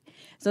navigate.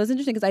 So it's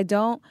interesting because I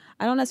don't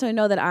necessarily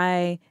know that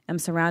I am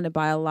surrounded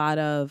by a lot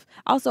of.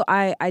 Also,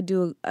 I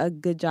do a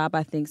good job,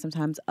 I think,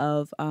 sometimes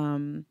of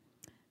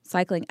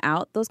cycling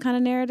out those kind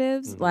of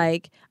narratives.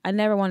 Like, I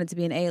never wanted to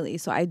be an A-Lee,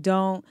 so I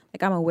don't,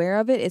 like, I'm aware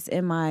of it. It's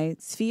in my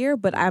sphere,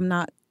 but I'm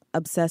not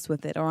obsessed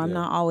with it, or I'm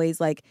not always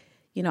like,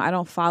 I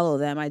don't follow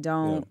them. I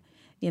don't,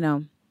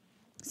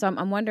 So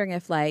I'm wondering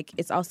if, like,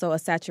 it's also a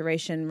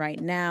saturation right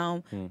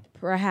now,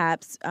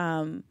 perhaps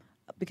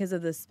because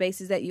of the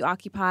spaces that you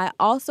occupy.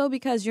 Also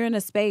because you're in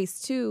a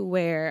space, too,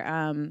 where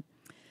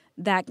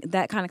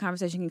that kind of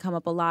conversation can come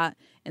up a lot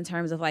in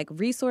terms of, like,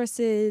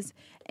 resources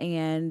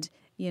and,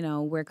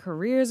 where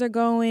careers are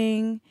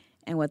going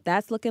and what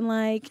that's looking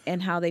like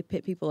and how they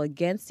pit people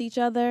against each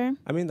other.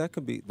 I mean, that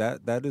could be,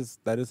 that is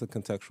a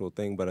contextual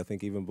thing, but I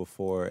think even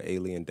before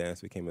alien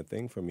dance became a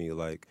thing for me,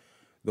 like,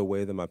 the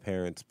way that my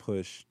parents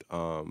pushed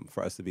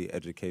for us to be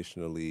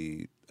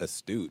educationally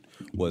astute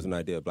was an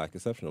idea of black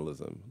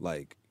exceptionalism.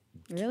 Like,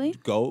 really?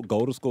 Go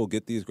to school,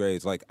 get these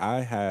grades. Like,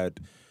 I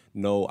had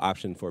no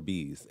option for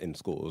B's in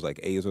school. It was like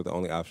A's were the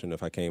only option.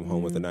 If I came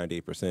home with a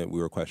 98%, we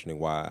were questioning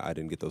why I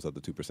didn't get those other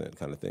 2%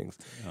 kind of things.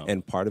 Oh.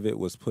 And part of it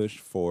was pushed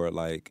for,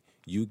 like,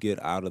 you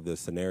get out of the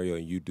scenario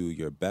and you do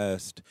your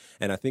best.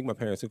 And I think my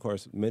parents, of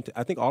course,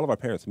 I think all of our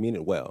parents mean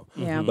it well.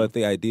 Yeah. But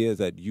the idea is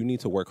that you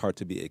need to work hard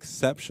to be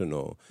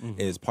exceptional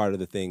is part of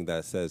the thing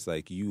that says,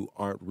 like, you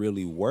aren't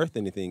really worth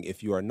anything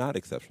if you are not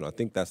exceptional. I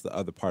think that's the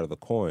other part of the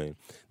coin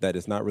that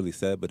is not really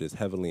said but is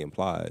heavily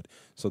implied.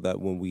 So that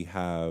when we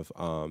have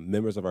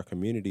members of our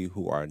community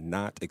who are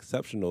not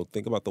exceptional,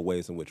 think about the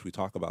ways in which we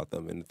talk about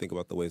them and think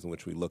about the ways in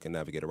which we look and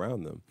navigate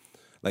around them.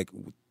 Like,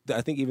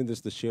 I think even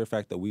just the sheer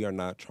fact that we are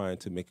not trying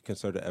to make a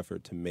concerted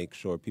effort to make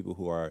sure people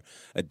who are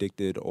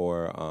addicted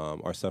or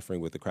are suffering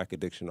with the crack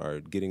addiction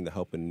are getting the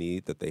help and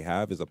need that they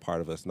have is a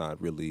part of us kind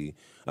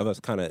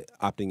of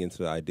opting into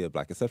the idea of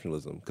black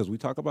exceptionalism. Because we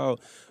talk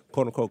about,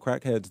 quote unquote,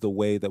 crackheads the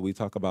way that we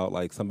talk about,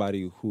 like,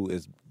 somebody who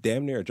is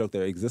damn near a joke.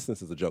 Their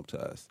existence is a joke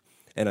to us.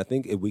 And I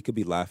think if we could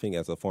be laughing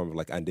as a form of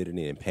like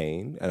identity and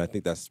pain, and I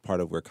think that's part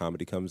of where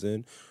comedy comes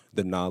in.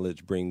 The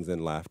knowledge brings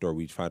in laughter, or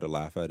we try to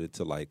laugh at it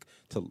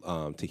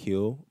to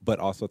heal. But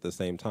also at the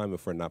same time,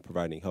 if we're not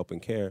providing help and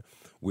care,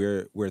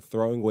 we're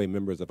throwing away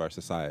members of our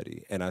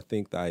society. And I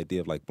think the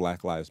idea of like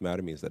Black Lives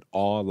Matter means that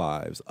all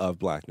lives of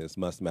Blackness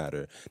must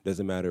matter.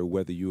 Doesn't matter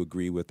whether you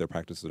agree with their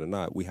practices or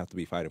not. We have to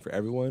be fighting for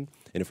everyone.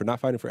 And if we're not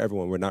fighting for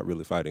everyone, we're not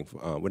really fighting.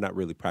 We're not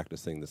really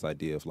practicing this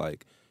idea of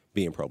like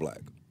being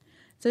pro-Black.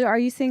 So are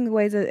you seeing the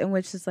ways in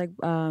which it's like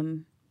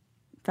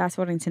fast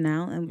forwarding to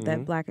now and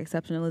that Black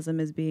exceptionalism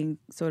is being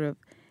sort of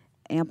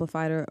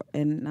amplified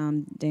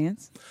in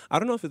dance? I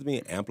don't know if it's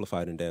being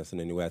amplified in dance in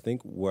any way. I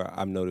think where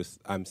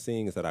I'm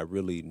seeing is that I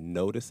really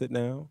notice it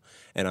now,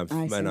 and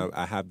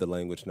I have the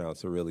language now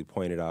to really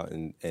point it out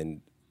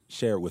and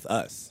share it with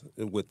us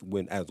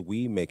as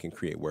we make and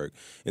create work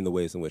in the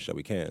ways in which that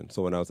we can.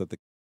 So when I was at the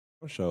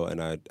show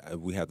and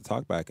we had to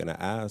talk back, and I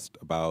asked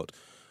about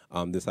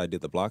this idea,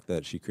 the block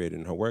that she created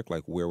in her work,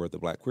 like where were the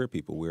Black queer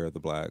people, where are the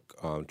Black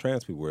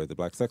trans people, where are the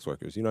Black sex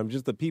workers?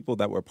 Just the people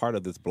that were part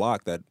of this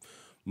block that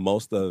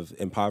most of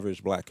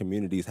impoverished Black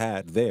communities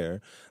had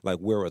there, like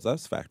where was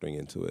us factoring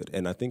into it?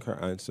 And I think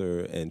her answer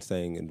and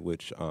saying in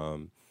which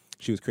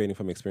she was creating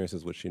from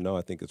experiences which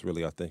I think is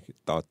really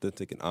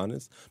authentic and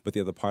honest. But the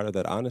other part of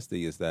that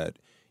honesty is that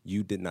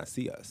you did not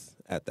see us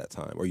at that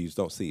time, or you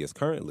don't see us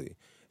currently.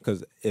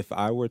 Because if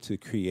I were to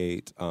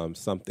create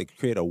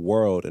create a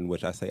world in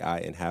which I say I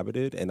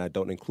inhabited, and I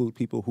don't include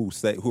people who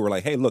are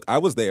like, hey, look, I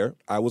was there,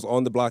 I was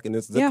on the block in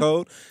this zip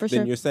code,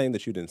 then you're saying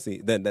that you didn't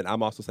see. Then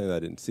I'm also saying that I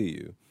didn't see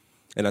you,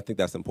 and I think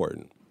that's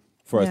important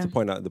for us to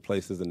point out the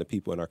places and the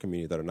people in our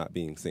community that are not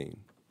being seen.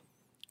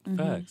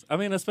 Facts. I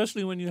mean,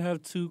 especially when you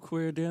have two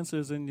queer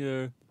dancers in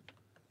your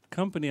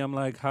company, I'm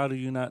like, how do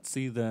you not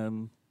see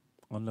them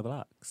on the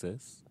block,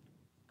 sis?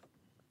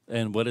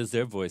 And what is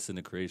their voice in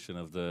the creation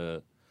of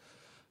the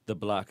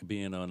block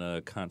being on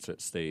a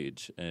concert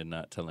stage and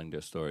not telling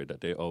their story,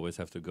 that they always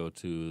have to go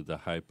to the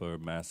hyper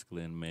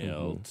masculine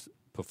male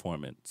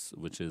performance,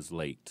 which is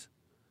late.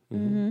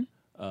 So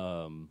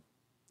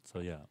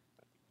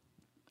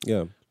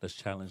yeah, let's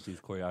challenge these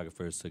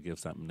choreographers to give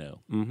something new.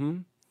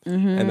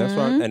 And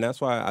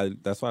that's why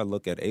I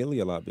look at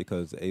Ailey a lot,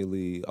 because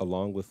Ailey,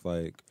 along with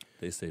like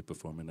they say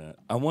performing that,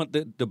 I want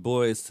the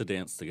boys to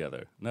dance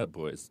together, not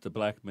boys, the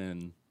Black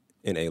men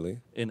in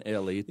Ailey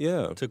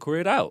to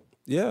create out.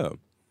 Yeah.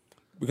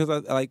 Because I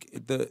like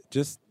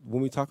just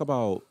when we talk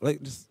about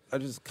I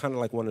just kind of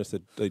like want us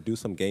to do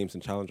some games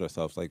and challenge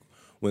ourselves. Like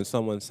when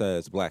someone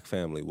says Black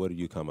family, what do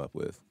you come up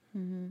with?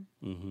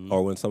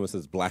 Or when someone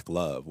says Black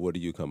love, what do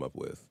you come up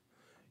with?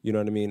 You know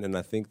what I mean? And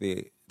I think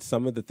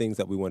some of the things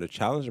that we want to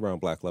challenge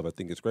around Black love, I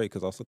think is great,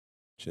 because also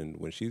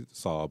when she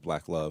saw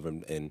Black love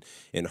and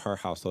in her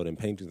household and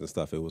paintings and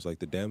stuff, it was like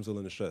the damsel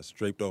in distress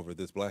draped over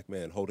this Black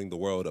man holding the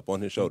world up on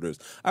his shoulders.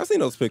 I've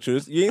seen those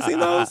pictures. You ain't seen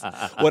those?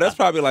 Well, that's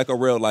probably like a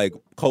real like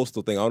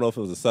coastal thing. I don't know if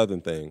it was a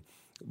Southern thing.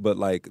 But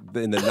like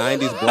in the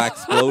 90s Black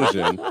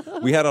explosion,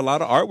 we had a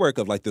lot of artwork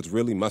of like this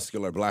really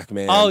muscular Black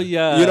man. Oh,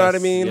 yeah. You know what I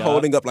mean? Yeah.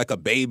 Holding up like a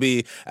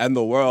baby and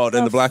the world,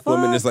 and the Black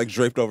woman is like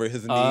draped over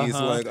his knees.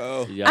 Like,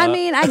 oh. Yeah. I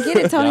mean, I get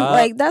it, Tony.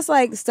 Like, that's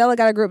like Stella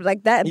got a group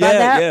like that.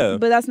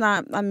 But that's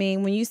not, I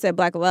mean, when you said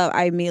Black love,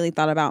 I immediately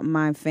thought about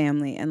my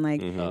family and like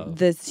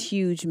this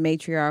huge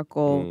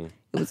matriarchal,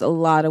 it was a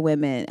lot of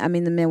women. I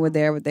mean, the men were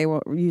there, but they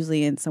were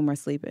usually in somewhere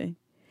sleeping.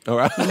 All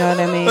right. You know what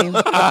I mean?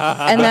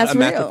 And that's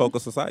real. A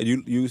matrifocal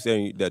society. You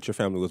saying that your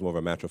family was more of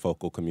a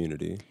matrifocal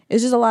community?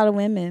 It's just a lot of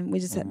women. We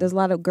just had, there's a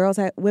lot of girls.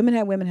 Women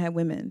had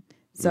women.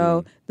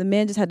 So the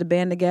men just had to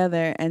band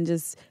together and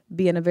just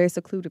be in a very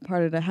secluded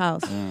part of the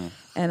house,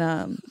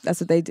 and that's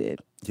what they did.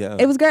 Yeah,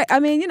 it was great. I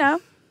mean, you know.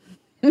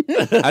 I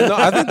know.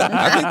 I think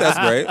that's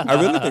great.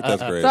 I really think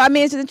that's great. So I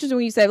mean, it's interesting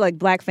when you say like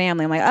Black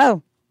family. I'm like,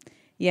 oh.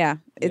 Yeah,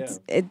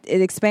 it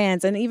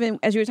expands. And even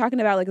as you were talking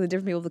about like the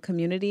different people of the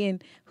community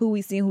and who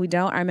we see and who we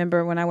don't, I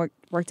remember when I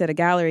worked at a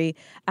gallery,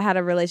 I had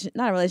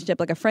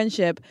like a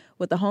friendship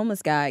with the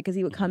homeless guy, because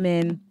he would come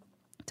in,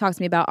 talk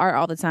to me about art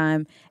all the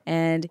time.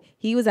 And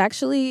he was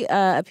actually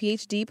a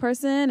PhD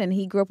person, and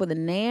he grew up with a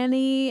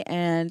nanny,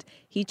 and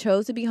he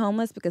chose to be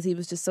homeless because he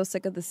was just so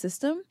sick of the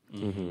system.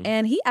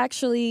 And he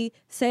actually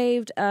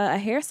saved a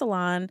hair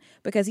salon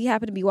because he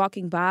happened to be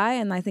walking by,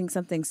 and I think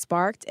something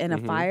sparked and a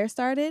fire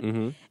started,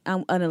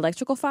 an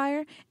electrical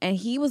fire. And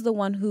he was the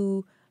one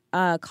who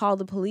called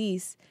the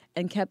police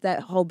and kept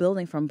that whole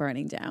building from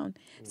burning down.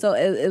 So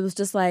it was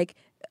just like,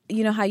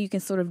 you know how you can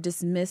sort of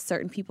dismiss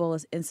certain people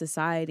in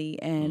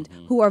society and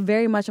who are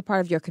very much a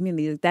part of your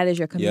community. Like, that is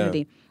your community.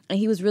 Yeah. And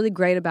he was really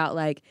great about,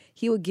 like,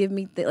 he would give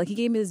me, he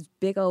gave me this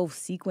big old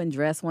sequin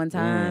dress one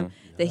time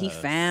that he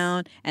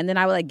found. And then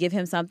I would, like, give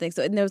him something.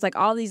 So, and there was, like,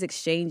 all these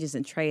exchanges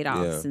and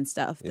trade-offs and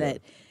stuff that,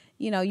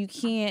 you know, you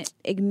can't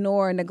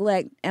ignore or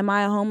neglect. Am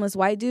I a homeless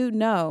white dude?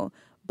 No.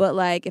 But,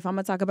 like, if I'm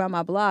going to talk about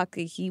my block,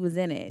 he was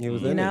in it. He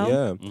was in it,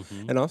 yeah.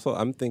 And also,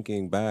 I'm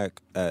thinking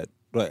back at,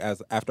 like,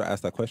 after I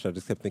asked that question, I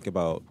just kept thinking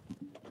about,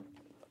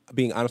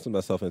 being honest with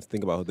myself and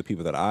think about the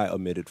people that I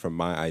omitted from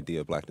my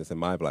idea of blackness in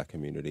my black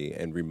community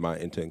and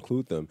to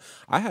include them.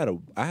 I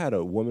had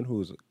a woman who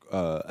was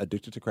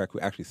addicted to crack who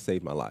actually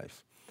saved my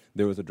life.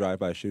 There was a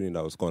drive-by shooting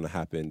that was going to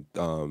happen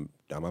down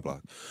my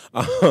block.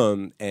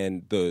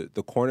 And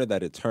the corner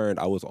that it turned,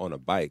 I was on a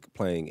bike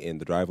playing in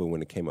the driveway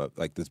when it came up.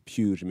 Like this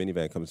huge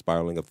minivan comes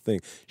spiraling up the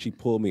thing. She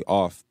pulled me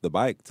off the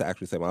bike to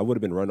actually save me. I would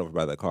have been run over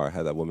by that car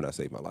had that woman not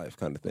saved my life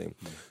kind of thing.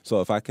 So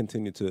if I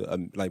continue to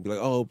be like,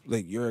 oh,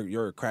 like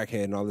you're a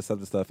crackhead and all this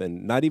other stuff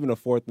and not even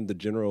afford them the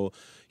general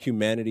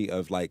humanity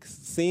of like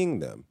seeing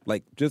them,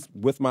 like just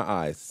with my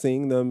eyes,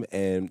 seeing them,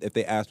 and if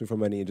they ask me for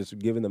money and just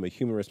giving them a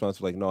human response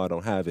like, no, I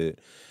don't have it.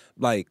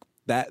 Like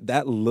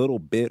that little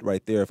bit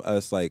right there of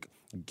us like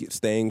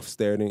staring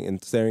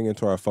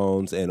into our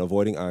phones and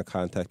avoiding eye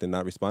contact and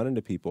not responding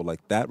to people,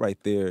 like that right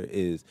there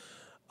is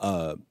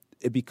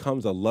it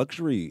becomes a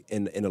luxury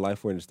in a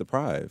life where it's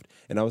deprived.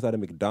 And I was at a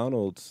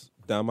McDonald's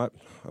down I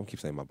keep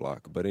saying my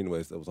block, but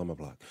anyways, it was on my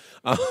block.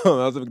 I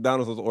was at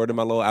McDonald's, I was ordering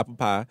my little apple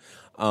pie,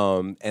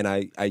 and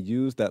I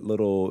used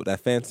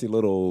that fancy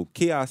little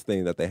kiosk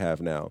thing that they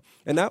have now,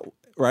 and that.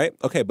 Right?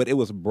 Okay, but it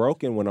was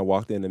broken when I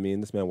walked in, and me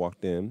and this man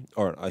walked in,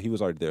 or he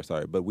was already there,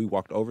 sorry, but we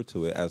walked over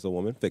to it as a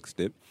woman fixed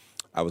it.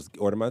 I was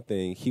ordering my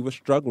thing. He was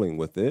struggling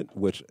with it,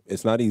 which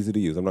it's not easy to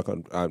use. I'm not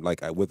going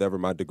to, whatever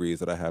my degrees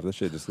that I have, this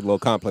shit is a little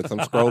complex. I'm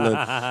scrolling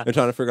and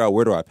trying to figure out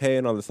where do I pay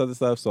and all this other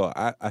stuff. So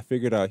I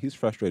figured out he's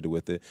frustrated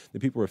with it. The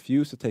people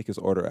refuse to take his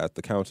order at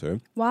the counter.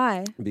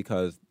 Why?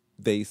 Because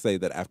they say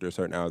that after a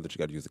certain hour that you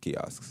got to use the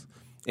kiosks.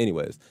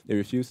 Anyways, they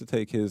refuse to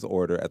take his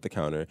order at the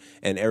counter,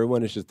 and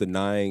everyone is just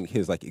denying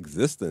his like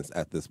existence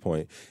at this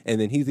point.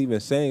 And then he's even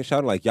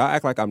shouting like, "Y'all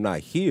act like I'm not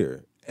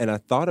here." And I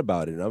thought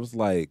about it, and I was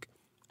like,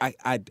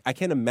 I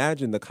can't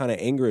imagine the kind of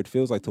anger it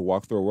feels like to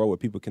walk through a world where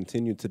people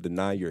continue to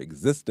deny your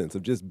existence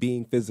of just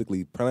being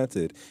physically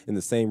planted in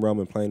the same realm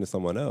and playing to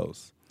someone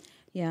else.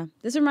 Yeah.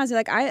 This reminds me,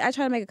 like, I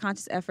try to make a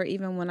conscious effort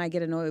even when I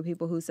get annoyed with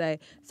people who say,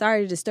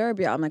 sorry to disturb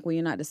you. I'm like, well,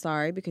 you're not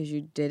sorry because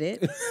you did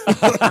it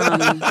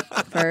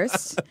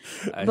first.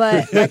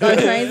 But, like, on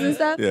trains and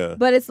stuff. Yeah.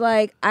 But it's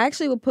like, I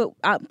actually will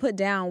put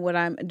down what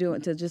I'm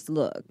doing to just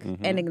look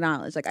and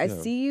acknowledge. Like, I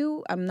see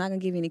you. I'm not going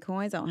to give you any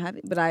coins. I don't have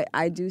it. But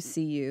I do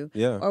see you.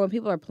 Yeah. Or when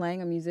people are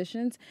playing or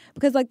musicians.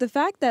 Because, like, the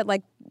fact that,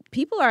 like,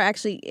 people are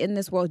actually in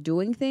this world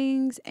doing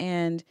things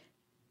and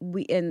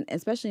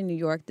especially in New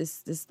York,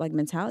 this like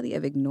mentality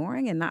of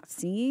ignoring and not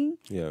seeing.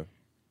 Yeah.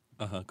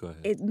 Go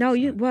ahead.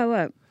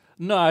 What?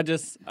 No,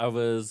 I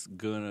was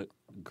gonna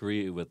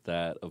agree with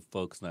that of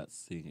folks not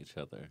seeing each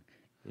other.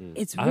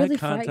 It's really Eye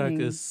contact frightening.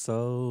 is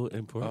so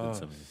important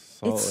to me.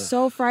 It's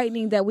so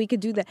frightening that we could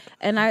do that.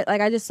 And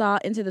I just saw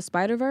Into the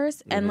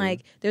Spider-Verse, and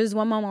like there's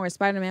one moment where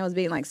Spider-Man was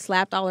being like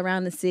slapped all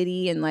around the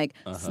city and like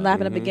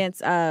slapping up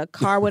against a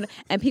car window,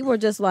 and people were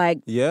just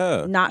like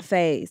not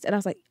phased. And I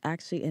was like,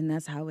 actually, and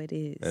that's how it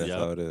is. That's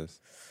how it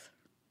is.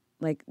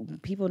 Like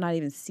people not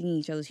even seeing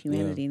each other's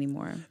humanity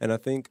anymore. And I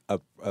think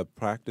a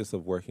practice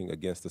of working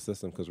against the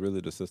system, because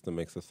really the system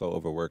makes us so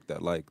overworked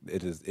that like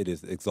it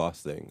is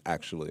exhausting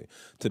actually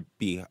to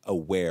be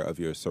aware of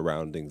your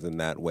surroundings in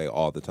that way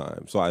all the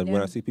time. So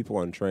when I see people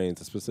on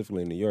trains,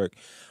 specifically in New York,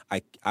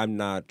 I'm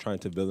not trying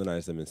to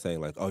villainize them and saying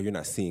like, oh, you're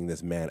not seeing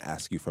this man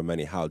ask you for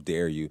money, how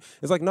dare you?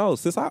 It's like, no,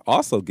 sis, I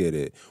also get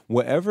it.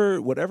 Whatever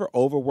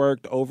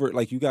overworked,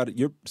 like your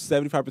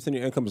 75% of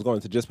your income is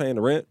going to just paying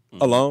the rent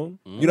alone.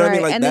 You know what I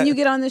mean? Like and then you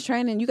get on this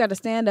train and you got to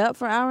stand up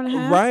for an hour and a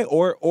half. Right.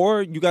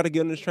 Or you got to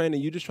get on this train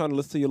and you just trying to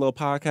listen to your little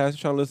podcast, you're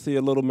trying to listen to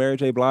your little Mary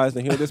J. Blige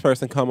and hear this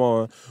person come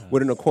on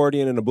with an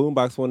accordion and a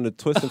boombox wanting to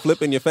twist and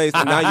flip in your face.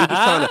 And now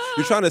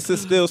you're trying to sit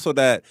still so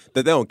that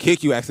they don't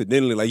kick you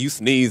accidentally. Like you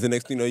sneeze and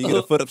next thing you know, you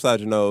get a foot upside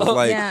your nose.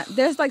 Yeah.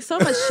 There's like so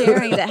much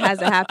sharing that has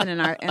to happen in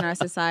our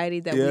society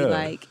that we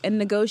like, and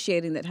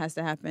negotiating that has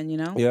to happen, you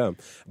know? Yeah.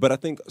 But I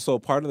think, so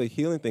part of the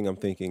healing thing I'm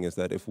thinking is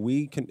that if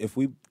we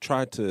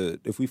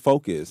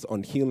focus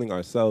on healing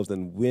ourselves,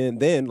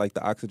 then like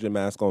the oxygen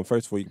mask on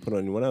first before you can put on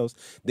anyone else,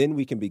 then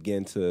we can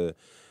begin to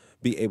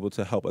be able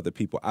to help other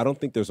people. I don't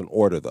think there's an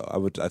order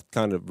though. I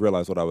kind of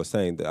realized what I was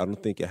saying, that I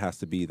don't think it has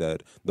to be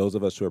that those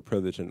of us who are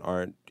privileged and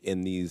aren't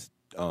in these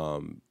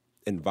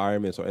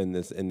environments or in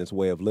this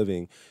way of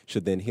living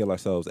should then heal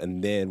ourselves,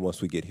 and then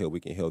once we get healed,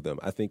 we can heal them.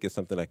 I think it's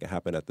something that can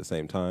happen at the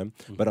same time.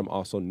 But I'm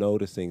also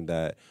noticing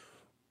that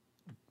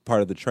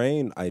part of the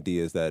train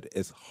idea is that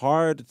it's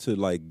hard to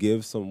like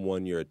give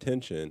someone your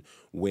attention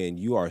when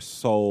you are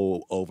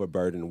so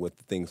overburdened with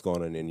the things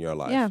going on in your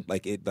life. Yeah.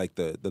 Like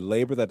the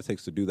labor that it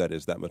takes to do that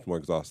is that much more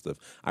exhaustive.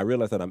 I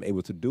realize that I'm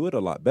able to do it a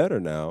lot better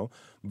now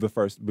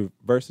versus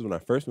when I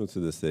first moved to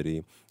the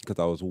city, because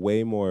I was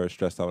way more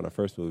stressed out when I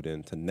first moved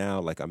in, to now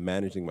like I'm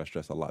managing my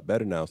stress a lot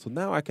better now. So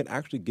now I can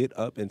actually get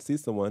up and see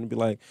someone and be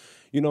like,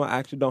 you know,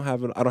 I don't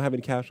have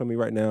any cash on me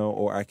right now,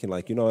 or I can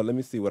like, you know what, let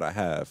me see what I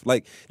have.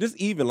 Like just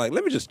even like,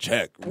 let me just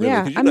check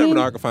really, because you never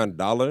know I can find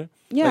 $1.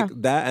 Yeah.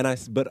 Like that,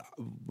 and but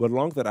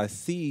along with that, I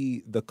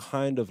see the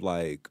kind of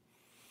like,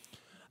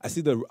 I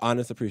see the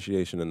honest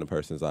appreciation in the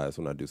person's eyes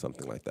when I do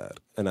something like that.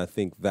 And I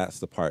think that's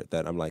the part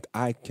that I'm like,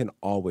 I can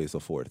always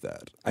afford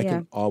that. I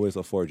can always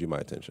afford you my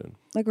attention.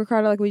 Like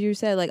Ricardo, like what you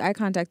said, like eye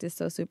contact is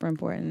so super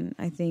important.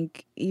 I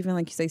think even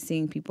like you say,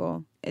 seeing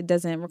people, it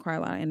doesn't require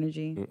a lot of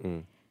energy.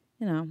 Mm-mm.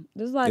 You know,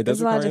 there's a lot. It does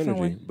There's a lot of require different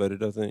energy, ways. but it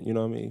doesn't, you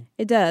know what I mean?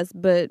 It does,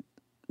 but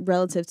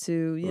relative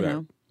to you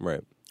know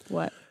Right.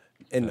 what.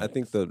 And I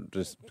think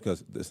just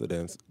because this is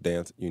a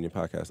dance union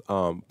podcast,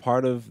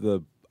 part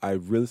of I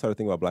really started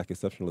thinking about Black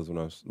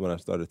exceptionalism when I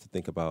started to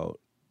think about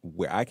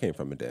where I came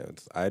from in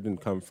dance. I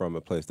didn't come from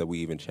a place that we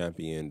even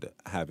championed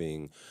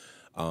having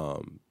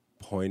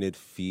pointed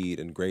feet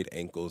and great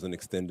ankles and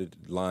extended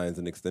lines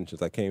and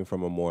extensions. I came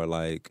from a more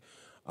like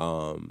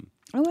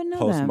I wouldn't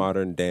know that.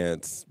 postmodern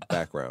dance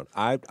background.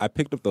 I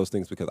picked up those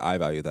things because I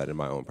value that in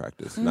my own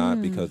practice,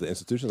 not because the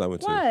institutions I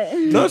went What?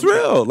 to. No, it's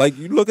real. Like,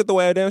 you look at the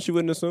way I dance, you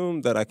wouldn't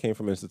assume that I came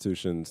from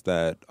institutions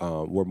that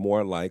were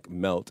more like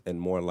Melt and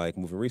more like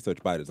Moving Research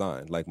by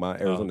design. Like, my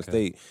Arizona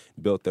State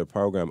built their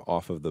program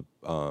off of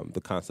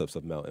the concepts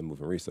of Melt and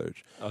Moving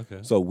Research. Okay.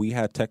 So we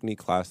had technique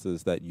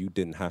classes that you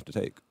didn't have to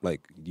take.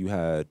 Like, you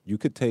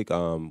could take,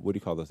 what do you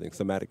call those things?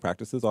 Somatic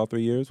practices all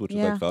 3 years, which is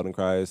like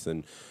Feldenkrais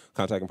and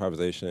contact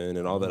improvisation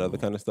and all that other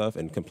kind of stuff,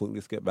 and completely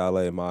skip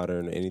ballet,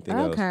 modern, anything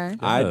else.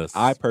 Yes.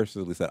 I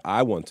personally said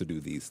I want to do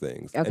these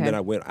things, and Okay. then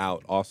I went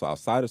out also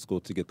outside of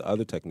school to get the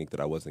other technique that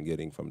I wasn't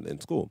getting from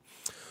in school.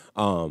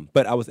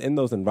 But I was in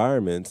those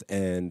environments,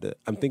 and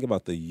I'm thinking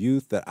about the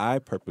youth that I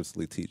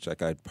purposely teach.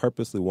 Like, I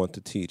purposely want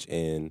to teach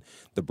in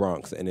the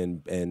Bronx and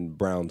in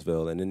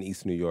Brownsville and in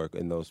East New York,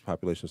 in those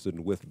population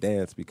students with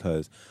dance,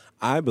 because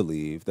I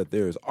believe that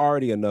there is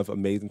already enough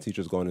amazing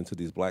teachers going into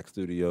these Black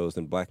studios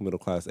and Black middle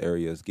class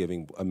areas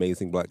giving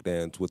amazing Black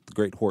dance with the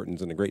great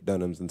Hortons and the great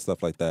Dunhams and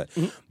stuff like that.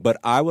 Mm-hmm. But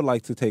I would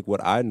like to take what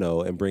I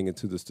know and bring it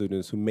to the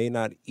students who may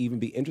not even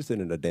be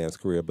interested in a dance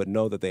career, but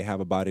know that they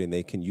have a body and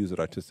they can use it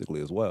artistically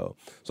as well.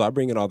 So I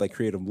bring in all that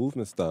creative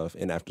movement stuff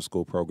in after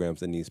school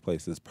programs in these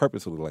places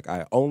purposely. Like,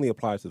 I only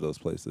apply to those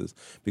places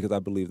because I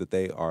believe that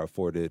they are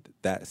afforded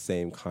that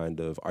same kind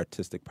of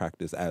artistic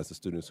practice as the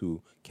students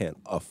who can't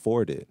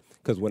afford it.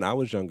 Because when I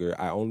was younger,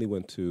 I only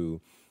went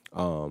to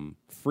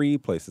free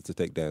places to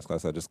take dance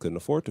class. I just couldn't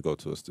afford to go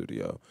to a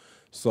studio.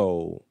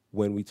 So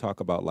when we talk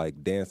about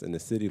like dance in the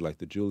city, like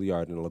the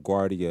Juilliard and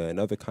LaGuardia and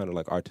other kind of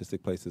like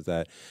artistic places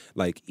that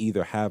like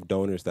either have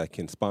donors that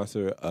can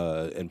sponsor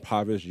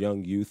impoverished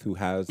young youth who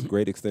has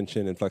great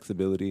extension and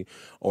flexibility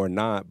or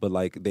not, but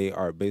like they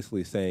are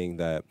basically saying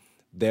that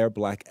their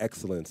Black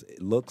excellence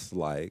looks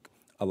like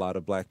a lot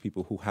of Black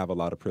people who have a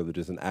lot of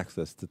privileges and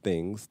access to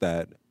things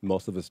that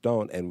most of us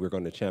don't, and we're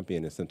going to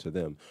champion and center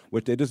them,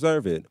 which they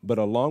deserve it. But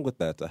along with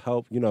that, to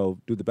help, do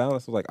the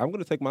balance of like, I'm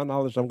going to take my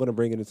knowledge, I'm going to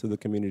bring it into the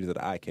communities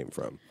that I came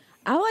from.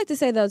 I would like to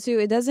say though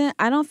too,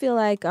 I don't feel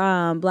like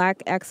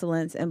Black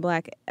excellence and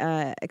Black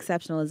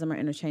exceptionalism are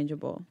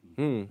interchangeable.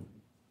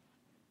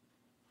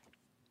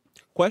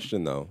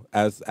 Question though,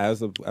 as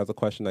a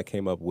question that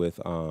came up with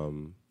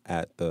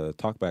at the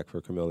talkback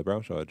for Camille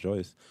Brown show at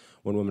Joyce,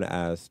 one woman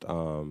asked,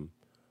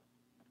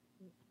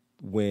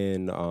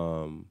 when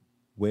you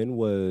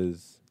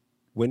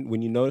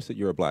noticed that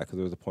you were Black, because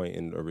there was a point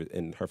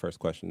in her first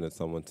question that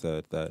someone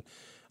said that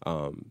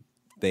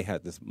they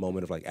had this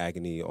moment of like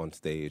agony on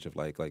stage, of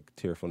like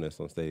tearfulness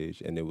on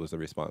stage, and it was a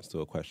response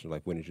to a question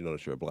like, when did you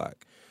notice you were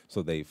Black?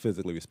 So they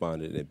physically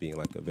responded, it being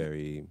like a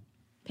very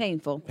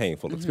Painful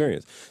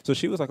experience. So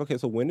she was like, okay,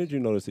 so when did you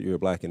notice that you were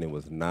Black? And it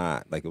was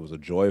not like, it was a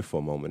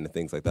joyful moment and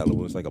things like that. It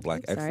was like a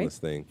Black excellence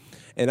thing.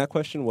 And that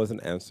question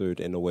wasn't answered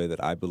in a way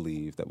that I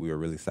believe that we were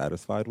really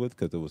satisfied with,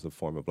 because it was a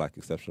form of Black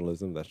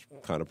exceptionalism that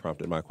kind of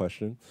prompted my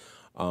question.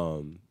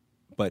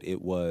 But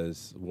it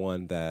was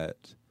one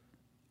that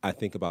I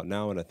think about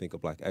now when I think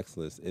of Black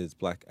excellence. Is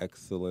Black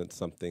excellence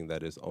something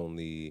that is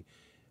only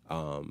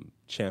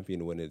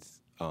championed when it's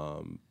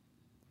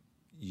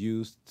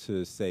used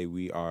to say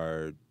we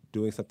are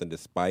doing something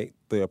despite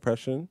the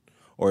oppression,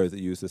 or is it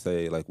used to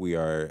say like we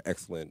are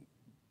excellent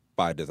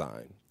by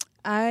design?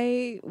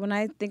 When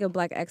I think of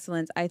Black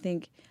excellence, I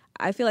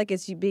feel like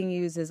it's being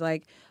used as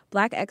like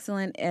Black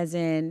excellent as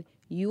in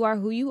you are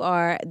who you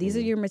are. These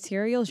are your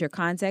materials, your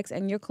context,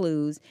 and your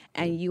clues,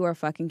 and you are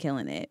fucking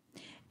killing it.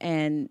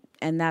 And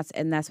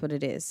that's what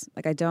it is.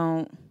 Like I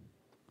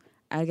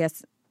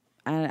guess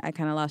I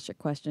kind of lost your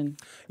question.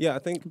 Yeah, I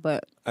think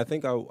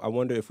I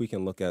wonder if we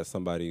can look at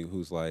somebody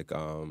who's like,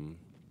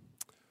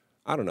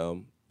 I don't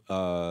know,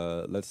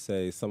 let's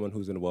say someone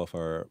who's in the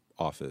welfare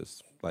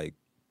office, like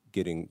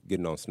getting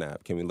on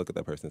SNAP. Can we look at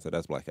that person and say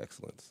that's Black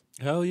excellence?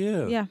 Hell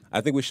yeah. Yeah.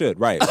 I think we should,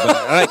 right?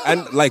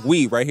 But like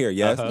we right here,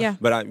 yes. Yeah.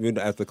 But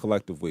as the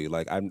collective we,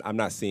 like I'm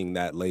not seeing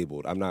that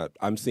labeled.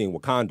 I'm seeing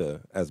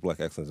Wakanda as Black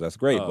excellence. That's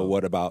great. But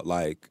what about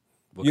like,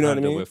 Wakanda, you know what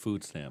I mean? with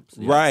food stamps.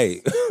 Yes.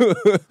 Right.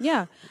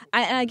 Yeah.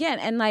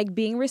 And like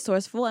being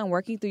resourceful and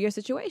working through your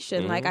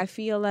situation. Like I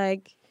feel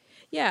like,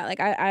 yeah, like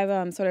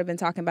I've sort of been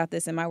talking about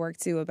this in my work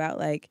too, about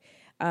like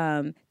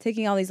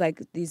taking all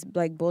these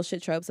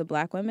bullshit tropes of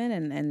black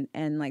women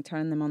and like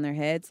turning them on their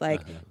heads.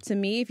 Like to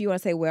me, if you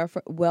want to say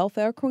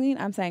welfare queen,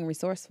 I'm saying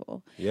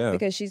resourceful. Yeah.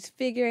 Because she's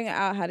figuring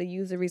out how to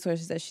use the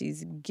resources that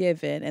she's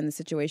given and the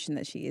situation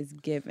that she is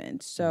given.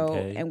 So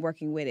and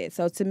working with it.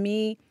 So to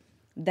me,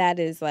 that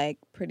is like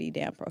pretty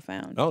damn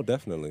profound. Oh,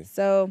 definitely.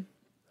 So.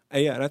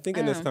 And I think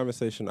in this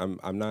conversation,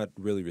 I'm not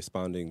really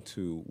responding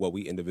to what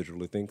we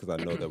individually think, because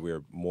I know that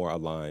we're more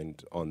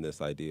aligned on this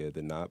idea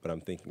than not. But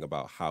I'm thinking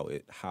about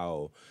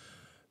how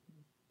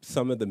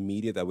some of the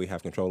media that we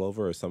have control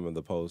over, or some of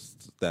the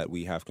posts that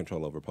we have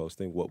control over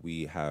posting, what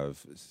we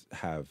have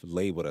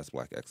labeled as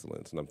Black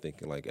excellence. And I'm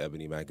thinking like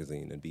Ebony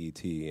Magazine and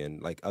BET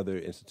and like other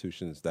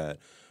institutions that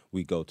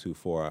we go to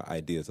for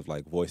ideas of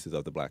like voices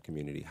of the Black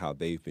community, how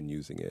they've been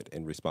using it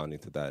and responding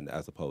to that,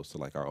 as opposed to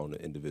like our own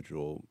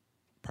individual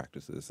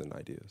practices and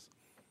ideas.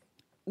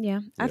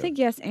 Yeah, I think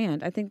yes,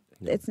 and I think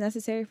it's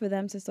necessary for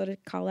them to sort of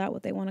call out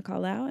what they want to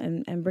call out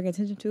and bring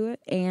attention to it.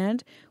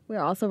 And we're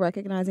also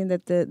recognizing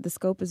that the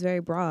scope is very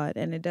broad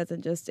and it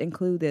doesn't just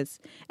include this.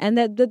 And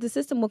that the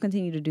system will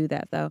continue to do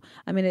that, though.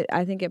 I mean,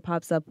 I think it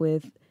pops up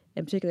with,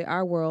 in particular,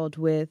 our world,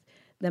 with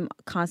them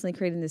constantly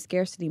creating the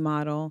scarcity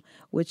model,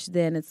 which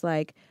then it's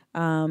like,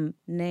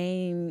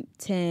 name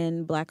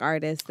 10 Black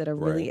artists that are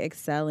really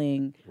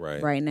excelling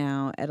right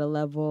now at a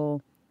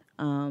level,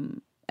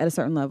 at a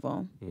certain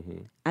level.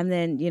 And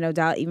then,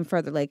 dial even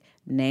further, like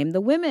name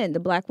the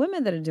Black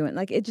women that are doing,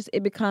 like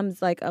it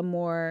becomes like a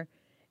more,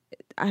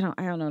 I don't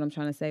know what I'm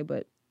trying to say,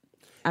 but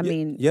I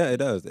mean. Yeah, it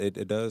does.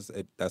 It does.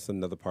 That's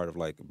another part of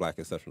like Black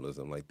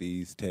exceptionalism, like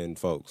these 10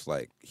 folks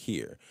like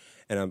here.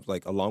 And I'm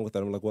like, along with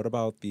that, I'm like, what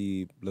about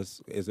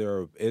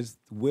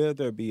will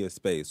there be a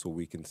space where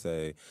we can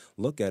say,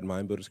 look at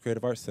Mind Builders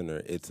Creative Arts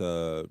Center. It's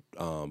a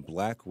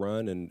Black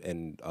run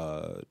and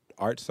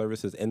art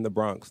services in the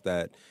Bronx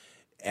that,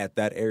 at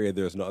that area,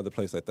 there's no other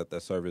place like that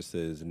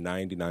services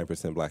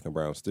 99% Black and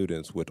brown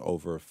students, with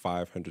over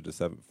 500 to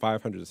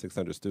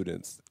 600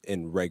 students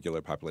in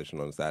regular population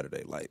on a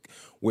Saturday. Like,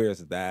 where's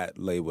that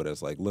labeled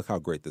as like, look how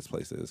great this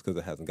place is, because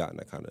it hasn't gotten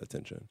that kind of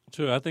attention.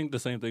 True. I think the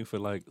same thing for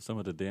like some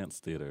of the dance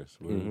theaters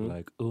where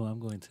like, oh, I'm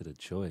going to the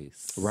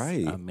Choice.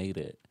 Right. I made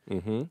it.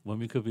 When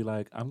we could be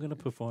like, I'm going to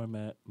perform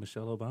at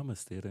Michelle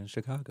Obama's theater in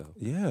Chicago.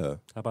 Yeah.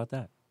 How about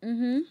that?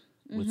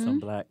 With some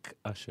Black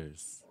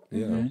ushers.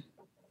 Yeah.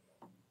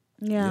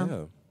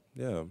 Yeah.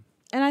 Yeah.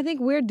 And I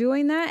think we're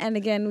doing that. And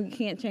again, we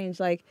can't change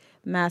like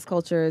mass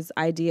culture's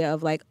idea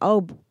of like,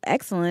 oh,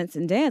 excellence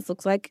in dance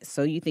looks like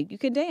so you think you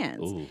can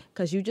dance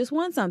because you just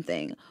won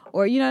something.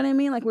 Or you know what I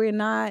mean? Like we're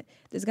not,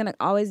 there's going to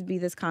always be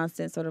this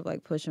constant sort of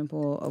like push and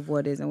pull of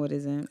what is and what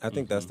isn't. I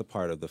think that's the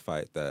part of the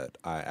fight that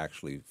I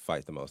actually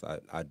fight the most.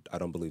 I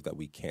don't believe that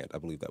we can't. I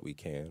believe that we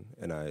can.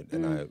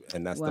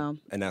 And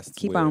that's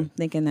keep on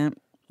thinking that.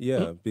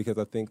 Yeah, because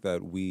I think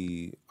that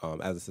we,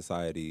 as a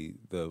society,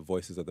 the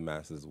voices of the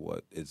masses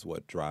is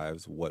what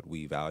drives what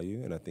we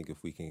value. And I think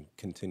if we can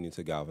continue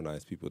to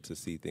galvanize people to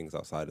see things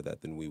outside of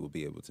that, then we will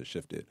be able to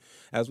shift it.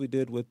 As we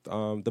did with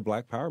the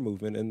Black Power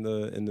movement in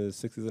the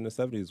 60s and the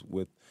 70s,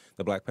 with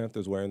the Black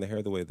Panthers wearing their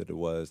hair the way that it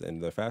was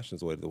and their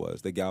fashions the way that it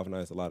was. They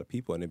galvanized a lot of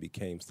people, and it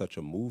became such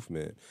a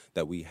movement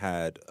that we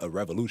had a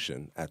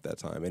revolution at that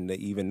time. And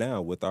even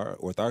now, with our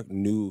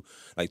new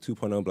like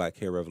 2.0 Black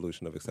hair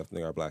revolution of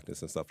accepting our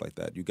Blackness and stuff like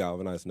that, you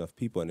galvanize enough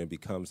people and it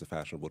becomes a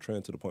fashionable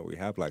trend to the point where you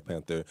have Black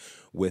Panther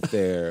with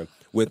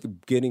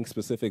getting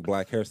specific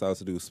Black hairstyles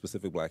to do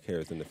specific Black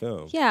hairs in the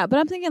film. Yeah, but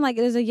I'm thinking like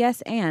there's a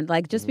yes and.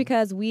 Like just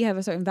because we have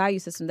a certain value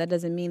system, that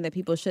doesn't mean that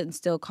people shouldn't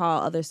still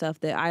call other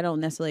stuff that I don't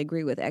necessarily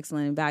agree with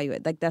excellent and value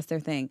it. Like that's their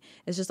thing.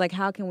 It's just like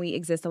how can we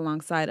exist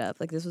alongside of?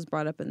 Like this was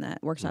brought up in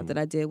that workshop that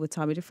I did with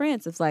Tommy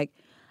DeFrance. It's like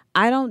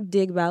I don't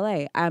dig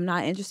ballet. I'm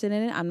not interested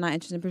in it. I'm not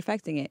interested in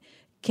perfecting it.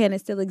 Can it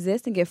still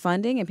exist and get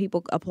funding and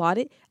people applaud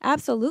it?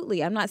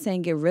 Absolutely. I'm not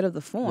saying get rid of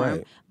the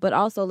form, but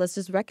also let's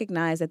just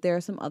recognize that there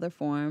are some other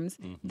forms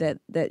that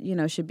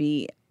should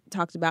be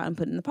talked about and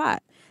put in the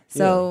pot.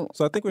 So,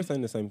 so I think we're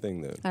saying the same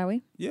thing then. Are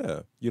we?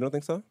 Yeah. You don't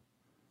think so?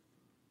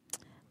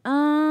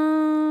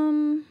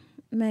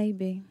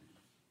 Maybe.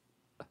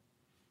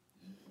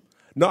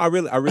 No, I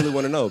really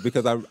want to know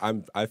because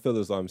I feel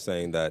as though I'm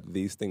saying that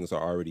these things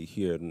are already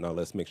here. Now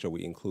let's make sure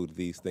we include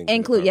these things.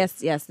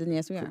 Yes, then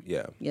yes we are.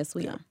 Yeah. Yes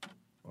we are.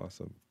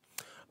 Awesome.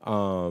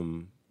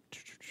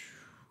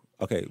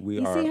 Okay,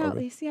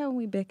 You see how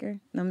we bicker?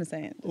 No, I'm just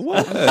saying.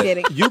 What? I'm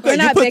kidding. You put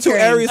bickering. 2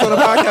 Aries on the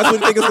podcast. What do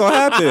you think is going to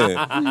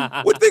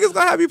happen? What do you think is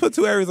going to happen? You put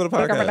 2 Aries on the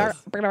podcast.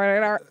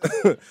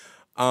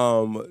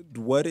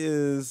 What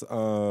is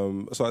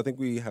so I think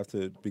we have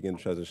to begin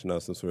to transition now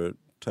since we're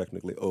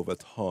technically over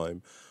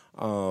time.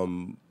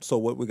 So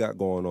what we got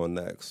going on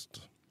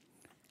next?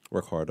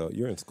 Ricardo,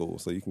 you're in school,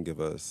 so you can give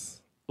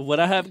us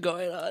what I have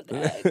going on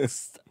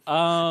next.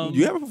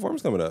 You have a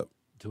performance coming up.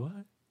 Do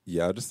I?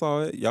 Yeah, I just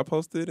saw it. Y'all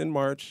posted in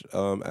March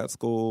at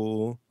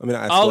school. I mean,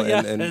 at school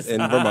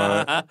in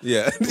Vermont.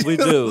 Yeah. We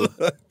do.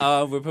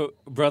 We're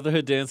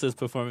Brotherhood Dancers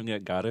performing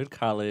at Goddard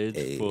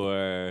College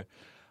for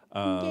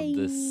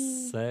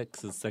the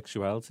Sex and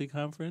Sexuality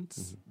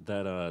Conference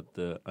that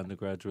the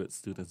undergraduate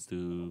students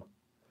do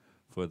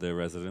for their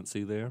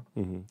residency there.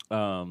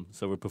 So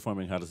we're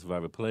performing How to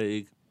Survive a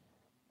Plague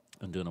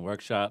and doing a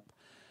workshop.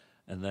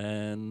 And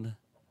then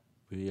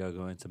we are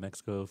going to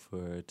Mexico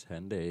for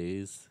 10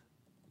 days.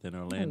 Then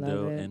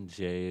Orlando it. and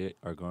Jay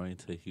are going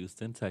to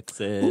Houston,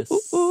 Texas.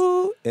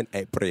 In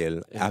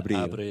April.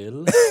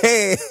 Abril.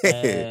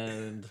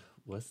 And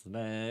what's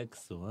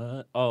next?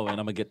 What? Oh, and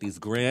I'm gonna get these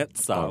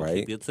grants. So I'll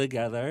keep it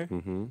together. Get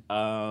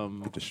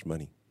the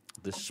shmoney.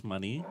 The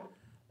shmoney,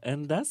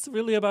 and that's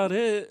really about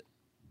it.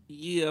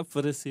 Yeah,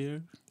 for this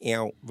year.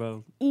 Ew.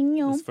 Well,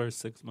 Ew. this first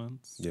 6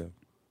 months. Yeah.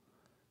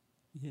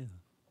 Yeah.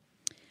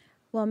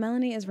 Well,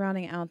 Melanie is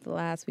rounding out the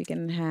last week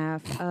and a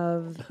half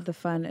of the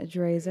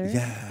fundraiser.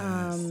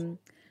 Yes.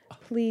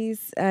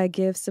 Please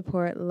give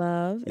support,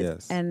 love,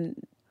 Yes. and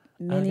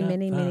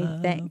many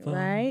thanks.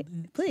 Right?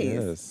 Please.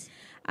 Yes.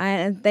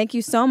 And thank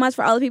you so much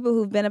for all the people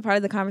who've been a part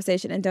of the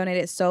conversation and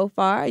donated so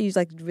far. You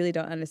really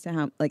don't understand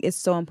how it's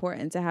so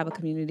important to have a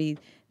community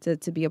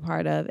to be a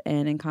part of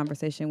and in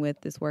conversation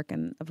with this work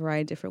in a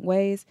variety of different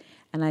ways.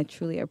 And I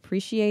truly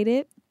appreciate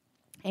it.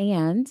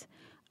 And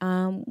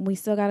we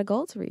still got a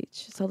goal to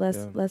reach, so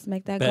let's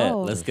make that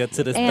goal. Let's get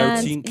to this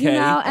And 13K.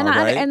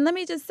 And let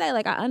me just say,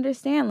 I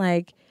understand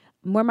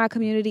where my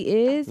community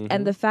is,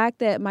 and the fact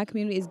that my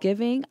community is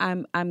giving,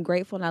 I'm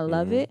grateful and I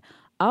love it.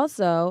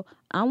 Also,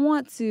 I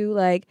want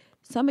to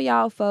some of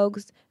y'all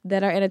folks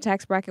that are in a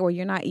tax bracket where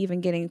you're not even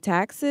getting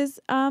taxes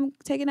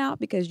taken out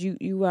because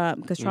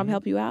because Trump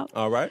helped you out.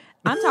 All right.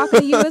 I'm talking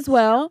to you as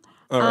well.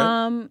 All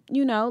right.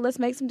 Let's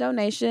make some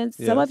donations.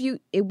 Some of you,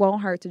 it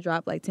won't hurt to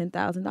drop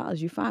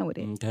 $10,000. You're fine with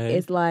it. Okay.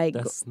 It's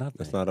that's nothing.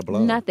 That's not a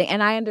blow. nothing,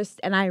 and I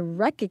understand, and I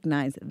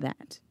recognize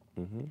that.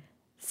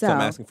 So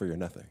I'm asking for your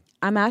nothing.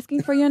 I'm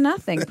asking for your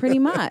nothing, pretty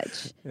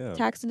much. Yeah.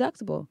 Tax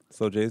deductible.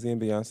 So Jay-Z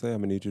and Beyonce, I'm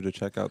gonna need you to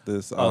check out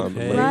this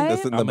Okay. link Right?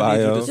 that's in the I'm gonna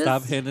need bio. you to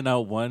stop handing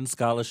out one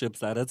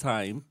scholarships at a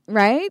time.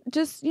 Right?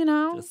 Just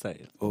Just say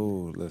it.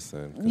 Oh,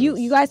 listen. 'cause-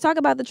 you guys talk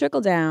about the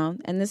trickle down,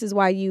 and this is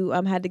why you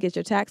had to get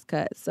your tax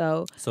cut.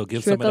 So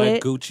give some of trickle that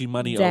it Gucci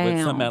money over to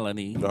down.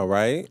 Melanie. All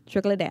right.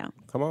 trickle it down,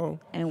 Come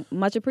on. and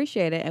much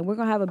appreciated. And we're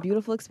gonna have a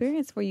beautiful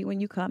experience for you when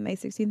you come May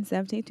 16th and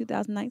 17th,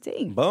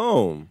 2019.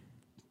 Boom.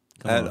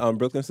 Come At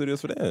Brooklyn Studios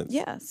for Dance.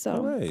 Yeah, so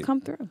All right. come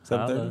through. 7:30,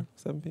 Holla.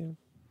 7 p.m.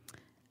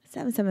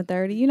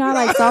 7:30. You know, I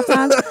like soft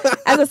times.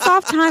 As a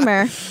soft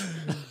timer,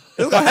 It's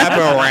gonna happen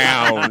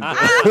around.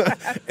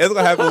 It's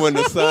gonna happen when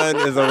the sun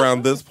is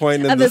around this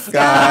point in Of the the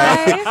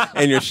sky.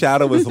 and your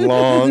shadow is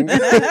long.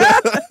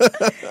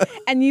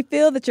 and you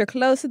feel that you're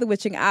close to the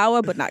witching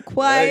hour, but not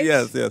quite.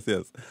 Yes.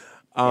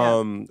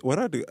 What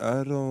I do?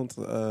 I don't.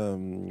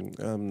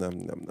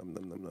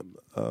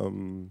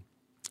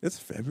 It's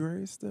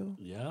February still.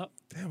 Yep.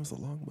 Damn, it's a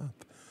long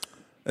month.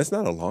 It's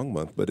not a long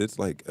month, but it's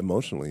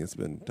emotionally, it's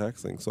been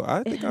taxing. So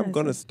I think I'm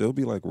gonna still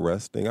be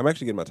resting. I'm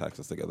actually getting my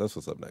taxes together. That's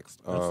what's up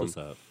next. That's what's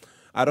up.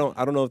 I don't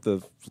know if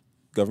the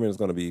government is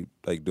going to be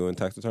doing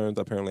tax returns.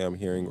 Apparently, I'm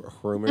hearing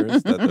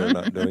rumors that they're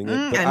not doing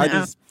it.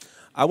 But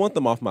I want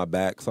them off my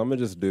back, so I'm gonna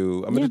just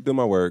do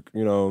my work.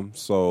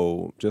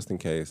 So just in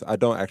case, I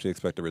don't actually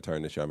expect a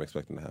return this year. I'm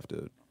expecting to have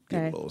to give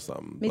a little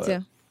something. Me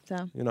too.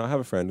 So I have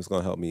a friend who's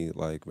gonna help me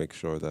make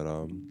sure that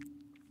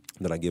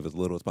that I give as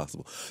little as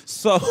possible.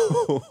 So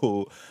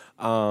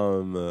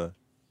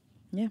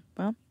yeah,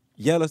 well,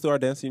 yeah, let's do our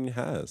dance union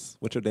has.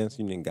 What your dance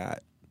union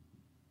got?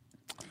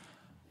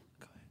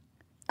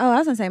 oh, I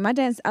was gonna say my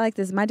dance. I like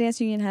this. My dance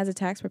union has a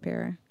tax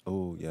preparer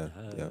Oh yeah.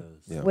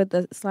 with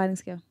the sliding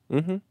scale.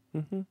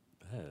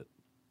 Bad.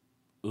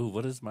 Ooh,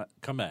 what is my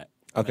come at?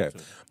 Okay,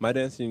 my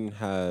dance union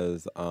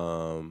has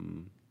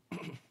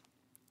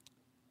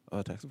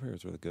tax preparer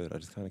is really good. I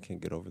just kind of can't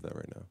get over that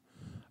right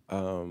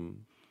now.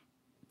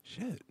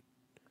 Shit.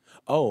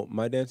 Oh,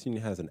 my dance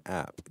union has an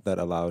app that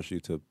allows you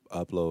to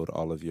upload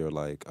all of your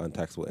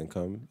untaxable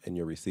income and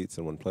your receipts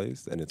in one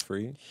place, and it's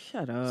free,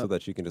 Shut up. so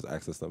that you can just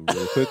access them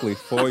really quickly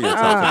for your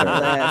tax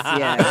preparer.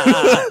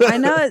 Yeah. I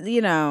know it.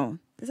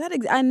 Does that?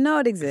 I know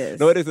it exists.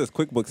 No, it exists.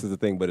 QuickBooks is a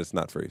thing, but it's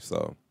not free.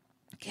 So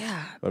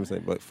God. I'm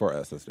saying, but for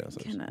us as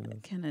dancers, Can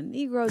a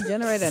Negro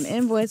generate an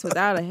invoice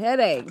without a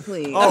headache,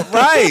 please? all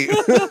right.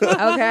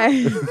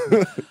 Okay.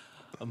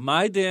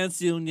 My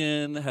dance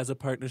union has a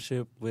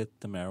partnership with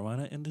the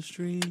marijuana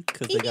industry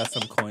because they got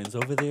some coins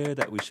over there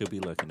that we should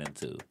be looking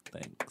into.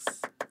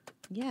 Thanks.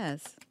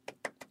 Yes.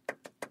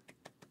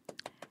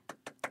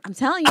 I'm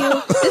telling you,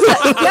 this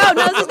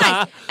is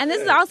nice. And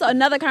this is also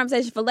another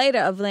conversation for later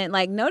of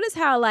notice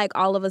how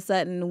all of a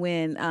sudden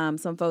when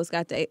some folks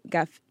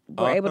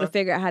were able to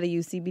figure out how to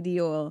use CBD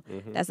oil,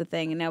 that's a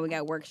thing, and now we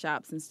got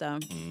workshops and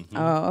stuff.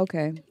 Oh,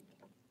 okay.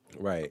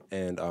 Right,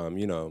 and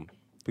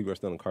people are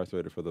still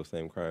incarcerated for those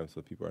same crimes,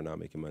 so people are not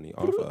making money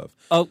off of.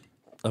 Oh,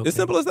 okay. It's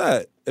simple as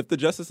that. If the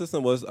justice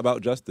system was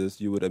about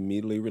justice, you would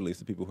immediately release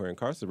the people who are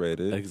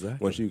incarcerated. Exactly.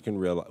 Once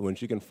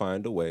you can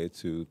find a way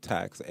to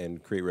tax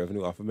and create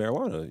revenue off of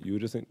marijuana, you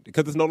would just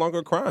because it's no longer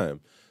a crime.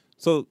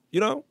 So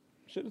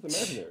shit is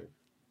imaginary.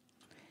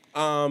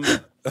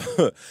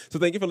 So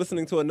thank you for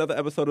listening to another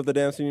episode of the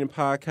Dance Union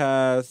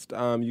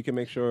Podcast. You can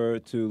make sure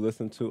to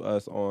listen to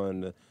us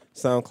on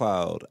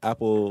SoundCloud,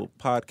 Apple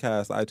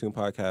Podcasts, iTunes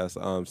Podcasts,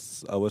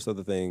 what's the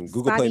other thing?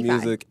 Google Play Spotify.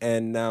 Music,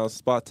 and now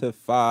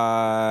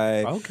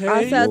Spotify. Okay.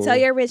 Also, tell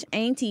your rich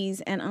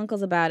aunties and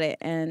uncles about it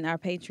and our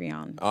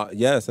Patreon.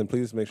 Yes, and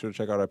please make sure to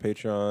check out our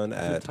Patreon Does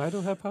at... the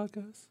title have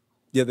podcasts?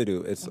 Yeah, they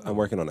do. I'm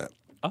working on that.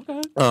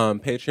 Okay.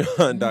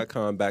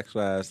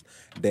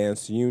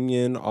 Patreon.com/Dance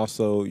Union.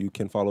 Also, you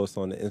can follow us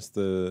on the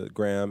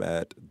Instagram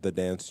at The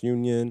Dance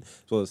Union,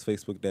 as well as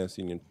Facebook Dance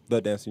Union, The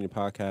Dance Union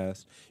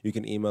Podcast. You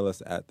can email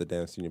us at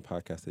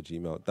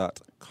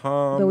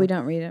thedanceunionpodcast@gmail.com. But we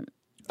don't read it.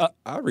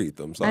 I read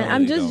them. So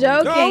I'm just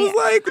I joking. was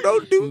like,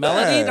 don't do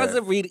Melanie that.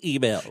 doesn't read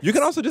email. You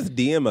can also just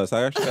DM us.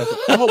 I actually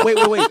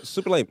wait.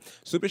 Super lame.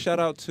 Super shout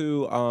out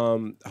to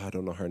I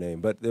don't know her name,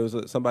 but there was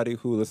somebody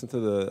who listened to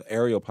the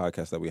Ariel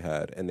podcast that we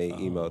had, and they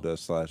emailed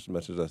us /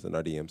 messaged us in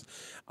our DMs,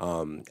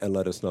 and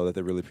let us know that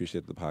they really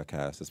appreciate the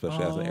podcast,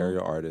 especially as an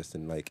Ariel artist,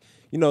 and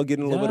getting a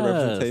little bit of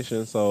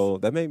representation. So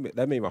that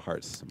made my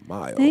heart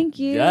smile. Thank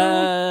you.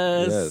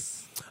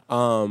 Yes.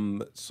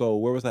 So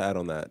where was I at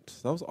on that?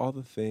 That was all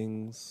the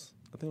things.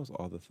 I think it was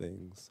all the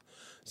things.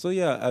 So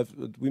yeah,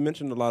 we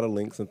mentioned a lot of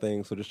links and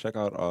things. So just check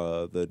out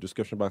the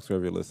description box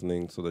wherever you're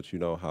listening, so that you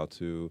know how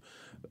to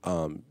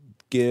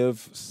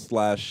give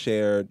 /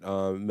 share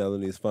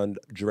Melanie's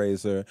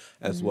fundraiser,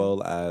 as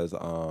well as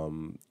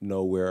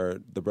know where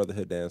the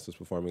Brotherhood Dance is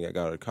performing at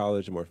Goddard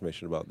College and more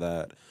information about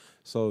that.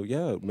 So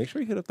yeah, make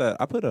sure you hit up that.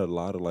 I put a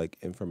lot of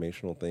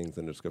informational things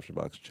in the description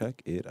box.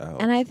 Check it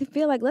out. And I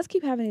feel like let's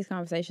keep having these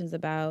conversations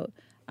about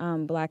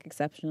Black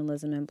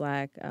exceptionalism and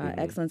Black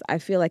excellence. I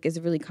feel like it's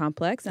really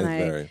complex, and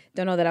I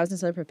don't know that I was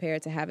necessarily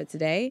prepared to have it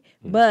today,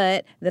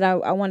 but that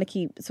I want to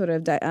keep sort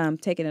of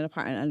taking it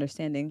apart and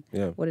understanding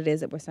what it is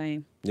that we're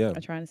saying. Yeah,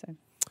 or trying to say.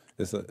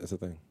 It's a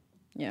thing.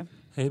 Yeah.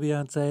 Hey,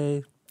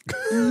 Beyonce.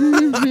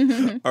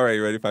 All right,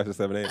 you ready? 5, 6,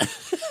 7, 8.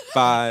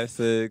 5,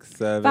 6,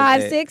 7,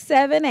 5, 8. 6,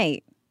 7,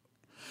 8.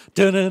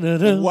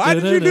 Why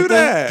did you do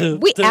that?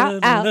 We out.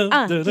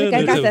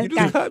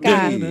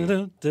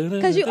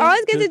 Because you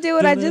always get to do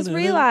it. I just Well,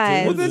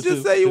 realized. then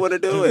just say you want to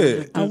do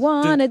it. I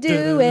wanna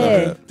do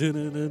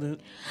it.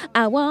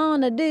 I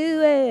wanna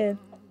do it.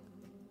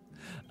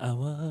 I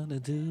wanna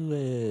do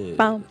it.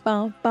 Bum,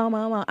 bum, bum,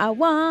 bum, bum. I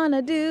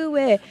wanna do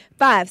it.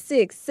 5,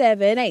 6,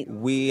 7, 8.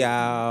 We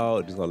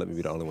out. Just gonna let me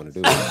be the only one to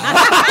do it. That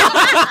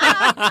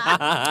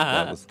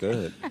was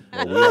good.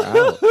 Well, we are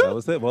out. That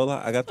was it. Well,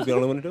 I got to be the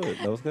only one to do it.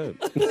 That was good.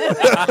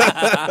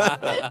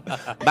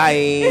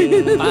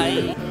 Bye.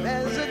 Bye.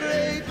 There's a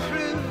great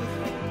truth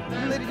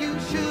that you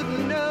should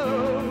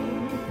know.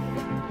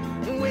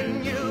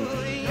 When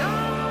you're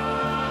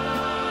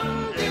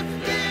young,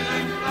 gifted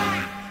and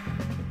black,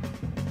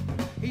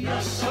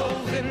 your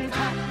soul's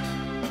intact.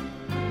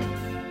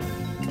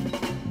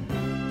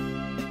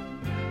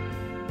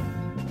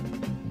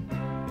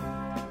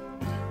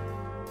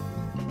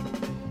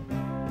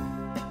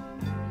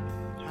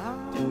 How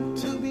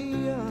to be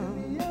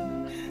young,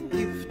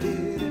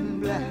 gifted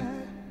and black.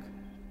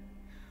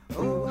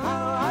 Oh,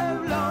 how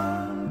I've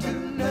longed to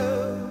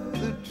know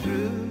the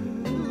truth.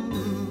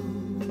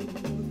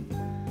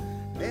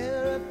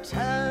 There are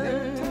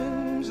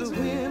times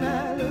when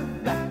I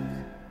look back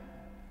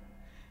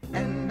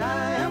and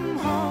I am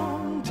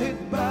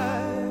haunted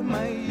by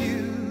my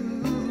youth.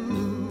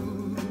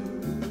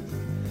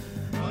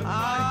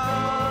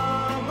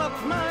 But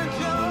my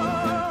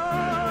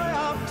joy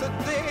of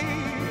today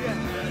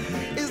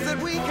is that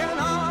we can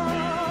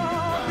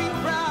all be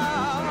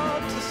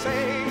proud to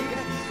say,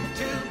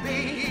 to be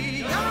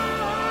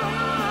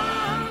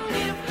young,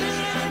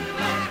 gifted and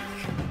black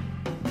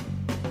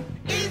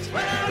is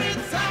where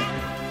it's at.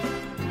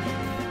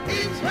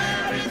 It's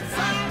where it's